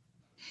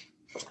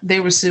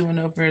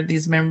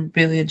these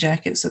memorabilia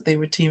jackets that they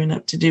were teaming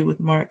up to do with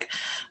Mark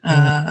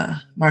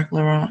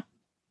Laurent.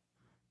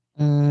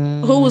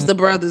 Who was the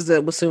brothers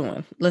that was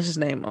suing? Let's just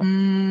name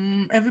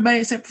them. Everybody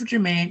except for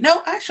Jermaine.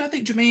 No, actually, I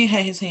think Jermaine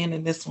had his hand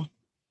in this one.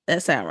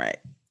 That sound right.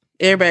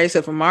 Everybody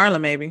except for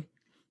Marlon, maybe.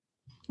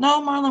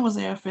 No, Marlon was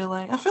there. I feel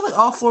like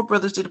all four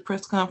brothers did a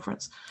press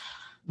conference.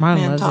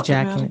 Marlon loves a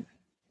jacket.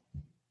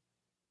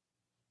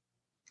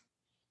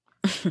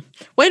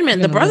 Wait a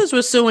minute. The brothers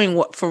were suing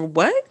for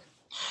what?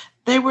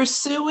 They were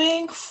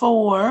suing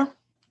for.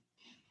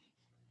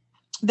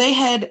 They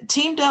had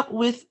teamed up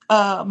with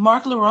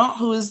Mark Laurent,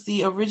 who is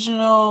the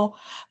original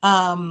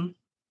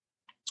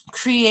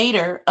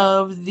creator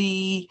of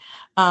the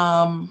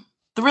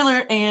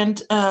Thriller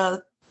and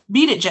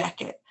Beat It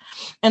jacket.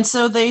 And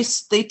so they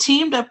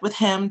teamed up with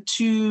him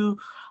to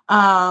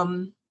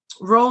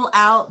roll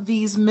out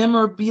these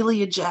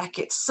memorabilia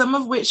jackets, some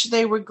of which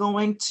they were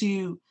going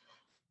to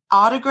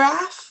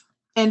autograph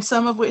and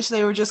some of which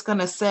they were just going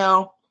to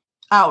sell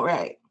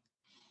outright.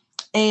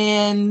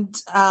 And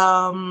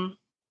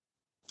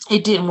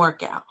it didn't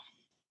work out.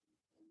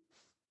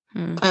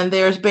 And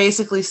they're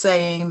basically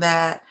saying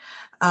that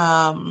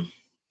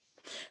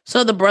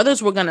so the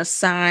brothers were going to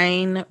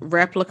sign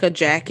replica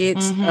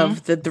jackets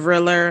of the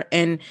Thriller.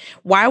 And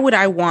why would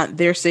I want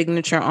their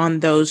signature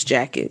on those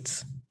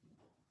jackets?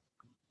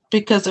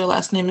 Because their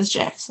last name is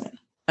Jackson.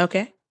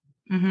 Okay.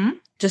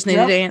 Just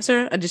needed an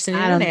answer. I just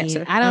needed an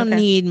answer. I don't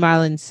need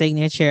Marlon's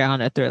signature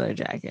on a Thriller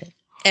jacket.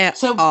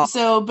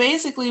 So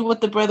basically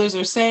what the brothers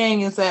are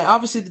saying is that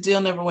obviously the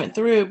deal never went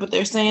through, but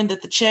they're saying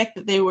that the check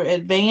that they were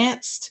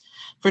advanced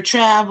for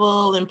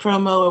travel and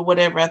promo or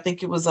whatever, I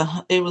think it was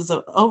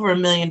over $1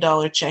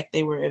 million check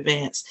they were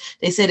advanced.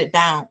 They said it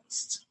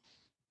bounced.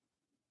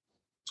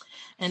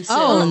 And so,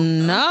 oh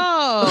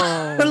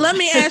no! Let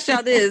me ask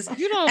y'all this: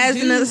 you don't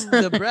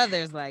do the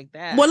brothers like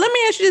that. Well, let me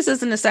ask you this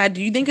as an aside: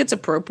 do you think it's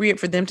appropriate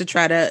for them to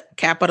try to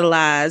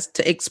capitalize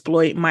to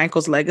exploit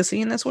Michael's legacy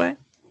in this way?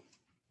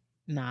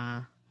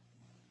 Nah,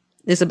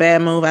 it's a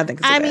bad move. I think.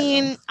 It's a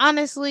bad move.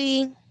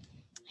 Honestly,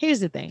 here's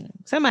the thing: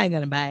 somebody's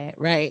gonna buy it,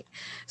 right?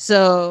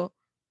 So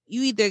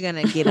you either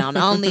gonna get on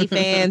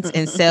OnlyFans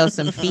and sell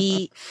some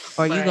feet,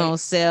 or you gonna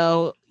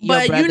sell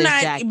your brother's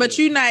jacket. But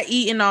you're not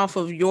eating off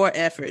of your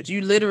efforts. You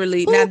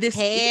literally Who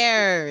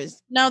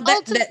cares? No,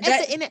 that's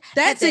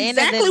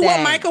exactly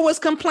what Michael was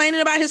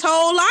complaining about his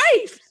whole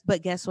life.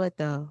 But guess what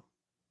though?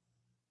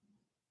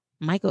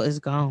 Michael is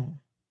gone.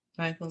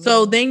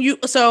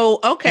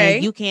 Okay.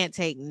 And you can't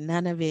take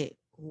none of it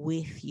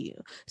with you.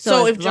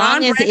 So if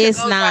John Branca goes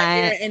out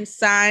here and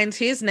signs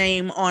his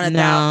name on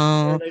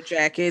 1,000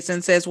 jackets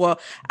and says, "Well,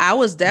 I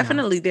was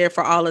definitely there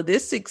for all of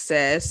this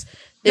success,"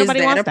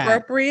 nobody is that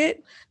appropriate?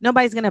 That.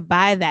 Nobody's gonna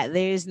buy that.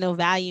 There is no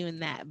value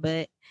in that.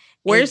 But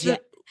where's the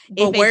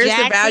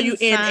value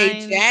in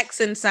a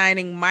Jackson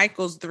signing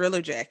Michael's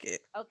Thriller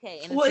jacket?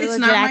 Okay, it's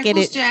not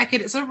Michael's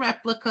jacket; it's a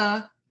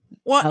replica.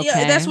 Well,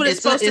 yeah, that's what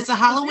it's supposed to. It's a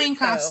Halloween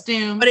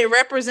costume, but it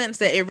represents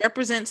that. It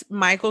represents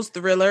Michael's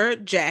Thriller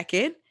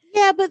jacket.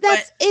 Yeah, but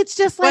it's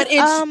just like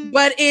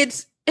but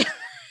it's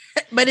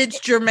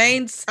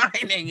Jermaine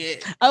signing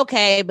it.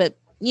 Okay, but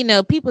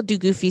people do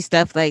goofy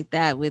stuff like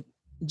that with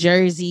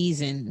jerseys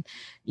and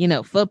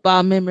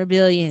football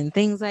memorabilia and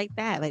things like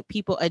that. Like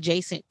people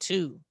adjacent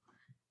to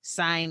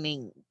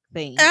signing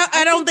things.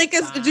 I don't think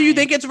it's. Do you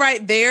think it's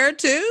right there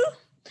too?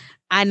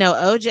 I know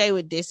OJ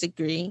would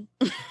disagree.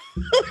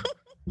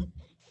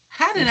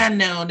 How did I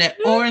know that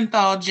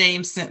Orenthal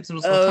James Simpson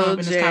was going to come up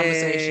in this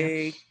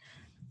conversation?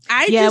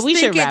 We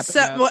should wrap it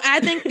up. Well, I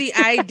think the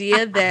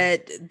idea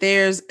that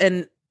there's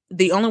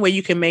the only way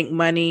you can make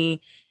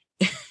money.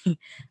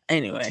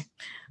 Anyway,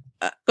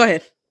 go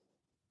ahead.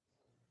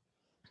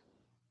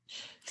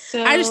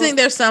 So, I just think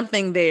there's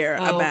something there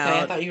about. Okay.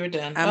 I thought you were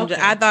done.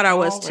 I thought I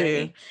was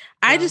too.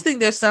 I just think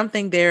there's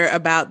something there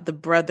about the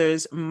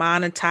brothers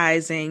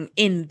monetizing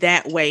in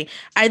that way.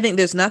 I think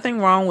there's nothing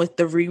wrong with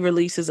the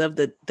re-releases of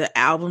the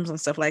albums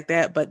and stuff like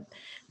that, but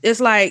it's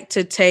like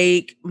to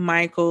take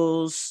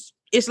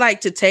it's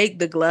like to take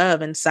the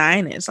glove and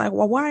sign it. It's like,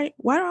 well, why do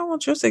I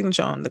want your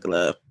signature on the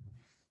glove?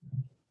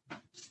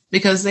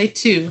 Because they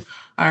too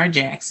are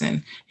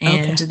Jackson.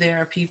 And there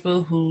are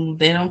people who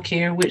they don't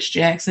care which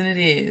Jackson it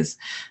is.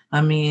 I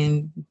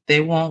mean,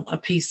 they want a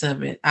piece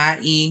of it,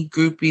 i.e.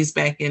 groupies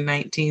back in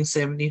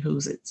 1970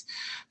 Who's It.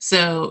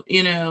 So,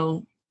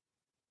 there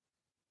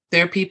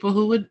are people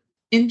who would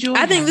enjoy.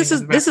 I think this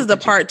is the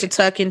part to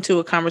tuck into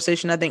a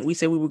conversation I think we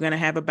said we were going to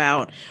have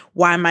about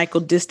why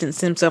Michael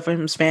distanced himself from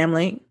his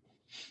family.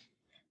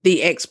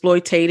 The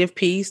exploitative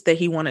piece that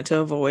he wanted to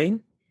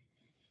avoid.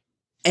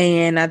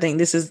 And I think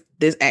this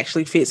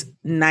actually fits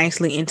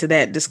nicely into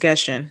that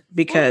discussion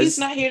because he's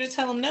not here to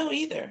tell him no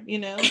either.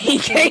 He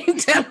can't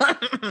tell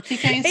him. He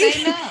can't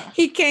say no.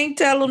 He can't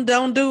tell him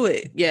don't do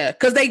it. Yeah,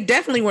 because they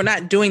definitely were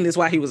not doing this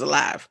while he was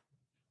alive.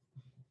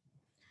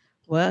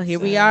 Well, here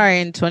we are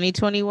in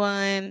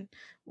 2021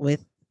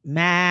 with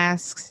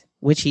masks,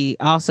 which he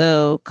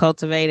also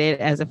cultivated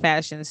as a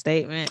fashion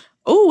statement.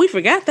 Oh, we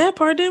forgot that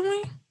part, didn't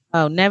we?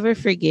 Oh, never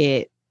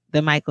forget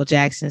the Michael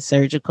Jackson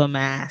surgical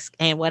mask.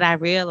 And what I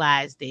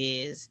realized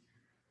is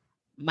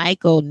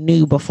Michael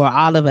knew before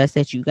all of us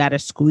that you got to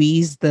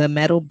squeeze the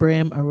metal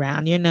brim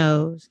around your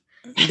nose.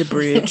 The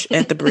bridge,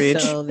 at the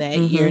bridge. So that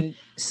your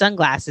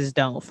sunglasses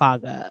don't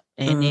fog up.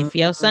 And if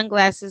your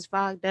sunglasses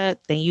fogged up,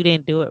 then you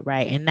didn't do it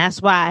right. And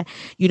that's why,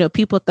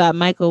 people thought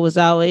Michael was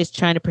always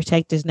trying to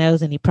protect his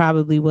nose, and he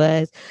probably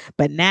was.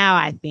 But now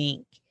I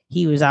think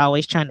he was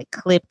always trying to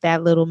clip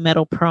that little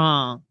metal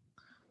prong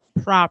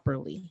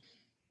properly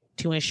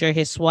to ensure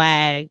his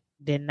swag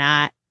did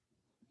not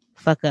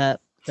fuck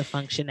up the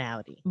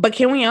functionality. But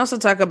can we also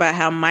talk about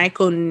how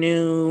Michael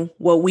knew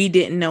what we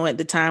didn't know at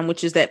the time,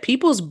 which is that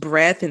people's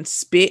breath and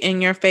spit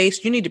in your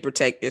face, you need to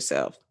protect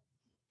yourself.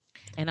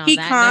 And he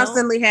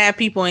constantly had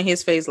people in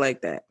his face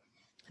like that.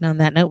 And on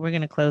that note, we're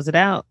going to close it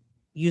out.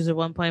 User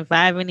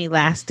 1.5, any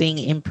lasting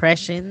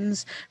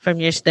impressions from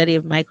your study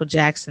of Michael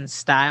Jackson's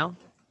style?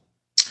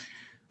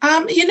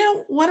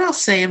 What I'll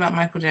say about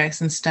Michael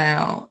Jackson's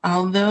style,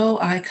 although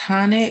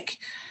iconic,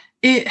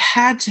 it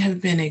had to have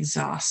been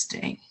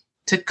exhausting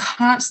to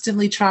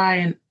constantly try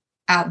and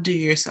outdo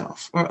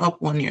yourself or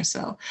up one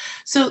yourself.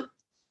 So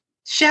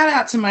shout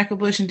out to Michael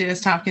Bush and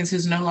Dennis Tompkins,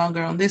 who's no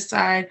longer on this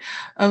side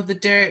of the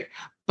dirt,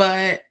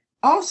 but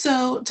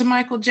also to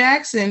Michael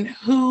Jackson,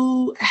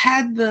 who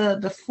had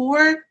the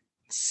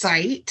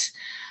foresight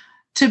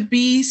to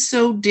be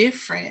so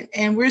different.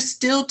 And we're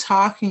still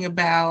talking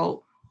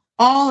about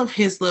all of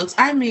his looks.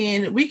 I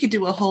mean, we could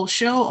do a whole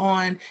show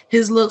on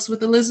his looks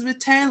with Elizabeth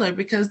Taylor,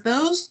 because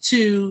those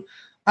two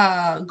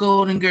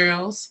Golden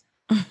Girls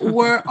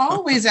were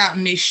always out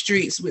in these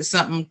streets with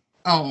something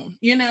on,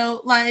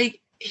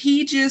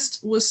 he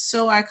just was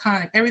so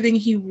iconic. Everything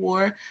he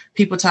wore,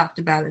 people talked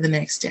about it the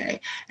next day.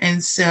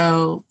 And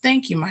so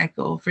thank you,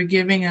 Michael, for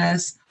giving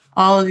us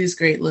all of these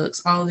great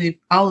looks, all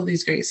of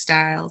these great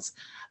styles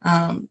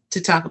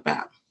to talk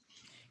about.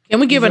 Can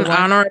we give an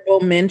honorable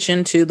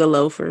mention to the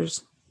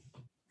loafers?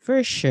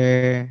 For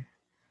sure.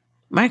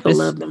 Michael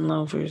loved them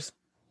loafers.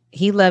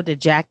 He loved a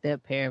jacked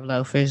up pair of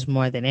loafers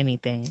more than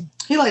anything.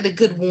 He liked a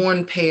good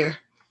worn pair.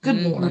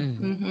 Good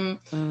worn.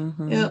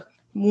 Yep.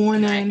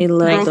 Worn and he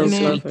loved those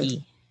loafers.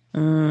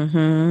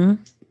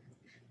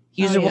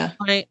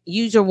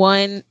 User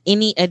one,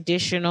 any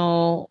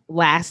additional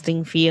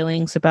lasting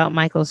feelings about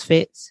Michael's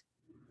fits?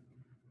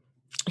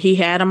 He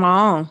had them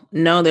all.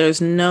 No, there's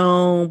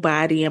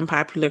nobody in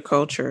popular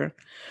culture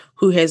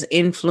who has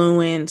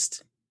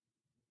influenced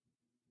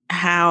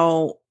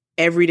how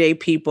everyday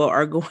people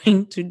are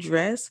going to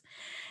dress,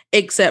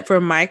 except for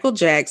Michael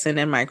Jackson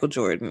and Michael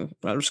Jordan.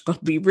 I'm just going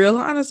to be real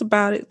honest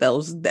about it.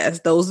 Those are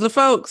the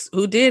folks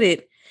who did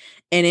it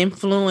and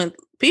influenced.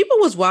 People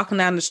was walking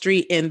down the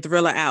street in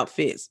Thriller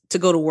outfits to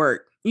go to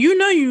work.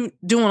 You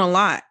doing a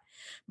lot,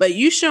 but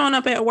you showing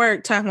up at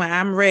work talking like,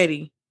 I'm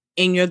ready,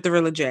 in your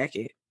Thriller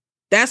jacket.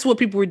 That's what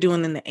people were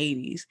doing in the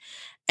 80s.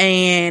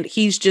 And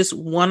he's just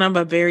one of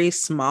a very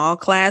small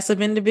class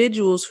of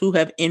individuals who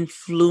have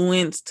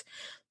influenced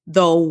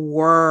the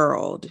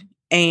world.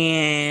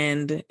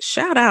 And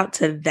shout out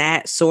to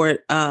that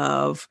sort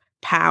of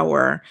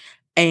power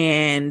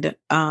and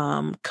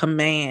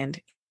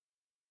command.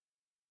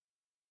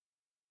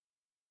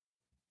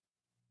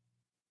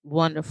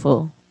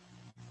 Wonderful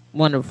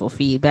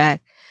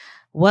feedback.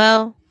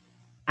 Well,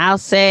 I'll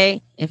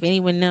say, if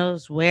anyone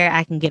knows where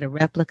I can get a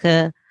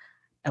replica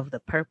of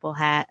the purple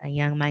hat a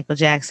young Michael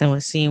Jackson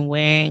was seen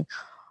wearing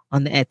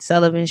on the Ed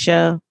Sullivan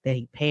Show that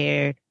he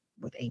paired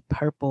with a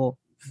purple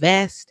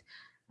vest,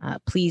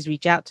 please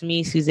reach out to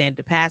me, Suzanne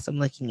DePass. I'm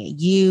looking at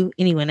you.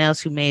 Anyone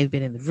else who may have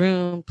been in the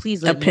room,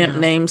 please let me know. A pimp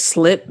named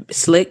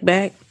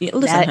Slickback. Yeah,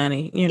 listen,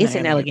 honey, it's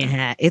an elegant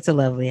hat. It's a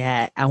lovely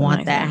hat. I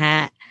want that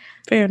hat.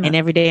 Fair enough. And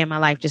every day in my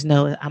life, just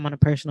know I'm on a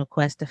personal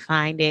quest to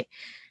find it.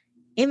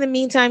 In the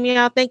meantime,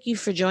 y'all, thank you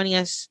for joining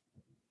us.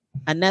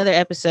 Another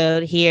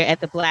episode here at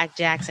the Black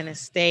Jackson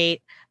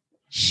Estate.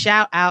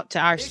 Shout out to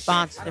our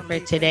sponsor for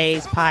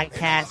today's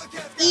podcast,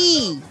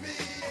 E.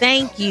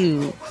 Thank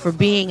you for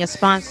being a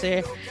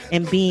sponsor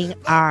and being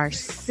our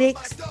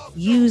 6th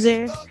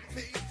user.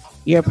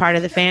 You're a part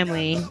of the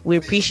family. We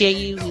appreciate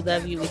you. We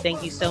love you. We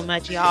thank you so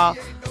much, y'all.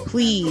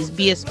 Please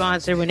be a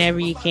sponsor whenever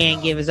you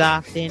can. Give as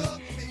often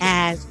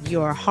as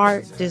your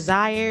heart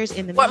desires.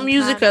 In the what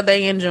music are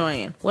they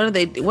enjoying? What are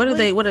they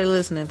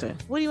listening to?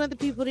 What do you want the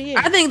people to hear?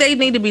 I think they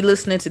need to be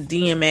listening to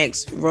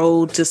DMX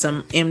Road to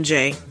some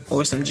MJ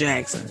or some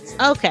Jacksons.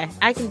 Okay,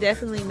 I can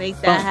definitely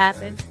make that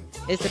happen.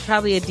 It's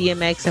probably a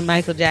DMX and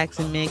Michael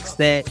Jackson mix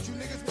that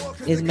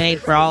is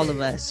made for all of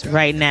us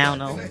right now.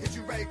 No,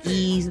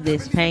 ease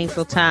this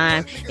painful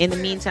time. In the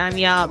meantime,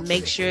 y'all,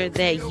 make sure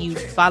that you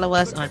follow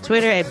us on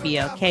Twitter at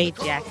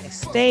BLK Jack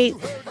Estate.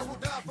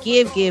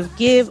 Give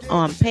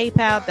on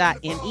paypal.me/Black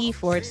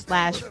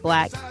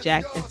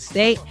Jack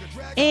Estate.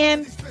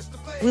 And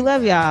we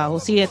love y'all. We'll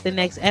see you at the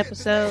next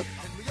episode.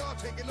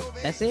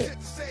 That's it.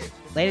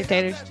 Later,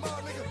 taters.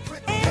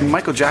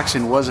 Michael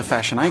Jackson was a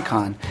fashion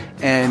icon,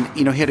 and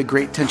he had a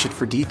great attention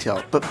for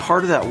detail. But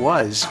part of that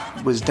was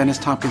Dennis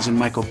Tompkins and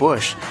Michael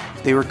Bush.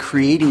 They were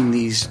creating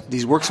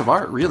these works of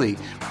art, really,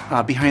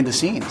 behind the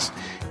scenes.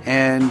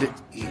 And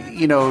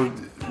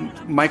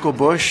Michael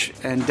Bush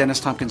and Dennis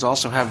Tompkins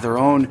also have their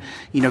own,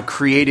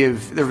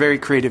 creative. They're very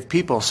creative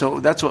people. So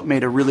that's what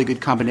made a really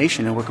good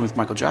combination in working with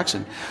Michael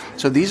Jackson.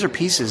 So these are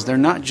pieces. They're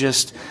not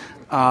just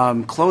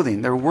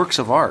clothing. They're works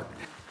of art.